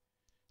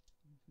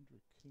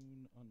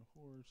Dracoon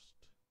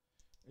unhorsed.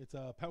 It's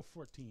a POW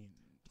 14.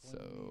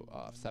 So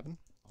off 7.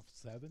 Off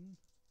 7.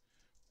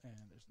 And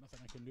there's nothing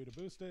I can do to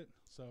boost it.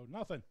 So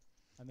nothing.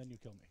 And then you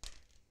kill me.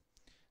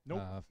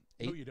 Nope.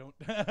 8. No, you don't.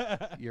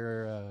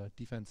 Your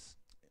defense.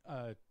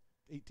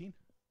 18?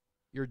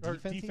 Your Or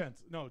defense?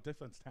 defense. No,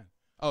 defense 10.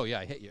 Oh, yeah,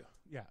 I hit you.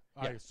 Yeah,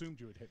 Yeah. I assumed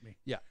you would hit me.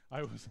 Yeah.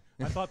 I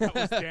thought that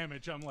was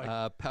damage. I'm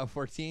like, POW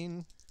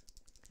 14.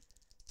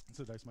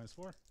 so dice minus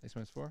 4. Dice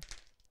minus 4.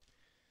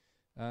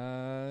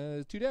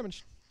 2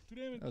 damage. 2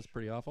 damage. That was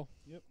pretty awful.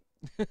 Yep.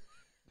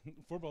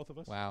 For both of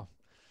us. Wow.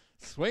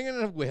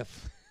 Swinging a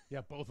whiff.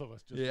 Yeah, both of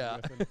us just Yeah.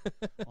 riffing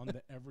on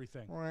the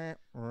everything. All right,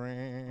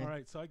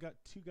 so I got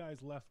 2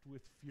 guys left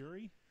with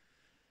Fury,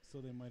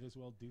 so they might as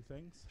well do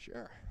things.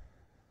 Sure.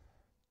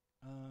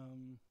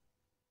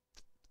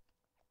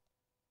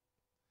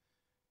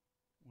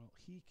 Well,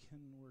 he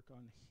can work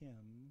on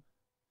him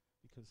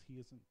because he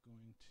isn't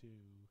going to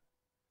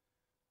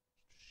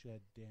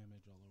shed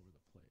damage all over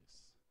the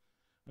place.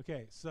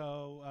 Okay,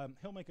 so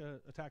he'll make an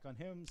attack on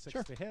him. 6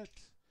 Sure. to hit.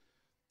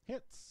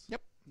 Hits.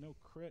 Yep. No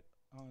crit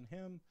on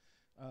him.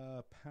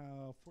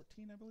 POW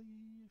 14, I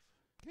believe.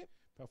 Okay.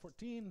 POW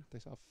 14.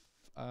 Dice off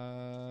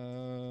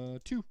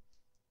 2.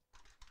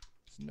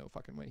 There's no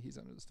fucking way he's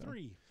under the stone.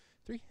 3.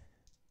 3.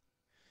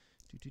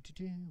 2, 2, 2,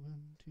 2.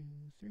 1, 2,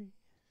 3.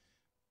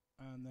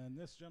 And then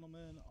this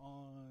gentleman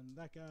on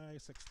that guy,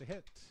 6 to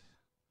hit.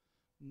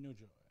 No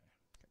joy.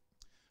 Okay.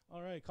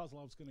 All right,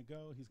 Kozlov's going to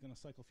go. He's going to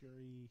Cycle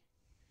Fury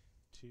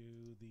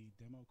to the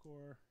demo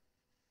core.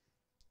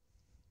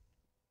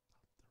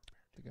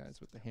 The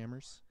guys with the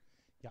hammers.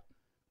 Yeah.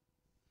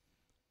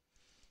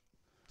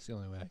 It's the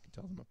only way I can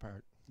tell them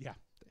apart. Yeah.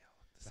 They all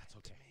look the That's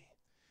same okay. to me.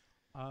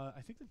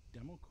 I think the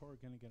demo core are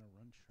going to get a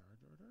run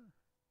charge order.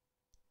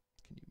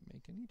 Can you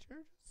make any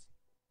charges?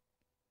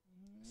 I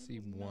See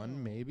don't one, know.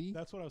 maybe?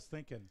 That's what I was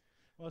thinking.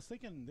 Well, I was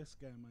thinking this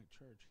guy might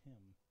charge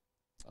him.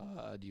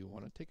 Do you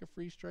want to take a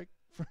free strike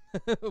from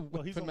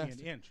Well, he's Weapon only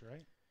Master? an inch,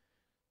 right?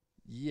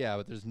 Yeah,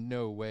 but there's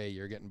no way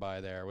you're getting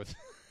by there with...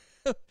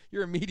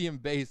 You're a medium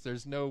base.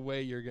 There's no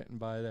way you're getting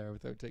by there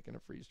without taking a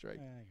free strike.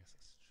 I guess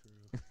that's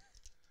true.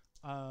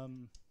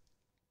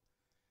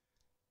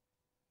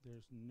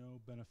 There's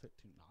no benefit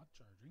to not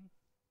charging.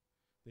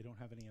 They don't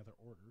have any other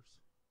orders.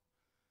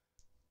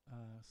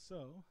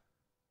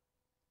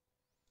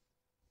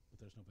 But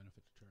there's no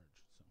benefit to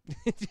charge.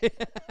 So,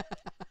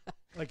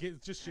 like,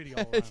 it's just shitty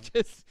all around. It's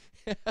just...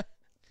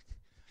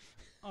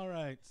 All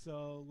right,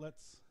 so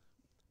let's...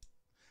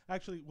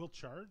 Actually, we'll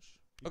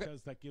charge,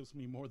 because that gives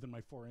me more than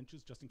my 4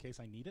 inches, just in case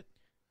I need it.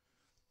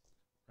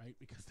 Right?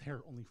 Because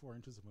they're only 4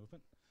 inches of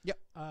movement. Yep.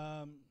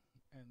 And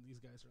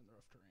these guys are in the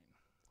rough terrain.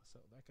 So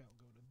that guy will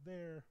go to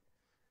there.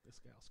 This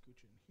guy will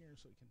scooch in here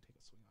so he can take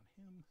a swing on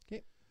him.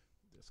 Okay.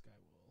 This guy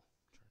will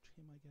charge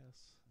him, I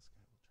guess. This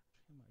guy will charge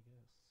him, I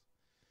guess.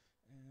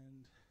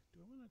 And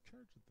do I want to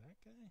charge that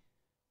guy?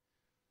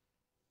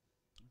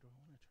 Or do I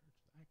want to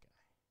charge that guy?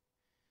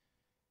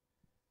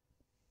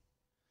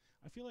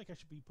 I feel like I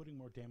should be putting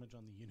more damage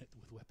on the unit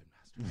with Weapon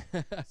Master.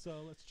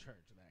 So let's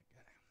charge that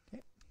guy.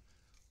 Okay.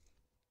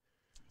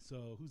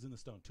 So who's in the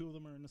stone? 2 of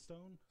them are in the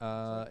stone?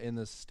 In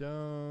the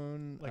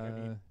stone... Like, I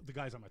mean, the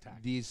guys I'm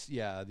attacking. These 2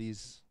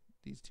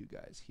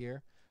 guys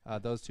here.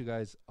 Those two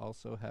guys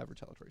also have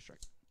retaliatory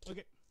strike.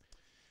 Okay.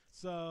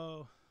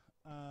 So,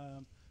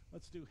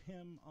 let's do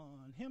him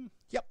on him.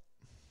 Yep.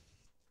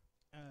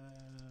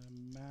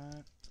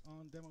 Matt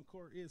on demo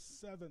core is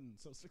 7,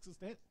 so 6 is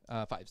to hit.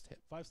 5's to hit.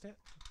 5's to hit.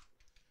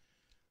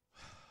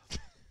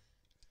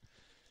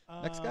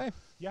 Next guy.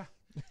 Yeah.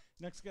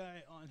 Next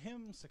guy on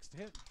him, 6 to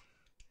hit.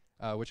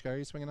 Which guy are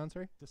you swinging on?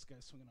 Sorry. This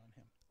guy's swinging on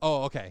him.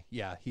 Oh, okay.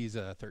 Yeah, he's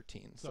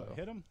 13. So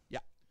hit him.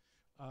 Yeah.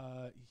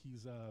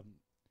 He's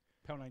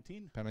pound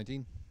 19. Pound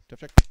 19. Tough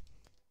check.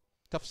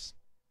 Toughs.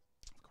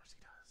 Of course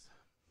he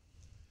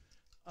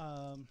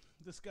does.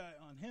 This guy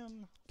on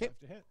him, 'Kay. 5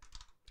 to hit.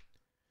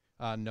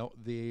 No,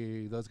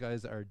 those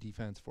guys are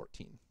defense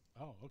 14.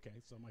 Oh,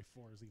 okay. So my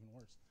 4 is even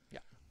worse.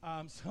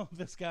 Yeah. So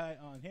this guy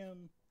on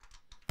him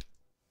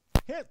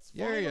hits.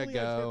 There you Finally,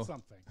 go. I've hit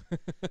something.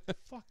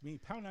 Fuck me.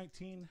 Pound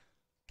 19.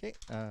 Okay.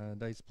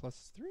 Dice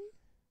plus 3.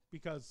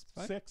 Because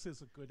 6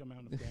 is a good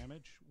amount of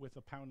damage with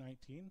a pound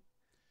 19.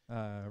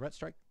 Ret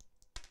strike.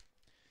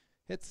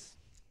 Hits.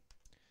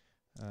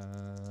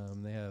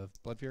 They have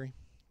Blood Fury,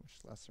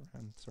 which lasts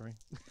around. Sorry.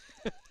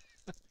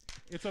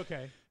 It's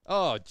okay.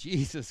 Oh,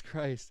 Jesus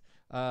Christ.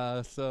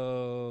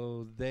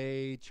 So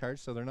they charge,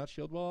 so they're not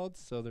shield walled,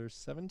 so they're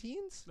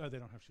 17s? No, they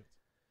don't have shields.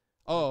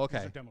 Oh, These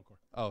okay. are demo core.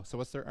 Oh, so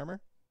what's their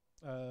armor?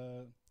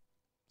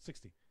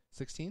 60.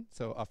 16.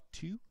 So off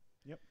 2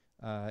 Yep.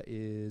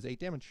 Is 8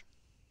 damage.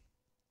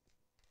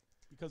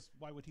 Because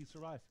why would he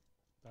survive?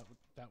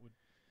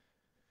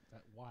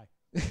 Why?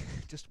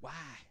 Just why?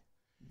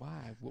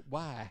 Why?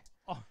 Why?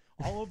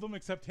 All of them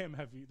except him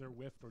have either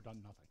whiffed or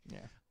done nothing.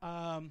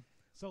 Yeah.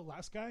 So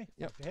last guy.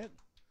 Yep. To hit.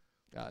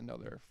 No,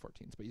 they're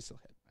 14s, but you still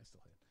hit. I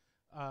still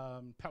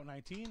hit. Pound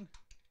 19.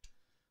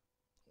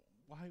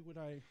 Why would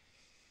I?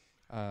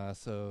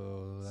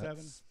 So that's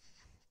 7.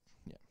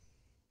 Yeah.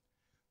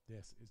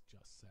 This is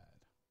just sad.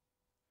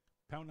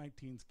 Pound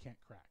 19s can't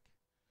crack.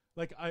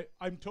 Like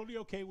I'm totally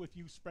okay with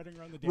you spreading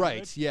around the damage.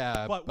 Right,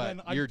 yeah, but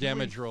when I'm your doing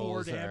damage 4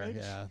 rolls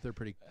damage, are they're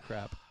pretty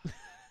crap.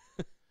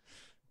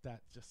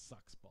 That just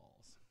sucks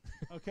balls.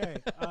 Okay.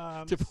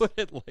 To put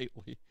it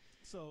lightly.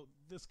 So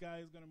this guy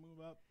is going to move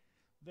up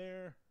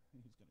there.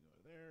 And he's going to go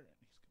to there. And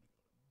he's going to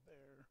go to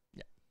there.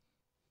 Yeah.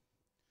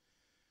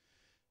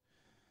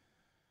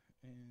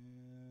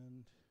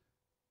 And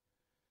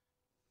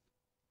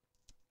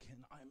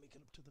can I make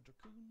it up to the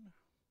Dracoon?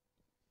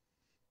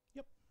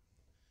 Yep.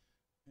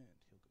 And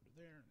he'll go to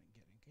there and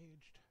get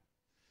engaged.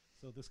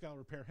 So this guy will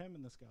repair him,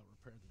 and this guy will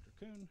repair the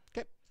Dracoon.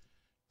 Okay.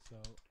 So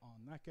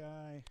on that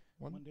guy,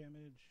 1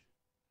 damage.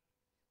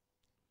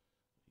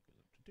 He goes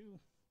up to 2.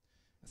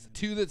 That's the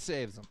 2 that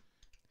saves him.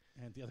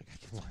 And the other guy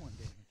gets 1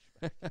 damage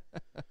back.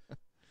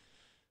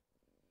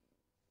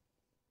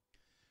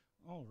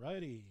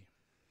 Alrighty.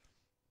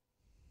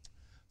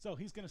 So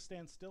he's going to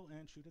stand still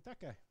and shoot at that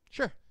guy.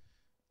 Sure.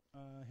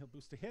 He'll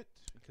boost a hit.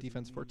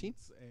 Defense 14?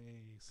 It's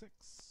a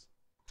 6.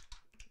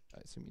 I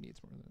assume he needs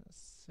more than a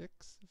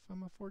 6 if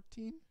I'm a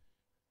 14.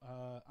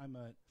 I'm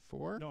a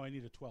 4? No, I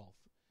need a 12.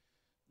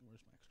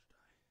 Where's my extra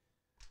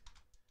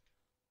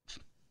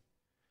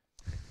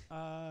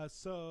die?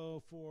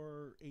 So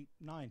for 8,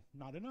 9,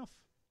 not enough.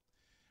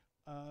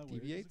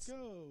 Deviates? Where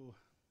does it go?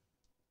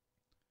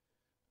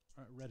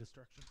 Red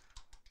destruction.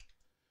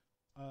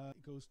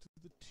 It goes to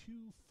the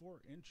 2,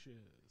 4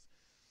 inches.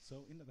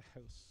 So into the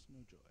house,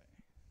 no joy.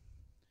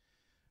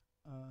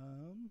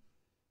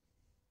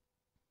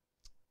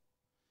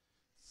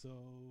 So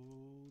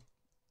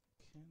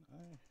can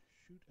I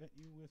shoot at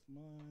you with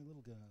my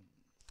little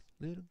guns?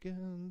 Little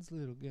guns,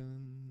 little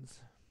guns.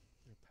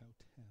 They're POW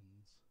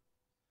 10s.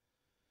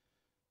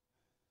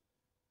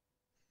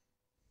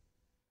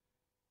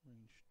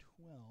 Range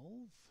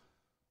 12.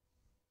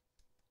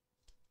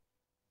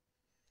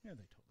 Yeah,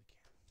 they totally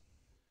can.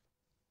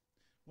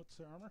 What's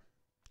their armor?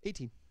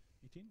 18.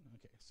 18?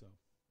 Okay, so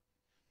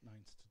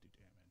 9s to do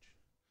damage.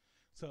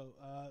 So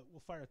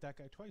we'll fire at that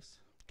guy twice.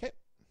 Okay.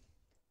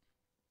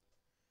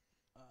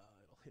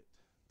 It'll hit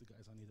the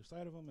guys on either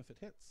side of him if it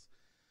hits.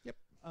 Yep.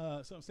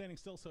 So I'm standing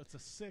still, so it's a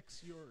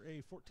 6. You're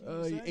a 14.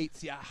 You say?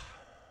 8s, yeah.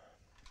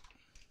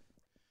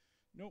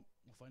 Nope.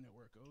 We'll find out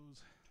where it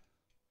goes.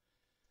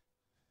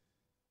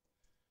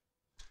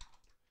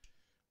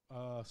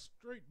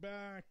 Straight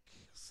back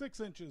 6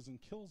 inches and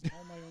kills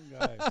all my own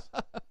guys.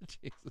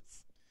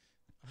 Jesus.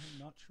 I'm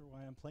not sure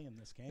why I'm playing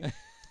this game.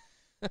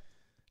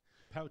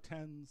 POW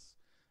 10s,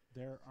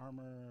 their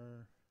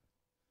armor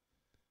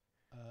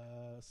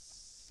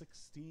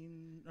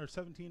 16 or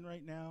 17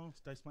 right now.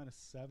 It's dice minus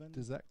 7.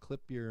 Does that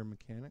clip your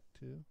mechanic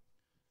too?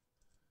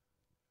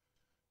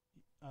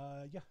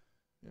 Yeah.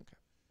 Okay.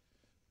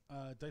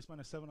 Dice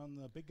minus 7 on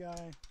the big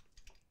guy.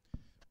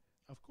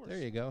 Of course. There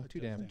you go. it 2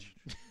 does damage.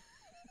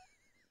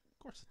 Of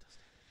course it does.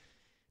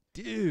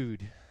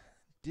 Dude.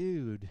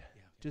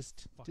 Yeah,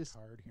 Just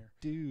hard here.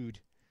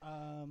 Dude.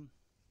 And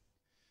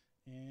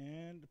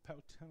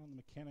POW 10 on the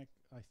mechanic,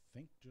 I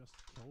think, just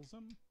kills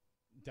him.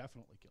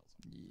 Definitely kills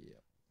him.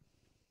 Yep.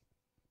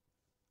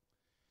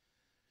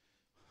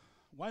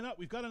 Why not?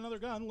 We've got another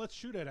gun. Let's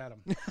shoot it at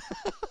him.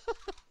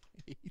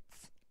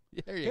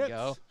 There you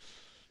go.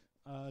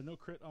 No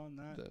crit on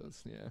that.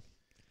 Those, yeah.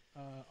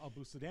 I'll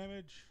boost the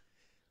damage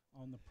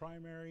on the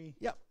primary.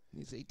 Yep.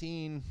 He's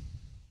 18.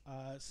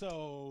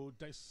 So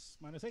dice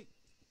 -8.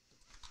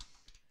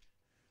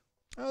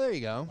 Oh, there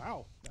you go.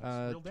 Wow,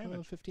 that's real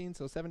damage. 15,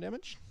 so 7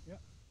 damage. Yeah.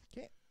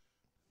 Okay.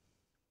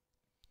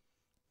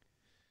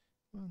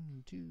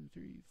 1, 2,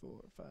 3,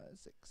 4, 5,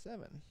 6,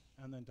 7.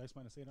 And then dice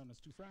 -8 on his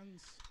 2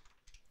 friends.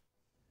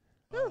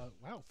 Oh,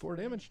 wow, 4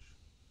 damage.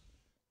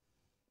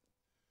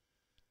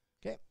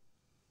 Okay.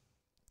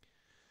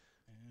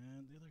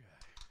 And the other guy.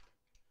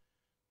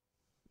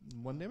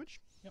 1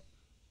 damage. Yep.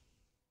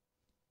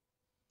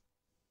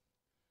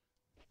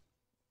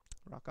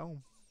 Rock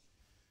on.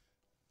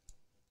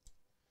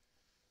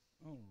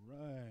 All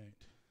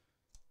right.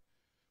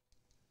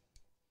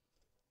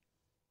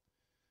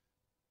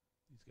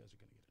 These guys are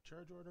going to get a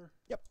charge order.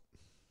 Yep.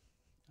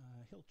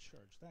 He'll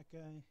charge that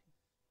guy.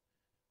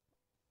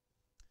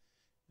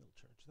 He'll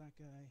charge that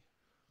guy.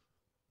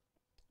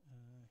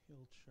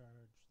 He'll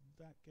charge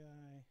that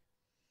guy.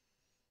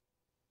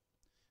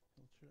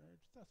 He'll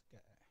charge that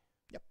guy.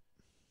 Yep.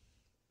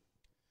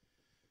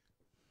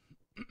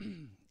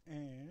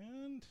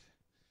 And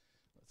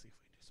let's see if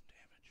we can do some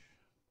damage.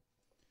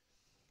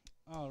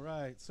 All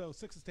right, so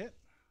 6 is to hit.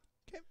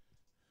 Okay.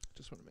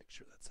 Just want to make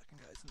sure that second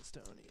guy's in the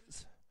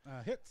stonies.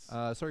 Hits.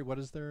 Sorry, what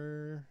is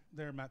their...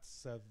 They're at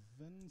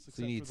 7s.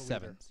 So you need for the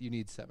leader. 7s. You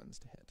need 7s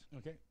to hit.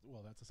 Okay,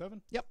 well, that's a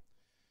 7. Yep.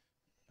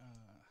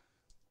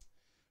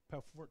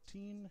 Pow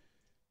 14.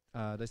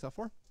 Dice off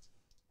 4.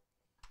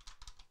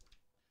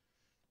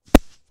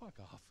 Fuck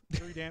off.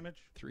 3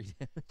 damage. 3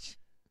 damage.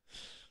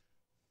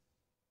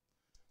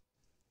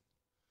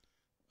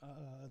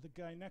 The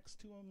guy next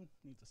to him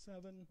needs a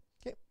 7.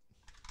 Okay.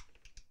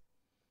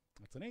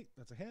 That's an 8.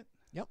 That's a hit.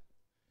 Yep.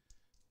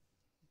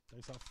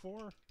 Dice off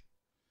 4.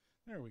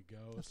 There we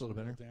go. That's a little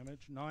better.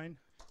 Damage. 9.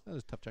 That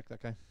was a tough check,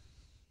 that guy.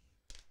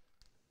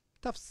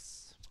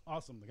 Toughs.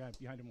 Awesome. The guy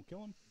behind him will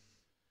kill him.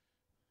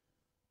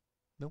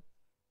 No.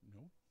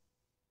 No.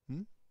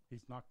 Hmm?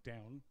 He's knocked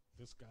down.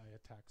 This guy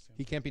attacks him.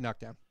 He can't be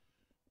knocked down.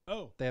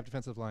 Oh. They have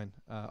defensive line.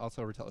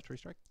 Also retaliatory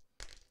strike.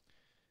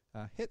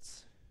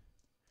 Hits.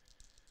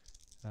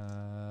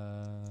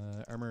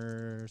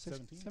 Armor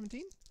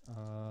 17.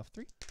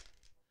 3.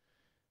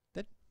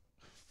 Dead.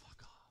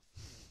 Fuck off.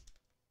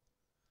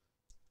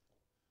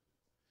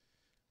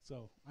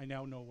 So I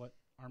now know what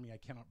army I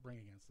cannot bring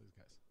against these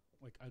guys.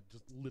 Like, I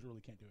just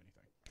literally can't do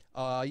anything.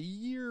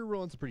 You're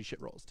rolling some pretty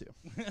shit rolls, too.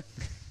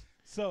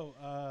 So,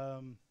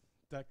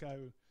 that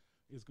guy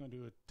is going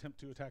to attempt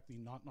to attack the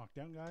not knocked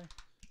down guy.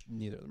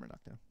 Neither of them are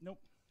knocked down.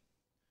 Nope.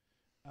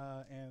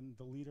 And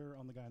the leader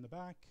on the guy in the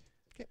back.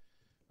 Okay.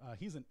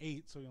 He's an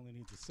 8, so he only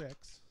needs a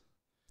 6.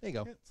 There you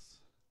go.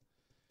 Hits.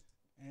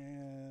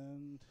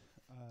 And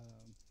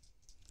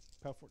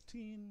Pow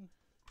 14.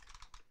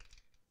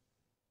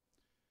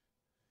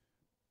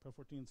 Pow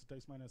 14 is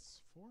dice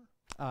 -4.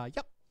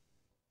 Yep.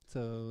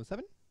 So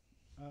 7.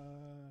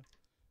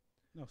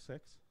 No,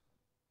 6.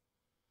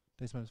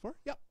 Dice -4.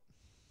 Yep.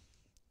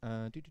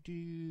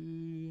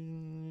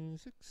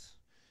 6.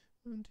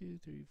 1, 2,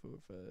 3, 4,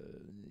 5.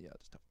 Yeah,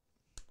 just top.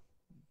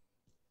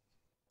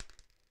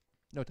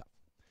 No top.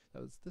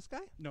 That was this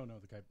guy? No,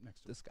 the guy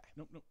next to him. This guy.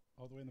 Nope.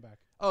 All the way in the back.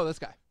 Oh, this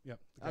guy. Yep,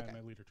 the guy Okay.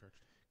 my leader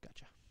charged.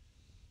 Gotcha.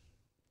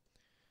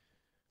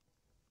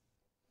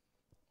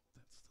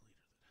 That's the leader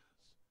that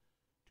has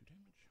 2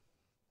 damage.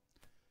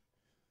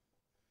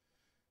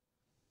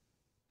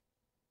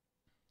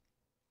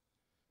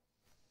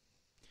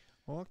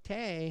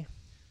 Okay.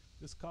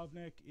 This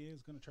Kovnik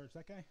is going to charge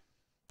that guy.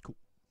 Cool.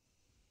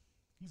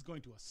 He's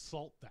going to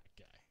assault that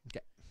guy.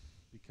 Okay.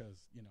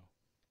 Because,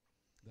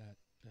 that...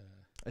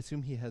 I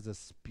assume he has a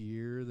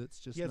spear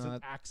that's just he has not...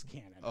 an axe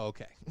cannon. Oh,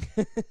 okay.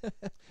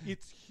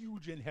 It's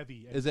huge and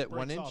heavy. And Is it breaks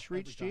 1 inch off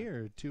reach every G time.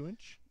 or 2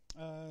 inch?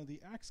 The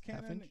axe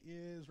cannon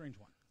is range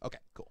 1. Okay,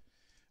 cool.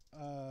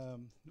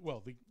 Well,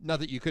 the Not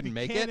that you couldn't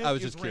make it. cannon I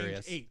was is just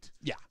curious. range 8.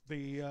 Yeah.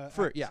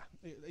 The Yeah.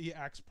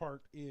 axe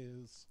part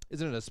is...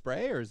 Isn't it a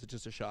spray or is it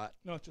just a shot?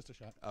 No, it's just a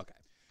shot. Okay.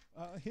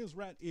 His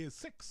rat is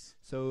 6.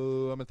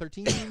 So I'm at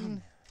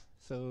 13.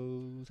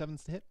 So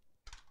 7's to hit.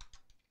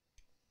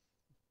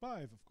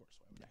 5, of course.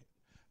 Why would I hit?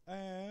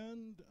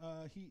 And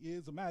he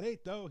is a mad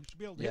 8, though. He should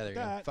be able to Yeah, hit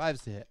there you that. go.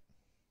 5's to hit.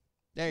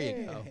 There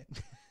you go.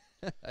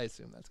 Yeah. I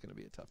assume that's going to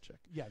be a tough check.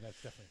 Yeah,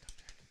 that's definitely a tough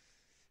check.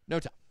 No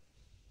top.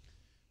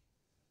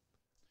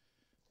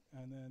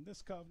 And then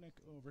this Kovnik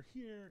over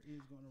here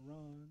is going to run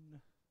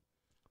around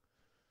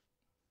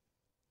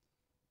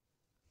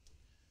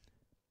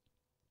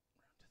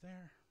to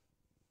there.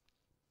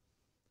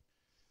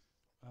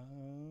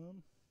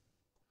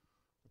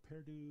 The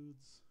pair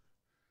dudes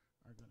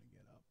are going to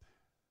get up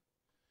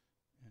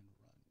and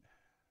run.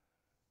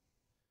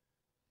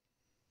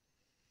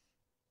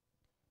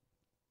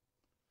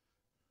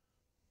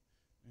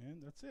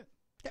 And that's it.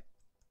 Yep.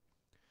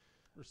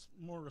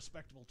 More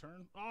respectable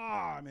turn.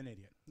 Ah, I'm an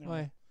idiot.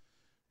 Why?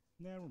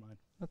 Never mind.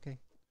 Okay.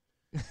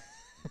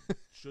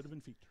 Should have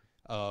been feet turn.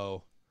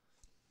 Oh.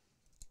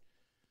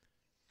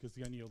 Because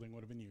the unyielding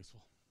would have been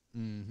useful.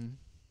 Mm-hmm.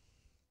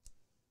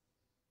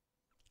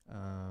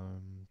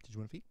 Did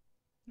you want to feed?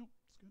 No,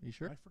 it's good. Are you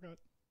sure? I forgot.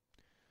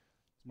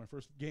 It's my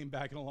first game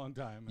back in a long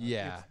time.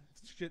 Yeah.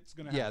 Shit's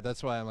gonna happen. Yeah,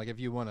 that's why I'm like, if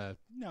you want to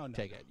No.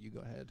 take it, you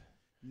go ahead.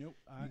 Nope.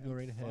 You go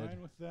right ahead.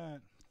 Fine with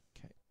that.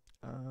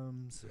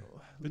 So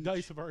The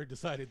dice have already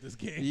decided this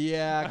game.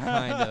 Yeah,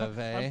 kind of.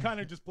 Eh? I'm kind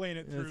of just playing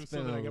it through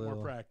so that I get more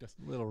practice.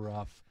 A little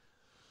rough.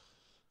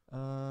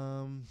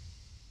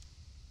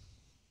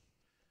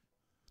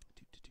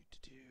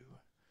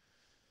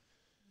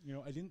 You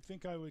know, I didn't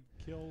think I would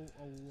kill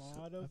a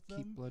lot of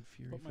them. Keep Blood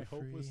Fury but my for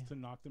hope free. was to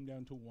knock them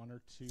down to 1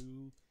 or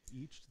 2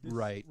 each this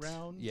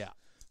round. Yeah.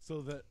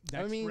 So that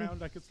next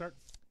round I could start.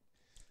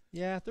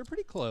 Yeah, they're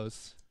pretty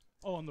close.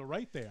 Oh, on the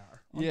right they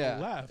are. On the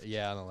left.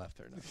 Yeah, on the left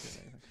they're not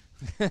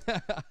doing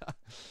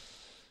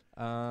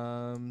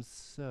anything.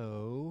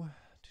 So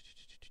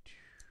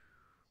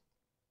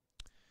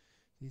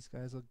these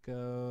guys will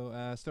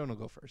go. Stone will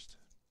go first.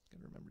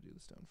 Gotta remember to do the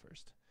stone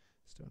first.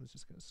 Stone is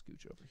just gonna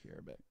scooch over here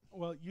a bit.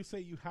 Well, you say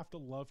you have to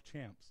love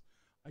champs.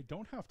 I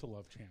don't have to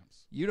love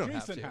champs. You don't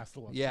Jason have to. has to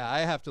love yeah, champs. I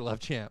have to love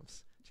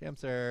champs.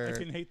 Champs are I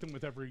can hate them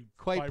with every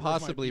quite fiber of my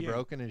possibly being.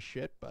 broken as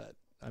shit, but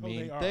I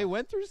mean, they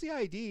went through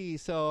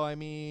CID, so I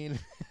mean,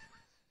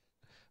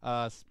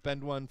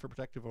 spend 1 for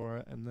protective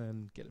aura and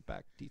then get it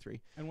back D3.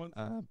 And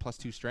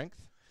 +2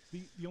 strength.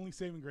 The only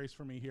saving grace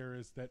for me here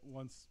is that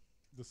once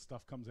the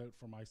stuff comes out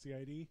for my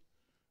CID,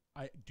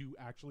 I do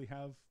actually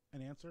have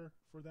an answer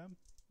for them.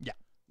 Yeah.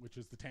 Which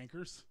is the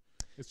tankers.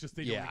 It's just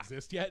they don't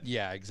exist yet.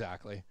 Yeah,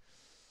 exactly.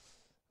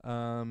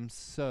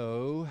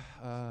 So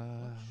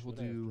we'll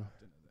do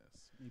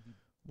maybe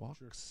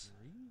walks.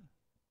 3?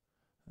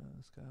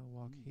 This guy will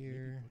walk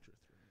here,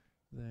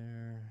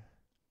 there.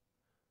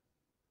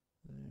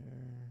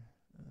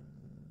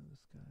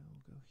 This guy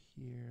will go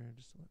here,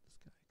 just to let this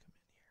guy come in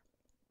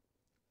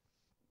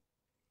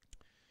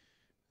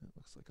here. It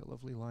looks like a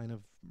lovely line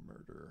of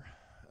murder.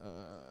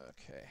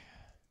 Okay.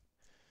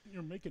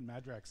 You're making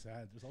Madrak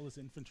sad. There's all this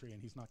infantry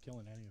and he's not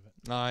killing any of it.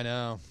 I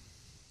know.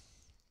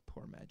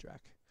 Poor Madrak.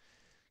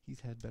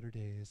 He's had better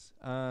days.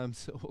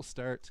 So we'll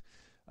start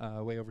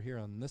way over here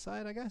on this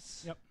side, I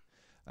guess. Yep.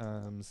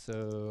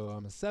 So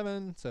I'm a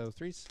 7, so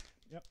 3s.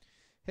 Yep.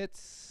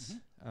 Hits.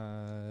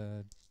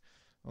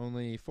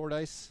 Only 4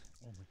 dice.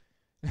 Only.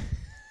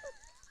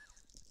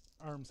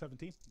 Arm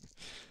 17.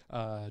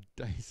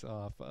 Dice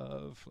off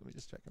of. Let me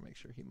just check and make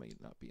sure he might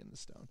not be in the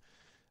stone.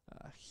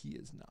 He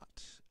is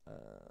not.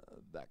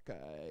 That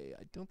guy,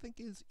 I don't think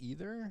is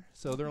either.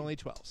 So they're only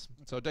 12s.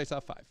 So dice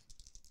off 5.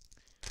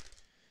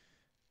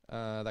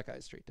 That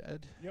guy's straight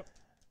dead. Yep.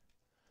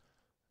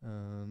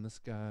 This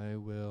guy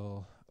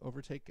will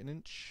overtake an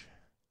inch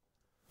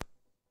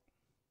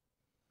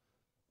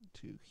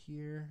to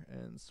here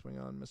and swing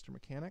on Mr.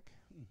 Mechanic.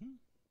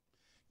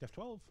 Def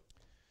 12.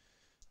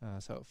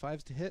 So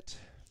 5s to hit.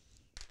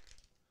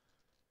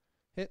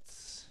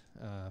 Hits.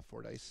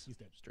 4 dice. He's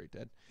dead. Straight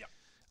dead. Yep.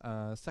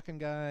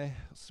 Second guy,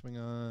 I'll swing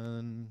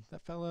on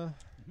that fella.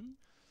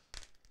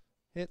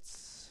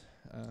 Hits.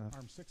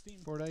 Arm 16.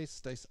 4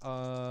 dice. Dice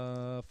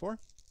 4.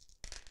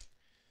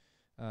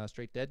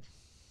 Straight dead.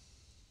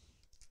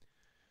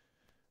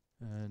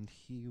 And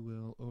he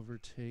will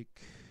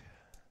overtake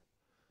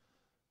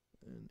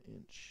an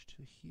inch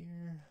to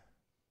here.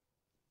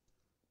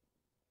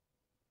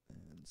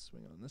 And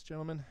swing on this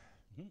gentleman.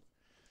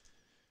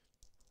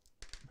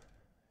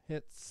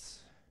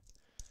 Hits.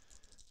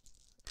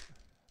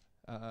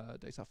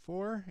 Dice off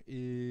 4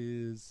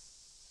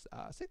 is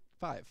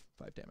 5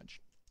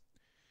 damage.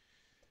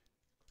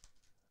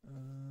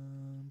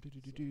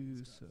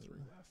 So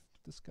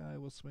this guy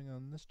will swing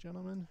on this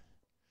gentleman.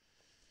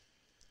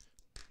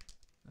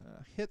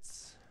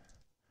 Hits.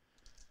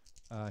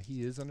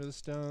 He is under the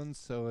stone,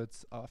 so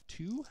it's off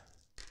 2.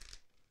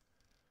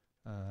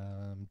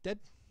 Dead.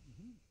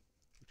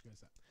 Which guy is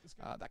that? This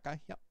guy? That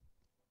guy, yep.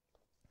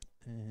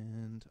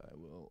 And I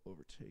will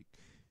overtake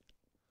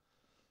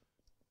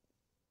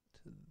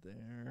to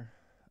there.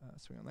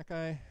 Swing on that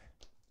guy.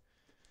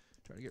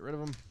 Try to get rid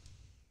of him.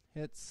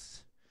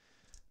 Hits.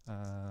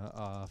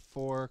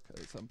 4,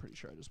 because I'm pretty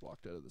sure I just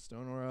walked out of the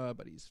stone aura,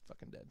 but he's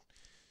fucking dead.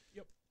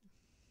 Yep.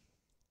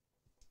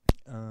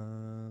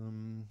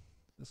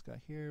 This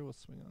guy here will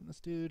swing on this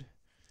dude.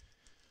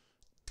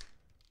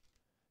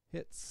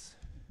 Hits.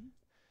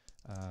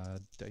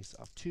 Dice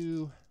off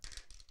 2.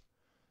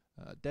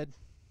 Dead.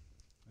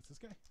 That's this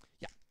guy?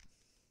 Yeah.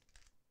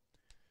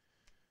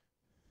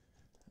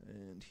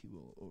 And he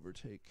will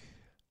overtake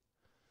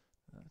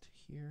to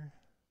here.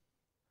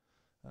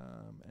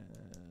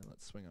 And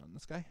let's swing on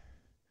this guy. I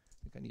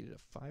think I needed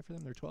a 5 for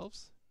them. They're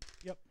 12s.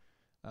 Yep.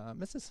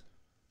 Misses.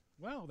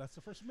 Wow, that's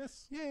the first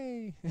miss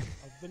Yay.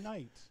 of the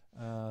night.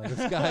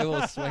 This guy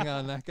will swing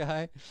on that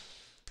guy.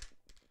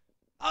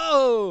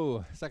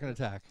 Oh! Second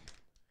attack.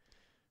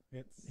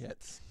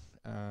 Hits.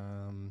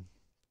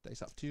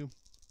 Dice off 2.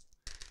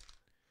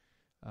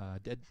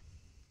 Dead.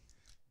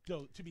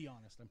 So, to be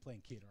honest, I'm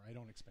playing Cater. I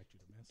don't expect you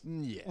to miss.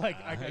 Yeah. Like,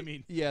 I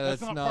mean, yeah,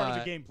 that's not part of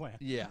the game plan.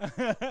 Yeah.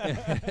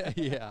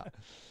 Yeah.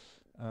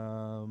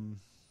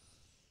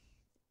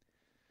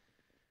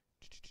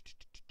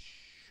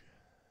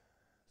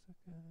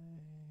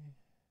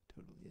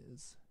 totally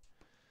is.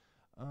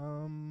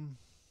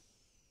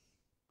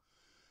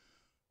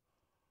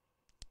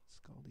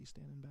 Scaldy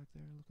standing back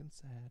there looking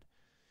sad.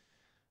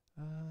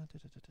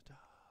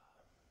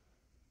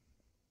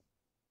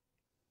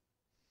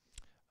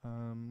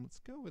 Let's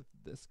go with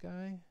this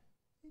guy.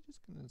 He's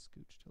just gonna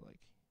scooch to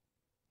like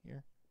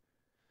here.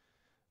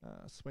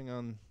 Swing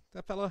on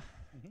that fella.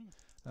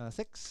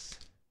 6.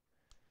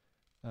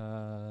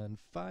 And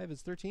 5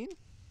 is 13.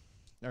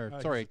 Or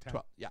sorry,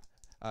 12. Yeah.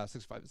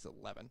 6 5 is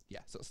 11. Yeah,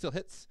 so it still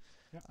hits.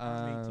 Yep.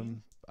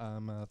 18.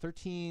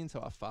 13. So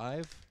a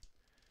 5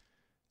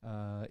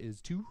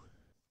 is 2. All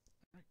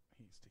right.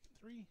 He's taking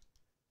 3.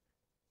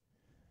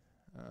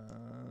 So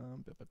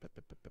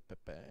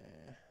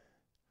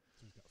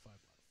he's got 5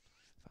 left.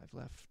 5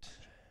 left.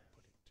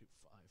 Put it to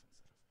 5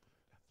 instead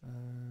of.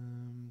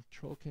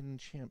 Trollkin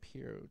Champ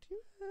Hero. Do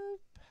you have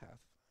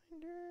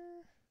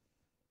Pathfinder?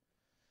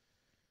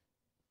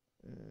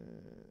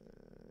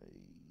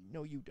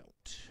 No, you don't.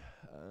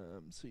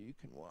 So you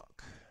can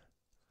walk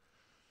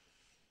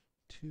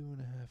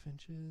 2.5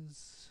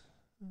 inches.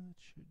 That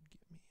should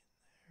get me in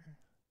there.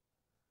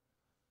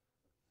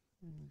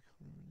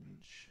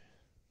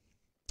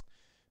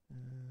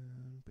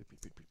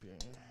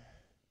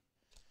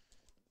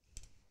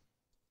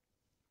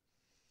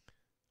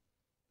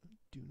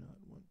 Do not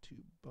want to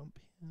bump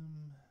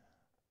him.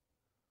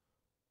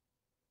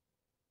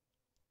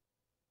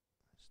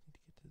 I just need to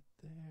get to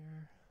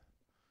there.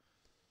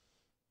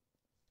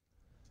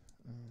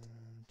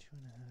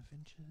 2.5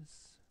 inches.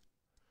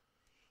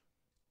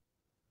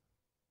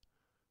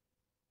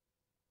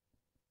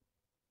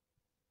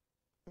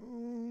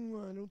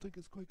 I don't think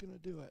it's quite gonna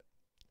do it.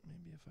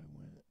 Maybe if I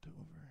went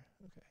over.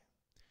 Okay.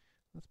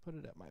 Let's put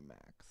it at my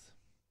max.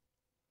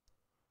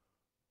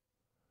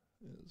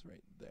 It is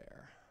right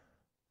there.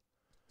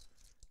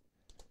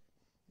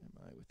 Am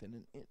I within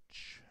an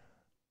inch?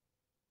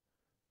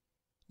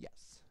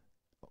 Yes.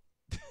 Oh.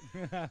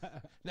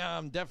 No,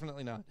 I'm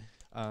definitely not.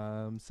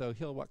 So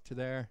he'll walk to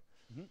there.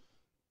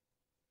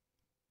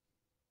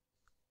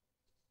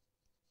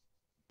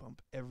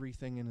 Bump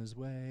everything in his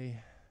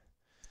way.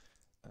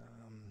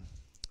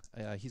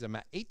 He's a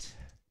mat 8.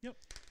 Yep.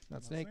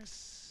 Not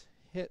snakes.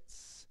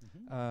 Hits.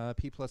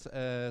 P plus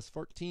S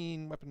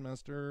 14. Weapon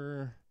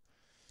master.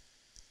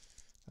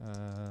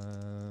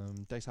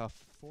 Dice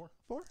off 4.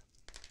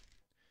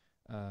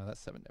 That's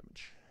 7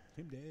 damage.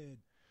 Him dead.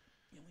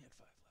 He only had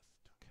 5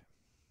 left. Okay.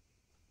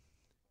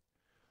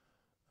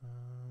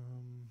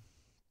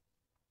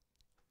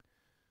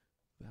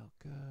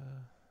 Velka.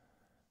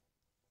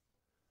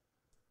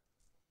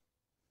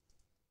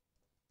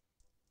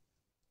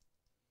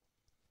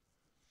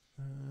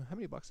 How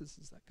many boxes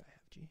does that guy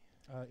have, G?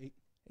 8.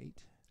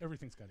 8.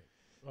 Everything's got 8.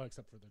 Well,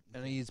 except for the.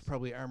 And he's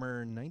probably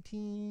armor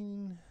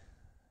 19.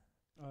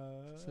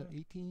 Is that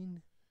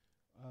 18?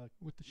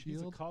 With the shield?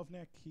 He's a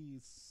Kovnek.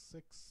 He's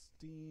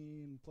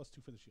 16 plus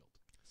 2 for the shield.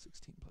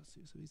 16 plus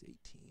 2, so he's 18.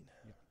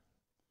 Yeah.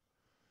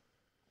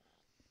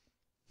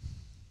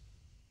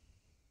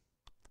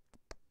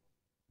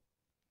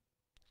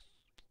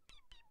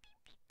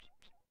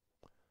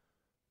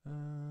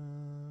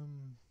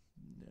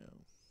 No,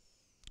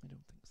 I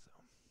don't think so.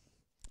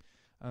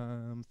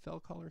 Fell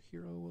Collar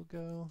Hero will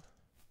go.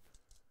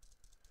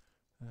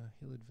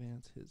 He'll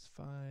advance his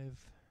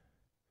 5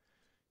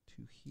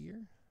 to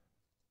here.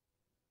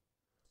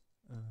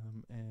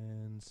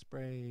 And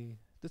spray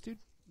this dude.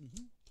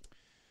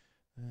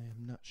 I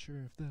am not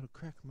sure if that'll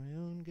crack my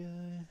own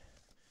guy.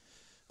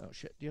 Oh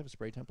shit, do you have a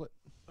spray template?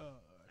 I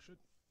should.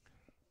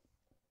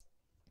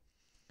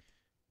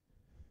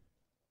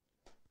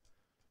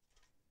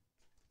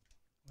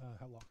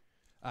 How long?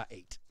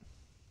 8.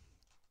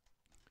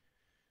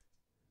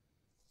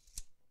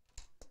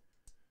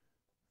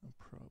 I'm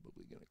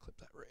probably gonna clip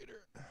that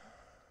raider.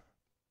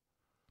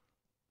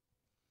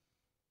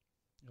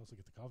 You also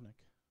get the Kovnik.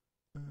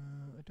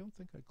 I don't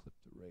think I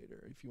clipped the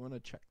raider. If you want to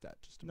check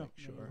that just to make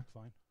sure. No, it's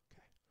fine.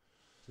 Okay.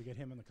 So you get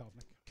him and the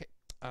Kovnik. Okay.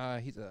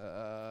 He's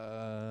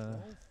a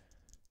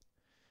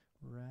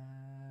 12.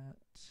 rat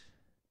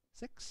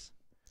 6.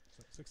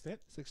 So 6 to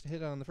hit. 6 to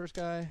hit on the first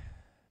guy.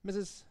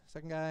 Misses.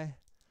 Second guy.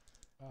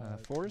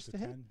 4 is to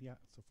hit. 10. Yeah,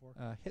 so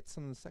 4. Hits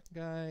on the second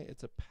guy.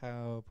 It's a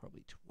POW,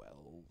 probably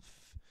 12.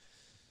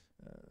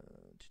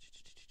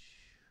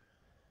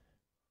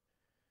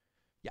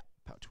 Yeah,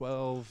 POW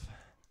 12.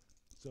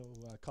 So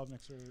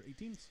Kovniks are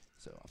 18s.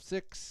 So off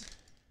 6.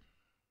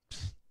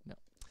 No.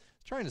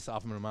 Trying to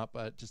soften him up,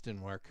 but it just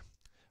didn't work.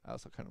 I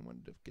also kind of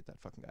wanted to get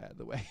that fucking guy out of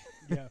the way.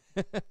 Yeah.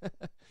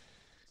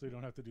 So you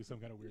don't have to do some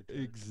kind of weird charge.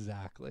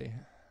 Exactly.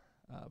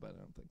 But I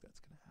don't think that's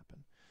going to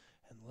happen.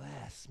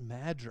 Unless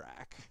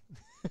Madrak.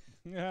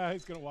 Yeah,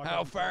 he's going to walk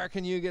How up. far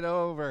can you get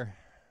over?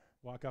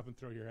 Walk up and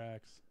throw your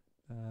axe.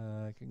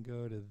 I can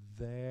go to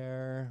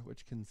there,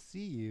 which can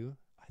see you.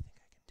 I think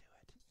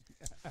I can do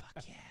it.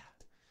 Fuck yeah.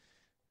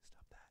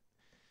 Stop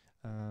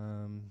that.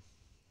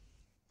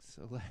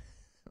 So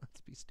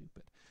let's be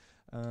stupid.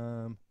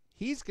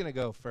 He's going to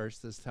go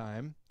first this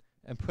time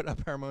and put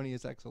up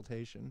Harmonious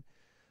Exaltation.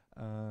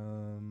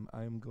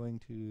 I'm going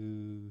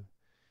to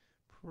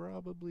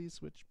probably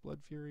switch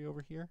Blood Fury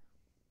over here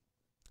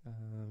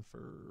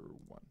for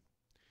 1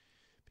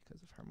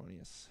 because of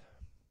Harmonious.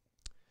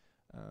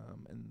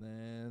 And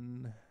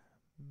then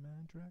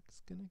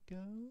Madrak's gonna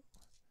go,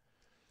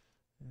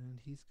 and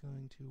he's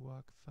going to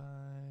walk 5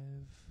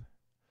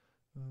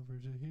 over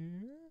to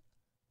here,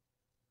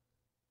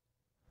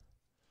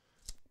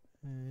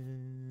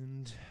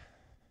 and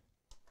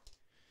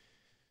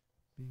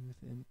be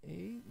within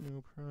 8,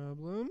 no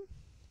problem.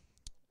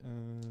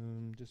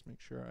 Just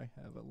make sure I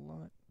have a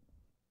lot.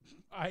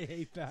 I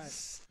hate that.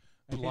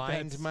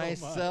 Blind so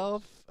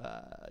myself.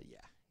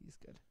 Yeah, he's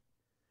good.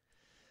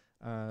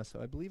 So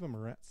I believe I'm a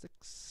rat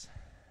 6,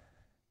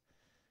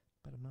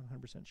 but I'm not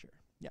 100% sure.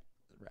 Yeah,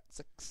 rat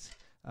 6.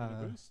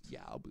 Boost?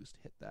 Yeah, I'll boost.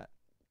 Hit that.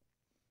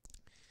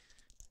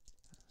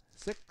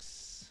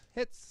 6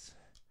 hits.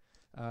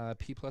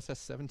 P plus S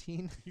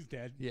 17. He's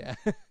dead. Yeah.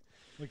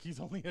 Like he's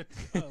only at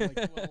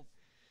like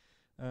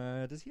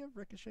 12. Does he have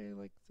ricochet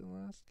like the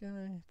last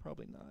guy?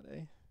 Probably not,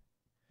 eh?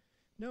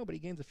 No, but he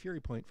gains a fury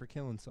point for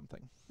killing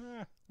something.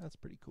 That's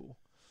pretty cool.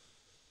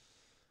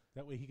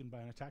 That way he can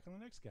buy an attack on the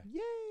next guy.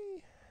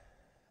 Yay!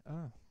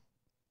 Oh.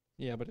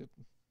 Yeah, but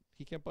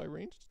he can't buy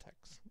ranged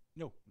attacks.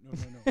 No.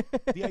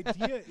 The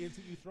idea is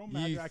that you throw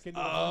Madrak into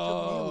a bunch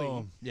of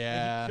melee.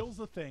 Yeah. And he kills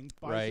the thing,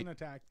 buys an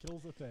attack,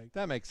 kills the thing.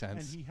 That makes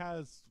sense. And he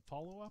has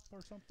follow-up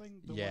or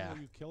something? The one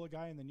where you kill a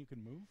guy and then you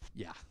can move?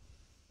 Yeah.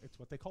 It's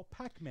what they call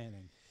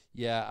Pac-Manning.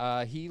 Yeah,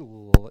 I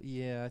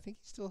think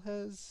he still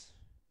has...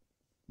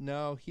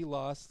 No, he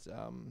lost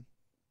the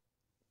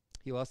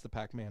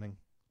Pac-Manning.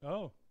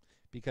 Oh.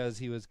 Because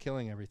he was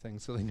killing everything,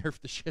 so they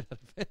nerfed the shit out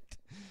of it.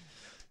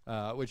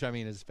 Which, I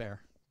mean, is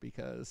fair,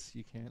 because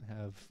you can't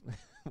have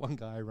one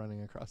guy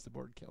running across the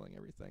board killing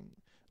everything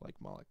like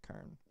Moloch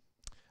Karn.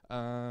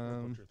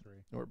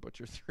 Or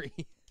Butcher 3.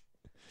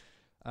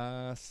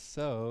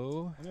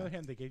 So... On the other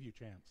hand, they gave you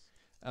champs.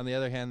 On the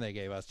other hand, they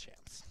gave us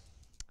champs.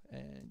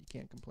 And you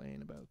can't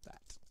complain about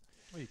that.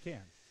 Well, you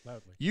can,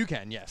 loudly. You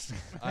can, yes.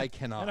 I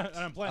cannot. and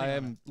I'm planning I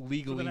on am it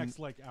legally for the next,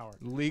 hour.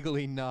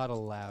 Legally not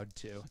allowed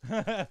to.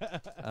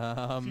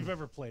 If you've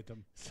ever played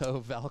them.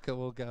 So Valka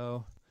will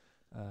go.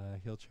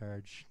 He'll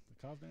charge. The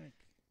Kovnik.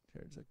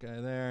 Charge that guy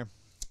there.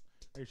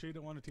 Are you sure you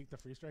don't want to take the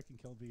free strike and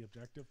kill the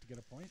objective to get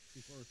a point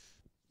before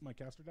my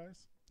caster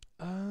dies?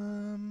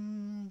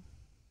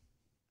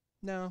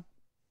 No.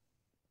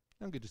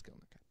 I'm good just killing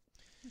that guy.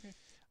 Okay.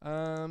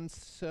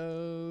 So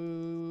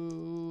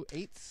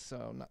 8,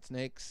 so not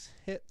snakes,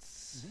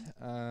 hits.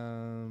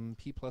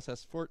 P plus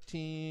S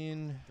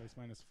 14. Dice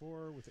minus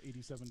 4 with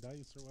 87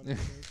 dice or whatever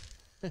it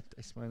is.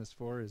 Dice minus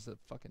 4 is a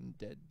fucking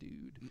dead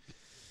dude.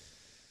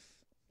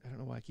 I don't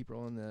know why I keep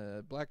rolling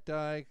the black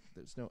die.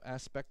 There's no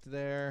aspect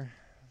there.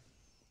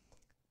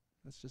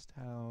 That's just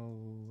how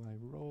I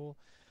roll.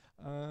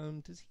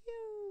 Does he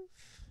have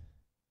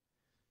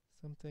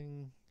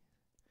something?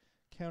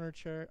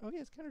 Countercharge. Oh, he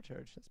has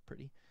countercharge. That's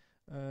pretty.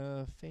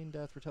 Feign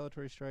Death,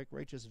 Retaliatory Strike,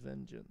 Righteous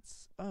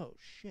Vengeance. Oh,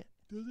 shit.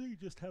 Does he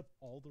just have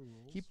all the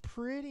rules? He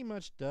pretty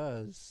much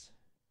does.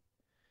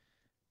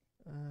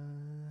 He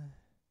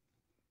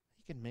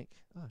can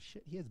make... Oh,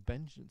 shit. He has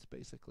Vengeance,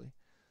 basically.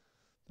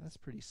 That's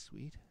pretty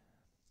sweet.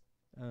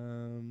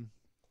 In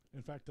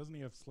fact, doesn't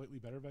he have slightly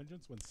better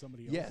vengeance when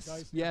somebody else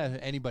dies? Yeah,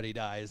 anybody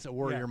dies. A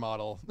warrior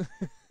model.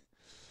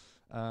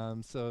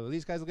 So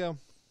these guys will go.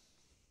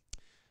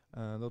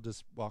 They'll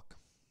just walk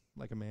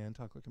like a man,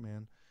 talk like a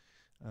man.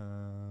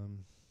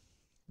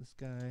 This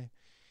guy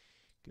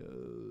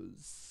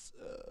goes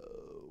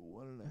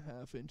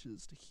 1.5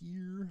 inches to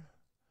here,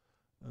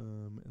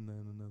 and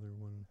then another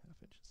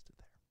 1.5 inches to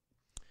there.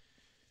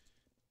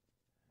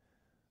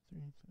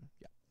 3, 4,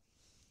 yeah,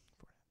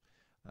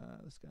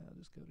 4.5. This guy will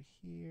just go to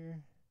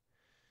here,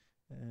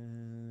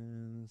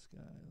 and this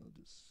guy will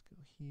just go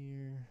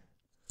here.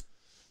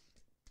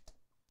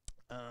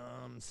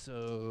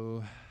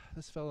 So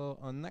this fellow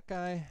on that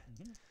guy,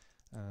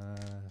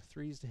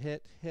 3s to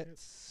hit,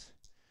 hits.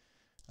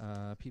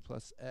 P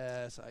plus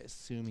S, I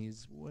assume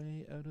he's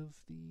way out of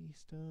the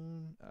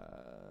stone.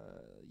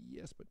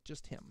 Yes, but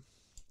just him.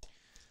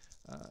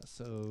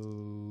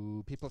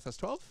 So P plus S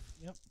 12.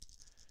 Yep.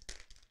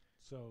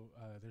 So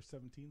there's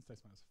 17,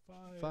 dice minus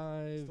 5.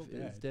 5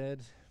 is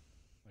dead.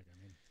 Like, I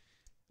mean.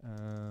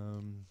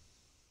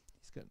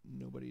 He's got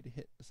nobody to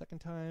hit a second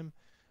time.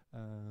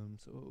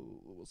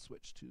 So we'll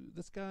switch to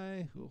this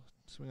guy who'll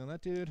swing on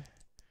that dude.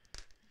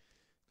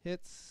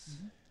 Hits.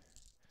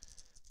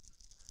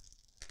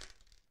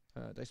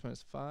 Dice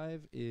minus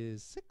 5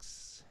 is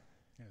 6.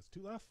 Yeah, it's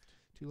 2 left.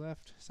 2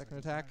 left. Second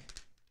attack.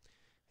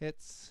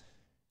 Hits.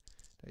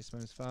 Dice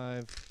minus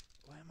 5.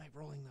 Why am I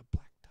rolling the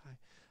black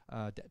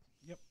die? Dead.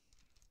 Yep.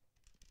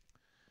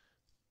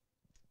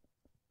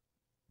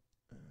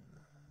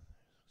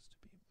 Supposed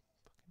to be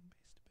fucking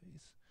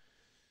base to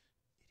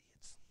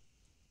base. Idiots.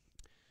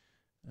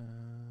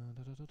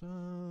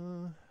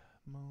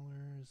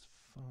 Mauler's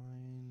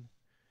fine.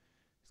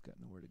 He's got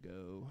nowhere to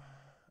go.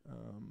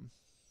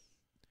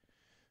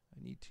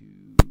 I need to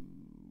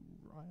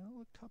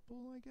rile a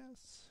couple, I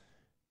guess.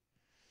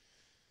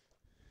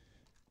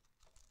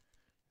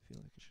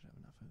 feel like I should have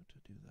enough out to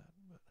do that.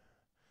 But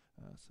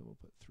so we'll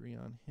put 3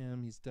 on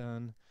him. He's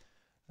done.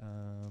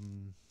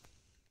 The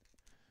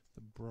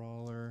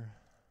brawler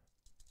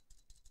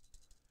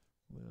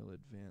will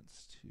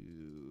advance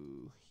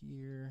to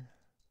here,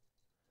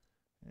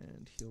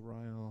 and he'll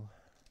rile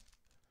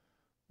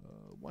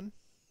 1.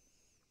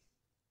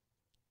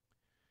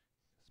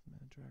 This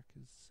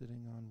Madrak is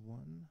sitting on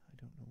 1. I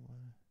don't know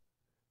why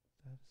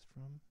that is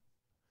from.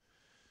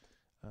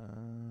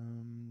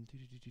 1, 2,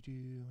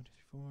 3,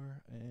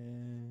 4,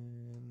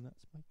 and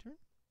that's my turn.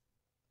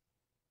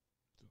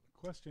 So the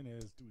question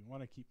is, do we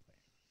want to keep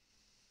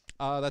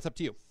playing? That's up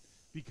to you.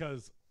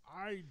 Because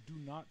I do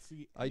not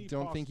see I any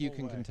don't think you possible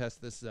can way. contest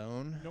this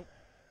zone. Nope.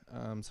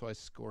 So I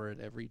score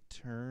it every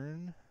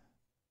turn,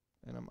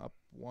 and I'm up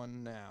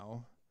 1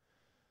 now.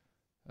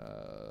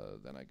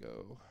 Then I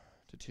go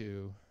to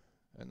 2,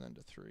 and then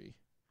to 3.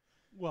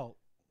 Well,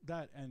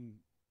 that and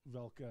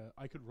Velka,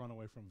 I could run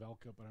away from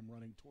Velka, but I'm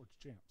running towards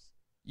champs.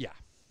 Yeah.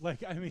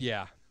 Like, I mean,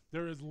 Yeah.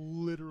 there is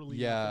literally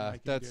Yeah, nothing I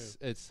can that's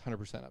do. it's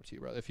 100% up to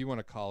you, brother. If you want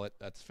to call it,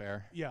 that's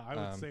fair. Yeah, I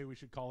would say we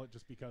should call it,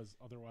 just because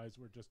otherwise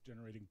we're just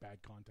generating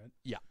bad content.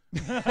 Yeah.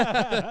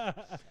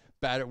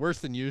 Bad, worse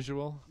than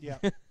usual. Yeah.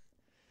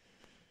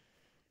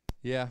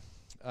 Yeah.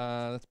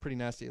 That's a pretty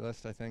nasty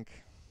list, I think.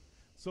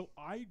 So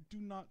I do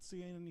not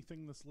see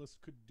anything this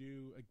list could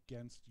do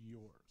against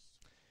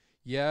yours.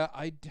 Yeah,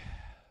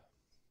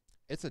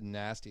 it's a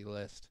nasty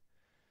list.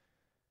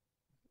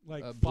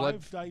 Like,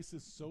 Blood 5 dice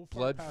is so far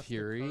Blood past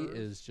Fury the curve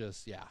is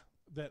just, yeah.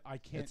 that I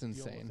can't It's deal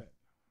insane. with it.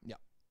 Yeah.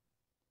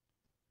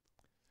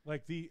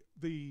 Like, the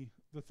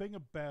thing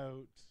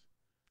about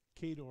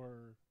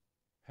Khador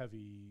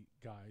heavy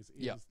guys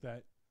is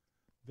that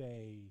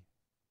they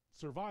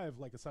survive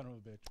like a son of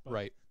a bitch, but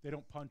Right. they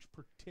don't punch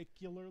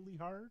particularly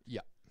hard.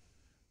 Yeah.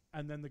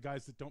 And then the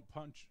guys that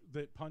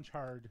punch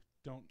hard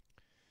don't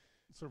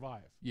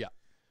survive. Yeah.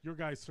 Your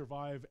guys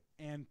survive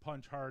and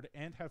punch hard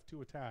and have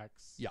 2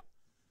 attacks. Yeah.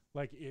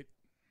 Like,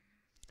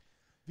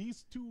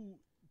 these two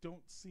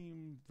don't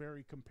seem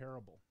very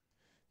comparable.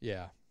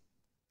 Yeah.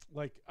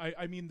 Like,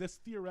 I mean, this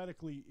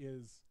theoretically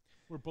is,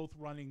 we're both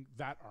running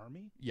that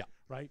army. Yeah.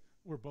 Right?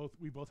 We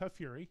both have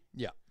Fury.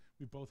 Yeah.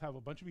 We both have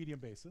a bunch of medium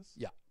bases.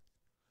 Yeah.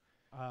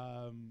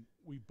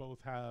 We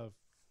both have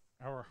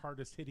our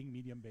hardest hitting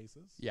medium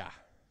bases. Yeah.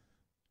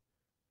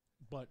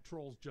 But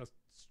Troll's just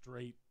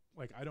straight,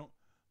 like, I don't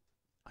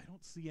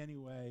see any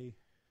way.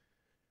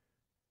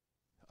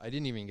 I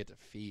didn't even get to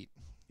feat.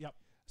 Yep.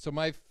 So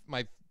my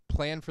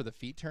plan for the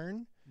feat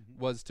turn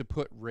was to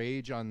put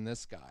rage on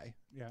this guy.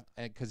 Yeah.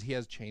 And because he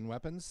has chain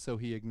weapons, so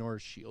he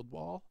ignores shield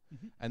wall,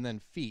 and then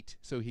feat,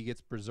 so he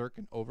gets berserk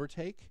and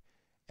overtake,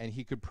 and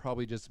he could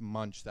probably just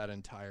munch that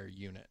entire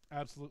unit.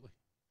 Absolutely.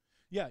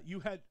 Yeah, you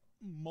had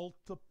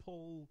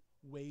multiple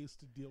ways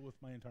to deal with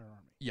my entire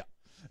army. Yeah.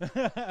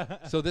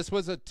 So this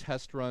was a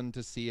test run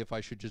to see if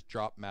I should just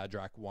drop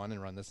Madrak 1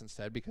 and run this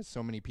instead, because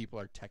so many people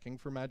are teching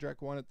for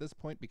Madrak 1 at this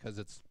point because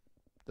it's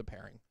the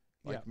pairing,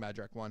 like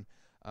Madrak 1.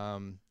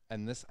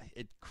 And this,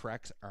 it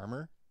cracks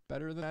armor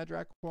better than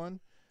Madrak 1.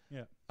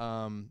 Yeah.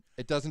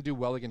 It doesn't do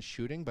well against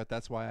shooting, but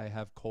that's why I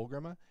have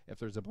Kolgrima. If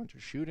there's a bunch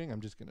of shooting,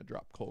 I'm just going to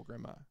drop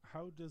Kolgrima.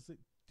 How does it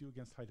do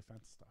against high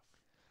defense stuff?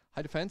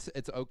 High defense,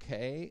 it's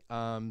okay.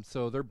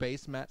 So their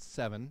base mat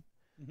 7.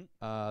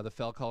 The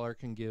Fell Caller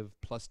can give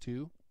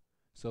 +2,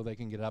 so they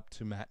can get up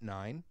to mat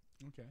 9.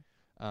 Okay.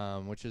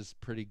 Which is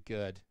pretty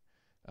good.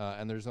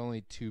 And there's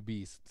only 2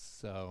 beasts,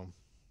 so...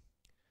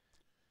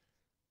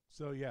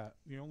 So, yeah,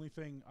 the only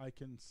thing I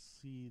can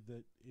see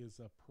that is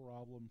a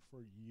problem for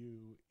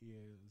you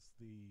is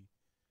the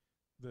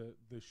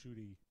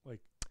shooty, like,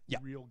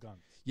 real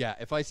guns. Yeah,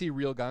 if I see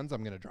real guns,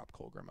 I'm going to drop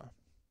Kolgrima.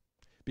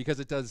 Because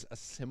it does a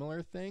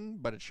similar thing,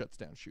 but it shuts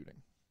down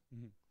shooting.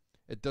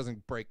 It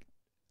doesn't break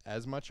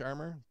as much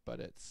armor, but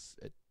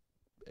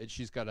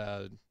she's got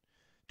a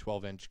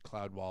 12-inch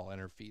cloud wall, and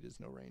her feet is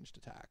no ranged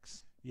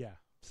attacks. Yeah.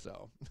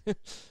 So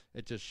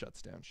it just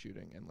shuts down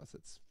shooting unless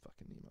it's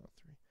fucking Nemo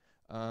 3.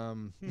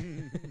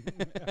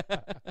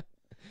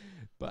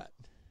 But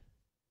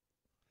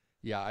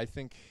yeah, I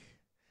think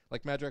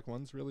like Madrak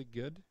 1's really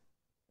good.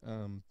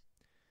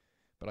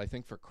 But I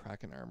think for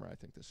Kraken armor, I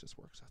think this just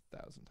works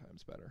 1,000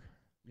 times better.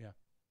 Yeah.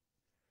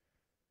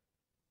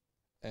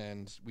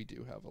 And we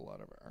do have a lot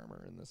of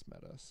armor in this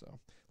meta, so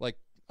like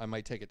I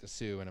might take it to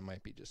Sue and it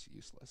might be just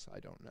useless. I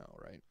don't know,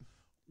 right?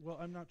 Well,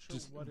 I'm not sure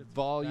Just what it's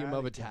volume bad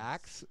of against.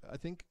 attacks, I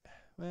think.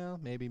 Well,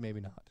 maybe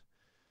not.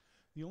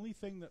 The only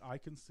thing that I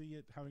can see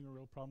it having a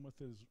real problem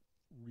with is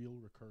real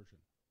recursion.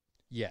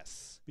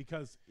 Yes.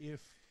 Because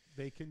if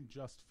they can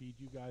just feed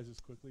you guys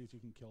as quickly as you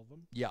can kill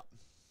them, Yeah.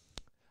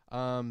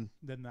 then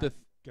that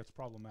gets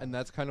problematic. And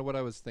that's kind of what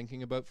I was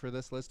thinking about for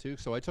this list too.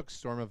 So I took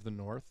Storm of the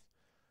North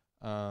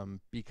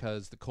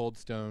because the Cold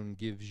Stone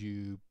gives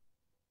you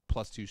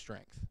 +2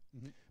 strength.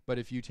 But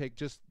if you take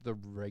just the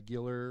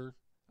regular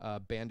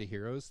Band of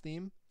Heroes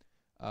theme,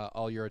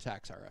 all your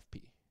attacks are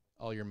FP.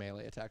 All your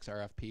melee attacks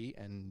are FP,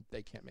 and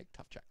they can't make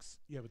tough checks.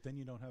 Yeah, but then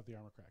you don't have the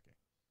armor cracking.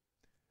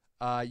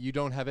 You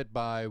don't have it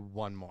by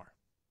 1 more.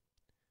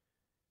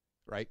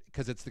 right?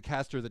 Because it's the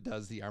caster that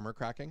does the armor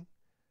cracking,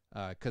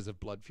 because of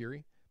Blood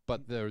Fury.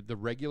 But the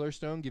regular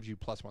stone gives you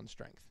 +1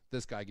 strength.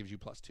 This guy gives you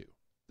 +2.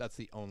 That's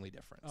the only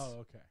difference. Oh,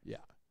 okay. Yeah.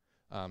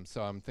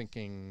 So I'm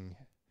thinking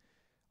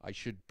I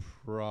should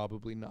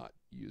probably not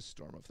use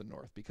Storm of the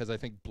North, because I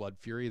think Blood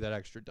Fury, that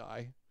extra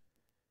die,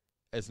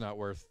 is not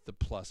worth the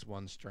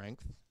 +1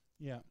 strength.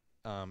 Yeah.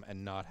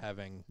 And not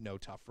having no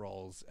tough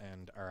rolls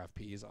and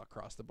RFPs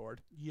across the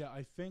board. Yeah,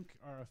 I think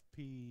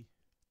RFP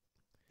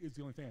is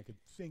the only thing I could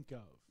think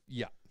of.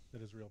 Yeah.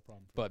 That is a real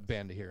problem. But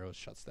Band of Heroes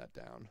shuts that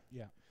down.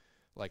 Yeah.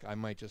 Like, I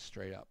might just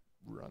straight up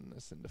run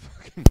this into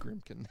fucking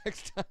Grimkin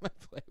next time I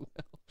play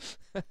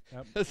Will.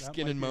 That Skin might and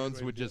be a good Moans way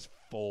to would do it. just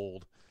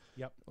fold.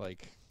 Yep.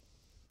 Like,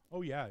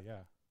 Oh, yeah.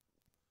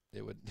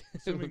 it would.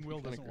 Assuming Will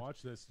doesn't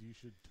watch this, you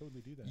should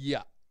totally do that.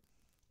 Yeah.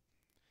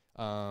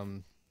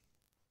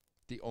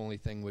 The only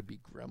thing would be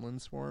Gremlin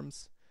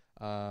Swarms.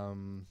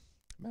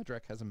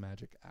 Madrak has a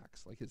magic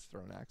axe. Like, his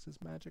thrown axe is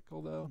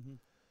magical, though.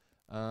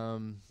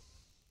 Mm-hmm.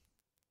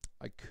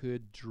 I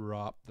could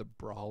drop the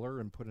Brawler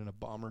and put in a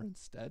Bomber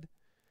instead.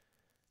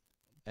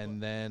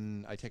 And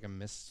then I take a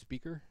Mist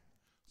Speaker.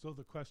 So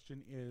the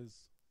question is,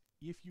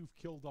 if you've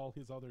killed all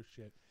his other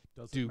shit,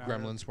 does Do it matter?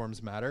 Gremlin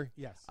Swarms matter?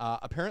 Yes.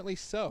 Apparently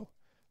so.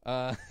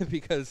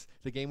 Because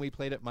the game we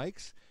played at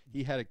Mike's,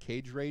 he had a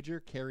Cage Rager,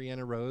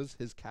 Carriana Rose,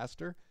 his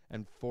caster,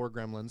 and 4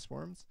 Gremlin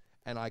Swarms.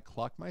 And I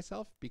clocked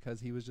myself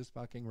because he was just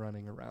fucking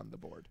running around the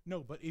board.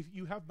 No, but if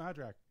you have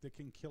Madrak that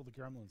can kill the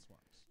Gremlin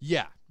Swarms.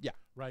 Yeah.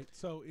 Right?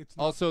 So it's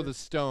not Also, that- the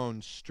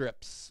stone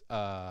strips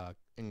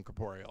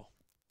Incorporeal.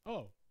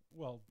 Oh,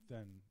 well,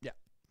 then Yeah.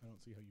 I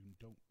don't see how you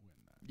don't win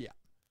that. Yeah.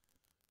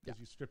 Because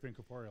you strip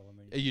Incorporeal and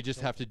then You just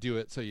have to do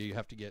it, so you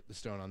have to get the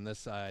stone on this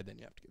side, then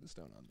you have to get the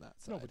stone on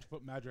that side. No, but you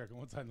put Madrak on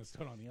one side and the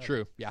stone on the other.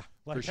 True, yeah,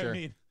 Like, for sure. I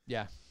mean,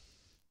 Yeah.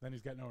 then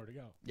he's got nowhere to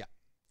go.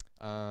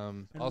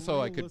 And Also,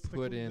 I could put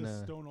realistically, in the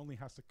a... stone only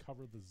has to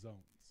cover the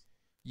zones.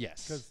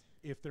 Yes. Because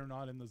if they're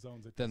not in the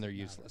zones, Then they're doesn't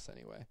matter. useless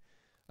anyway.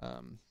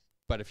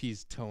 But if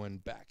he's towing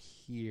back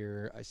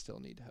here, I still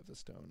need to have the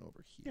stone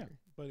over Yeah, here.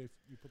 but if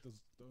you put the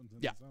stones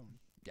in Yeah. the zone.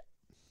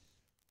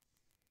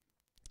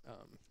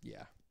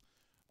 Yeah.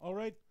 All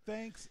right,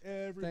 thanks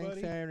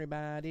everybody Thanks,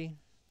 everybody.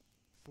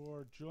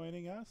 for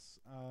joining us.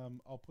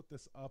 I'll put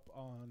this up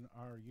on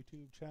our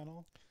YouTube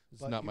channel.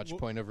 There's But not you much will-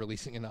 point of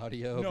releasing an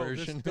audio No, this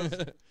version.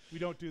 does- We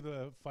don't do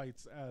the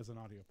fights as an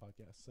audio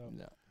podcast, so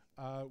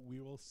No. we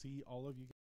will see all of you